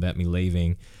emotional about me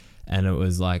leaving. And it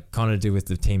was like kind of to do with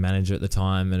the team manager at the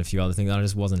time and a few other things. I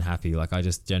just wasn't happy. Like I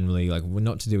just generally like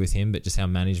not to do with him, but just how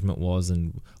management was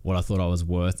and what I thought I was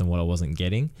worth and what I wasn't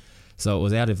getting. So it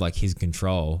was out of like his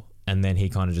control. And then he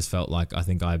kind of just felt like I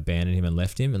think I abandoned him and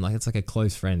left him. And like it's like a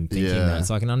close friend thinking that.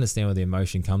 So I can understand where the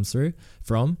emotion comes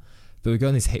from. But we got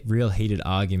in this real heated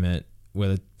argument where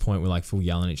the point we're like full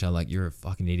yelling at each other, like, you're a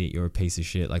fucking idiot, you're a piece of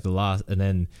shit. Like and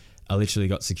then I literally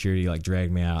got security like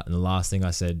dragged me out. And the last thing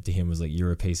I said to him was like,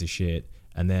 you're a piece of shit.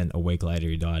 And then a week later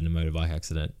he died in a motorbike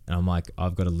accident. And I'm like,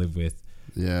 I've got to live with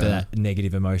that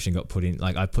negative emotion got put in.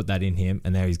 Like I put that in him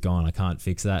and now he's gone. I can't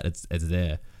fix that. It's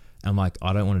there. I'm like,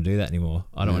 I don't want to do that anymore.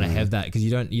 I don't want to have that because you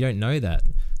don't know that.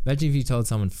 Imagine if you told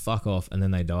someone fuck off and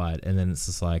then they died, and then it's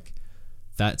just like,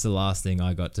 that's the last thing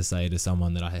I got to say to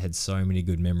someone that I had so many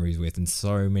good memories with and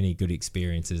so many good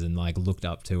experiences and like looked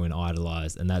up to and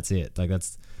idolized, and that's it. Like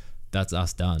that's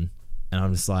us done. And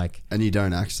I'm just like... And you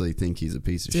don't actually think he's a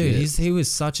piece of shit. Dude, he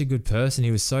was such a good person.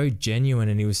 He was so genuine,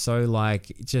 and he was so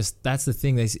like... Just, that's the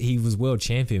thing. He was world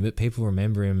champion, but people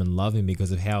remember him and love him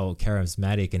because of how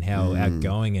charismatic and how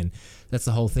outgoing. And that's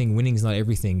the whole thing. Winning's not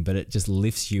everything, but it just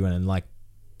lifts you. And like,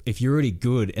 if you're already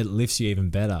good, it lifts you even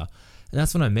better. And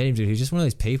that's when I met him, dude. He was just one of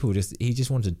those people. He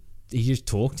just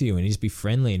talked to you and he just be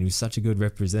friendly, and he was such a good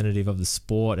representative of the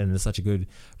sport and such a good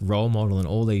role model and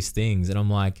all these things. And I'm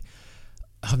like...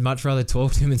 I'd much rather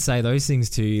talk to him and say those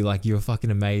things to you, like, you're fucking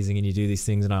amazing and you do these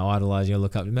things and I idolize you, I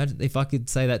look up. Imagine if I could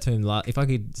say that to him, if I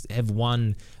could have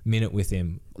 1 minute with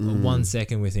him, 1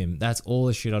 second with him, that's all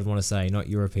the shit I'd want to say, not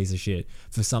you're a piece of shit,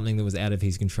 for something that was out of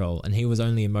his control. And he was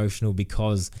only emotional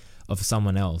because of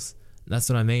someone else. That's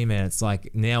what I mean, man. It's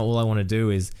like, now all I want to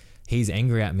do is, he's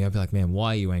angry at me, I'll be like, man,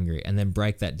 why are you angry? And then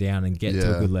break that down and get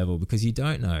to a good level, because you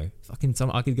don't know.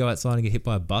 I could go outside and get hit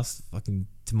by a bus fucking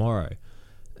tomorrow.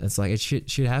 It's like,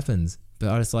 shit happens. But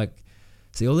I just like,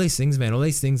 see all these things, man, all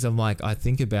these things I'm like, I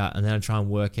think about, and then I try and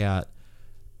work out,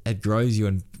 it grows you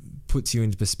and puts you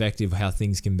into perspective how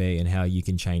things can be and how you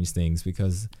can change things,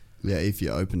 because... Yeah, if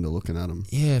you're open to looking at them.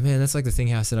 Yeah, man, that's like the thing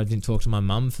how I said I didn't talk to my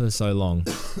mum for so long.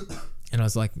 And I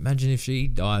was like, imagine if she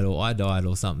died or I died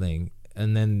or something.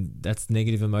 And then that's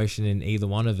negative emotion in either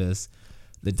one of us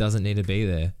that doesn't need to be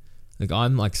there. Like,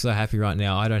 I'm like so happy right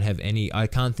now. I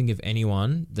can't think of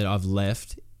anyone that I've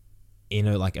left in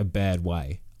a bad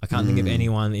way. I can't think of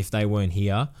anyone, if they weren't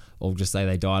here or just say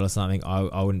they died or something,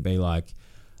 I wouldn't be like,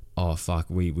 oh fuck,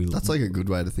 we that's like a good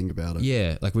way to think about it.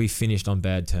 Yeah, like we finished on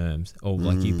bad terms, or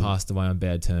like you passed away on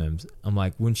bad terms. I'm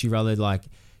like, wouldn't you rather, like,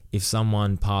 if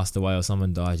someone passed away or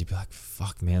someone died, you'd be like,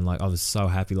 fuck man, like I was so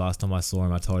happy last time I saw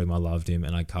him, I told him I loved him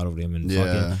and I cuddled him and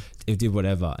fucking it did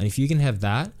whatever. And if you can have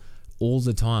that all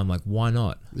the time, like, why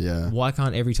not? Yeah. Why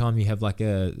can't every time you have like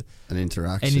an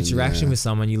interaction with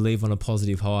someone, you leave on a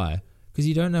positive high? Because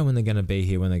you don't know when they're going to be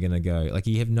here, when they're going to go. Like,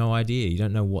 you have no idea. You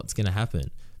don't know what's going to happen.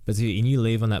 But and you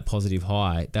leave on that positive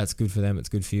high, that's good for them. It's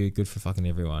good for you. Good for fucking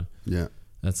everyone. Yeah.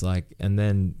 That's like, and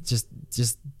then just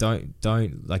don't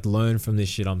like learn from this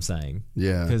shit I'm saying.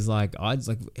 Yeah. Because like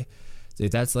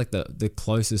dude, that's like the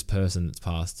closest person that's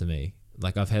passed to me.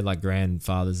 Like, I've had like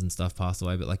grandfathers and stuff pass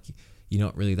away, but like, you're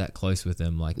not really that close with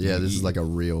them. Like, yeah, this is like a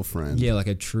real friend. Yeah, like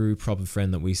a true proper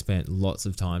friend that we spent lots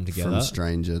of time together. From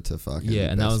stranger to fucking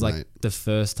and that was mate. like the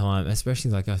first time,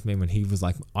 especially like, I mean, when he was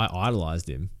like, I idolized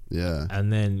him. Yeah.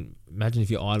 And then imagine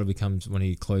if your idol becomes one of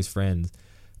your close friends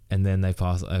and then they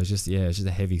pass. It was just, it's just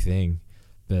a heavy thing.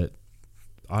 But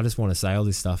I just want to say all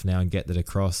this stuff now and get that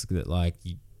across, that like,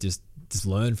 you just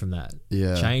learn from that.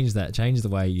 Yeah. Change the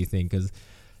way you think. Because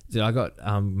dude, I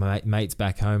got mates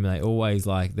back home and they always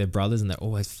like, they're brothers and they're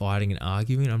always fighting and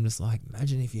arguing. I'm just like,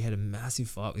 imagine if you had a massive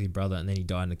fight with your brother and then he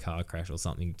died in a car crash or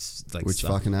something. Like, which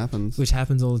fucking happens. Which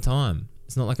happens all the time.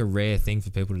 It's not like a rare thing for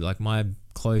people to, like, my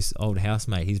close old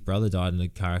housemate, his brother died in a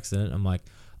car accident. I'm like,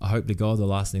 I hope to God the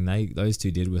last thing those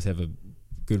two did was have a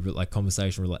good like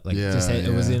conversation, like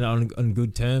it was on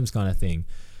good terms kind of thing.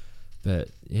 But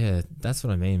yeah, that's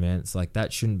what I mean, man. It's like,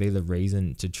 that shouldn't be the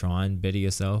reason to try and better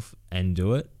yourself and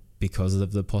do it because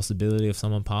of the possibility of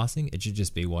someone passing. It should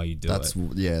just be why you do it.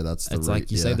 Yeah, that's the it's like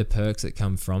you say the perks that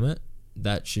come from it.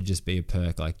 That should just be a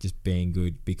perk, like just being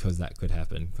good because that could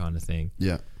happen kind of thing.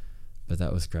 Yeah. But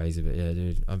that was crazy. But yeah,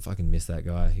 dude, I fucking miss that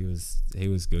guy. He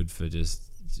was good for just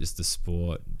the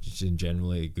sport, just in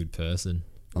generally a good person.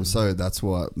 That's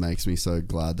what makes me so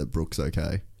glad that Brooke's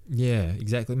okay. Yeah,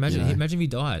 exactly. Imagine if he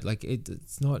died. Like,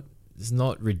 it's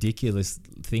not ridiculous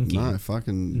thinking. No,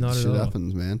 fucking not shit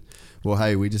happens, man. Well,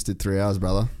 hey, we just did 3 hours,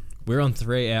 brother. We're on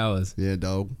 3 hours. Yeah,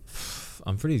 dog.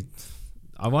 I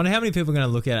wonder how many people are going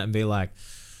to look at it and be like,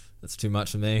 that's too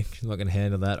much for me, I'm not going to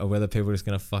handle that, or whether people are just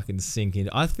going to fucking sink in.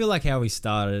 I feel like how we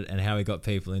started and how we got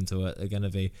people into it are going to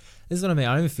be, this is what I mean,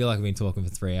 I don't even feel like we've been talking for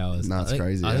 3 hours. No, it's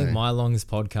crazy. I think my longest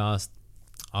podcast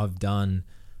I've done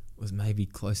was maybe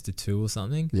close to 2 or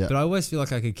something. Yeah. But I always feel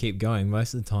like I could keep going.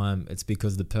 Most of the time it's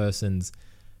because the person's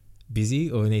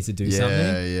busy or needs to do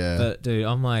something. Yeah. But dude,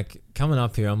 I'm like, coming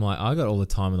up here, I'm like, I got all the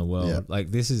time in the world. Yeah. Like,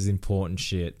 this is important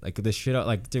shit. Like, the shit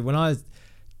like, dude,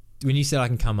 when you said I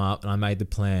can come up and I made the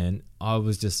plan, I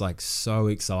was just like so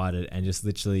excited and just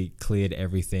literally cleared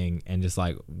everything and just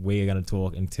like, we're going to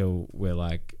talk until we're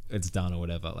like, it's done or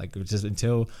whatever. Like, just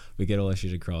until we get all that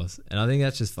shit across. And I think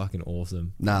that's just fucking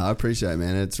awesome. Nah, I appreciate it,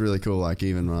 man. It's really cool. Like,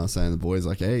 even when I was saying to the boys,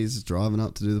 like, hey, he's just driving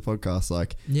up to do the podcast.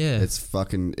 Like, yeah,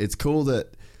 it's cool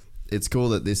that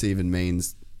this even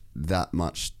means that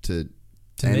much to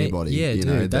anybody. Me, yeah, you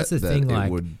dude, know, that's the that thing. It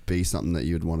like, would be something that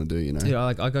you'd want to do, you know. Dude,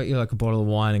 I got you like a bottle of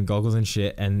wine and goggles and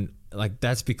shit, and like,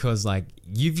 that's because like,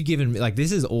 you've given me, like,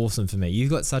 this is awesome for me.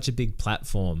 You've got such a big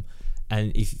platform,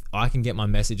 And if I can get my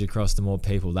message across to more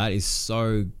people, that is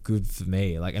so good for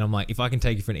me. Like, and I'm like, if I can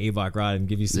take you for an e-bike ride and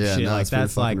give you some shit, like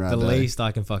that's like the least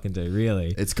I can fucking do,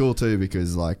 really. It's cool too,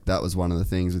 because like that was one of the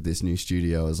things with this new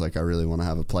studio is like, I really want to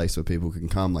have a place where people can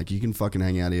come. Like, you can fucking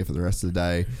hang out here for the rest of the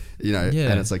day, you know,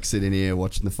 and it's like sitting here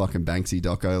watching the fucking Banksy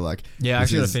doco. Like, yeah, I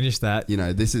actually got to finish that. You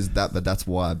know, this is that, but that's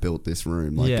why I built this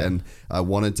room. Like, and I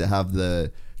wanted to have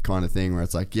the kind of thing where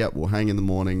it's like, yep, we'll hang in the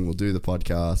morning, we'll do the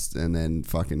podcast, and then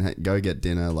fucking go get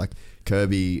dinner. Like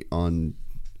Kirby on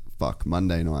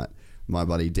Monday night, my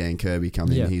buddy Dan Kirby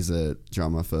come in. He's a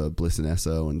drummer for Bliss and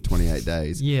Esso and 28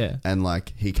 Days. Yeah. And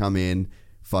like he come in,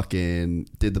 fucking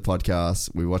did the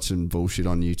podcast. We watched some bullshit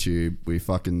on YouTube. We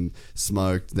fucking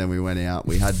smoked. Then we went out.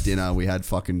 We had dinner. We had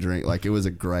fucking drink. Like, it was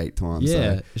a great time. Yeah.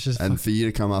 So, it's just and for you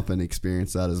to come up and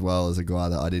experience that as well as a guy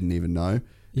that I didn't even know.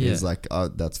 Yeah. Is like, oh,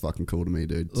 that's fucking cool to me,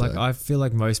 dude. Like, so. I feel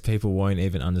like most people won't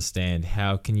even understand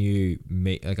how can you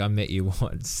meet, like I met you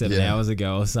 7 hours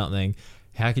ago or something.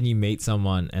 How can you meet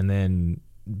someone and then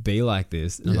be like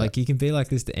this? And like, you can be like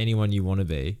this to anyone you want to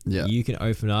be. Yeah. You can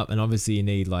open up, and obviously you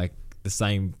need like the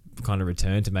same kind of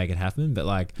return to make it happen. But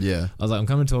like, I was like, I'm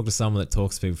coming to talk to someone that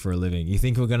talks to people for a living. You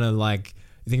think we're going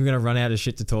to run out of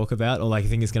shit to talk about, or like you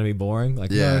think it's going to be boring? Like,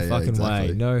 no fucking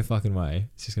way. No fucking way.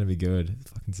 It's just going to be good.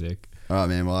 It's fucking sick. All right,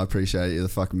 man. Well, I appreciate you, the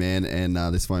fucking man, and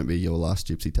this won't be your last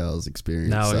Gypsy Tales experience.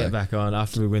 No, we'll get back on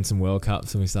after we win some World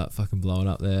Cups and we start fucking blowing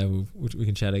up there. We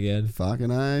can chat again.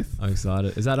 Fucking oath. I'm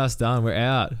excited. Is that us done? We're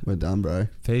out. We're done, bro.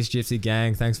 Peace, Gypsy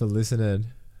gang. Thanks for listening.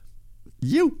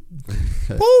 You.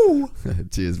 Woo!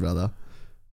 Cheers, brother.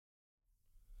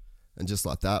 And just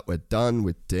like that, we're done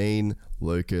with Dean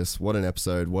Lucas. What an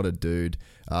episode. What a dude.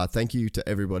 Thank you to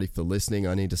everybody for listening.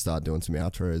 I need to start doing some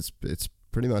outros. It's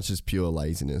pretty much just pure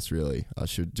laziness, really. I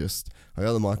got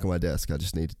the mic on my desk. I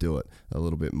just need to do it a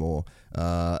little bit more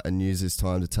and use this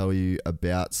time to tell you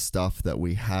about stuff that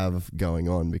we have going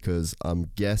on, because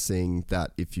I'm guessing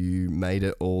that if you made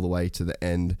it all the way to the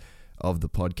end of the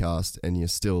podcast and you're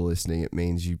still listening, it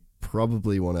means you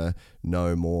probably want to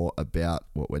know more about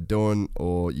what we're doing,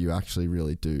 or you actually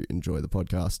really do enjoy the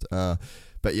podcast.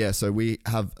 But yeah, so we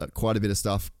have quite a bit of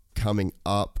stuff coming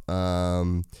up.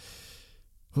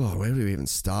 Where do we even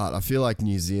start? I feel like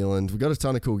New Zealand, we've got a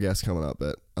ton of cool guests coming up,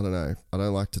 but I don't know. I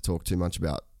don't like to talk too much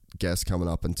about guests coming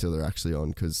up until they're actually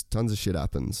on, because tons of shit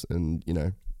happens and, you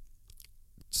know,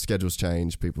 schedules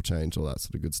change, people change, all that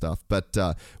sort of good stuff. But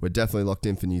we're definitely locked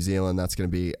in for New Zealand. That's going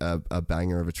to be a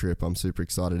banger of a trip. I'm super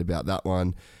excited about that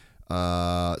one.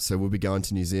 So we'll be going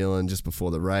to New Zealand just before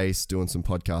the race, doing some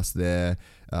podcasts there.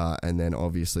 And then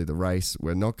obviously the race.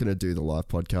 We're not going to do the live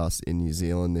podcast in New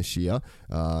Zealand this year.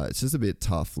 It's just a bit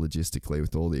tough logistically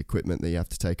with all the equipment that you have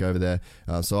to take over there.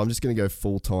 So I'm just going to go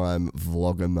full-time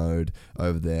vlogger mode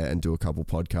over there and do a couple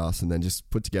podcasts, and then just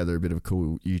put together a bit of a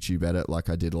cool YouTube edit like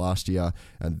I did last year.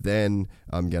 And then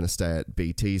I'm going to stay at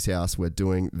BT's house. We're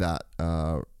doing that,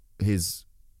 his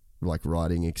like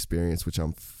riding experience, which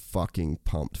I'm fucking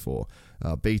pumped for.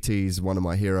 BT's one of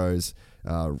my heroes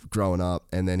growing up,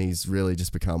 and then he's really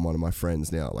just become one of my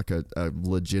friends now, like a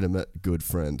legitimate good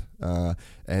friend,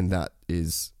 and that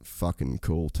is fucking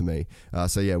cool to me.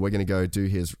 So yeah, we're going to go do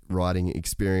his riding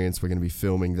experience. We're going to be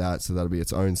filming that, so that'll be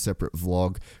its own separate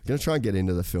vlog. I'm going to try and get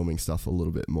into the filming stuff a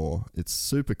little bit more. It's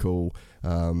super cool,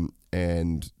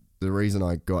 and the reason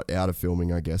I got out of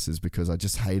filming, I guess, is because I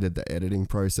just hated the editing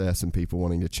process and people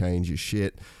wanting to change your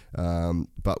shit.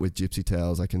 But with Gypsy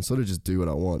Tales, I can sort of just do what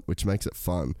I want, which makes it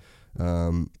fun.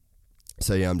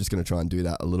 So yeah, I'm just going to try and do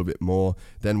that a little bit more.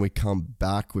 Then we come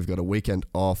back. We've got a weekend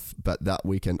off, but that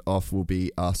weekend off will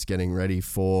be us getting ready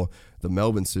for the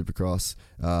Melbourne Supercross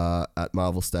at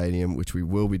Marvel Stadium, which we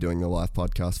will be doing the live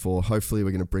podcast for. Hopefully, we're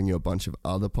going to bring you a bunch of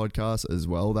other podcasts as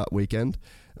well that weekend.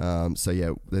 So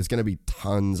yeah, there's going to be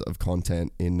tons of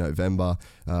content in November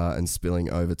and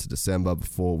spilling over to December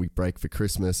before we break for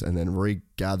Christmas and then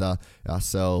regather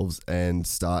ourselves and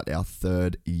start our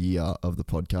third year of the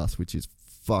podcast, which is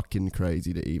fucking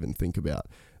crazy to even think about,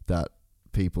 that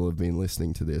people have been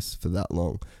listening to this for that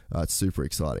long. It's super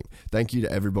exciting. Thank you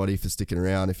to everybody for sticking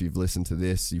around. If you've listened to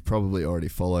this, you probably already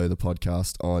follow the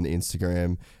podcast on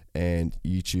Instagram and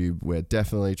YouTube. We're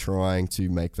definitely trying to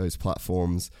make those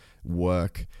platforms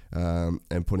work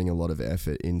and putting a lot of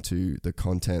effort into the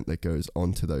content that goes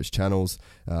onto those channels.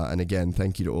 And again,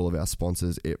 thank you to all of our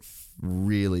sponsors. It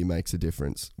really makes a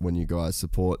difference when you guys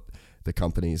support the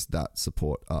companies that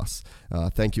support us.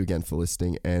 Thank you again for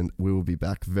listening, and we will be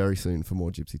back very soon for more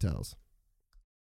Gypsy Tales.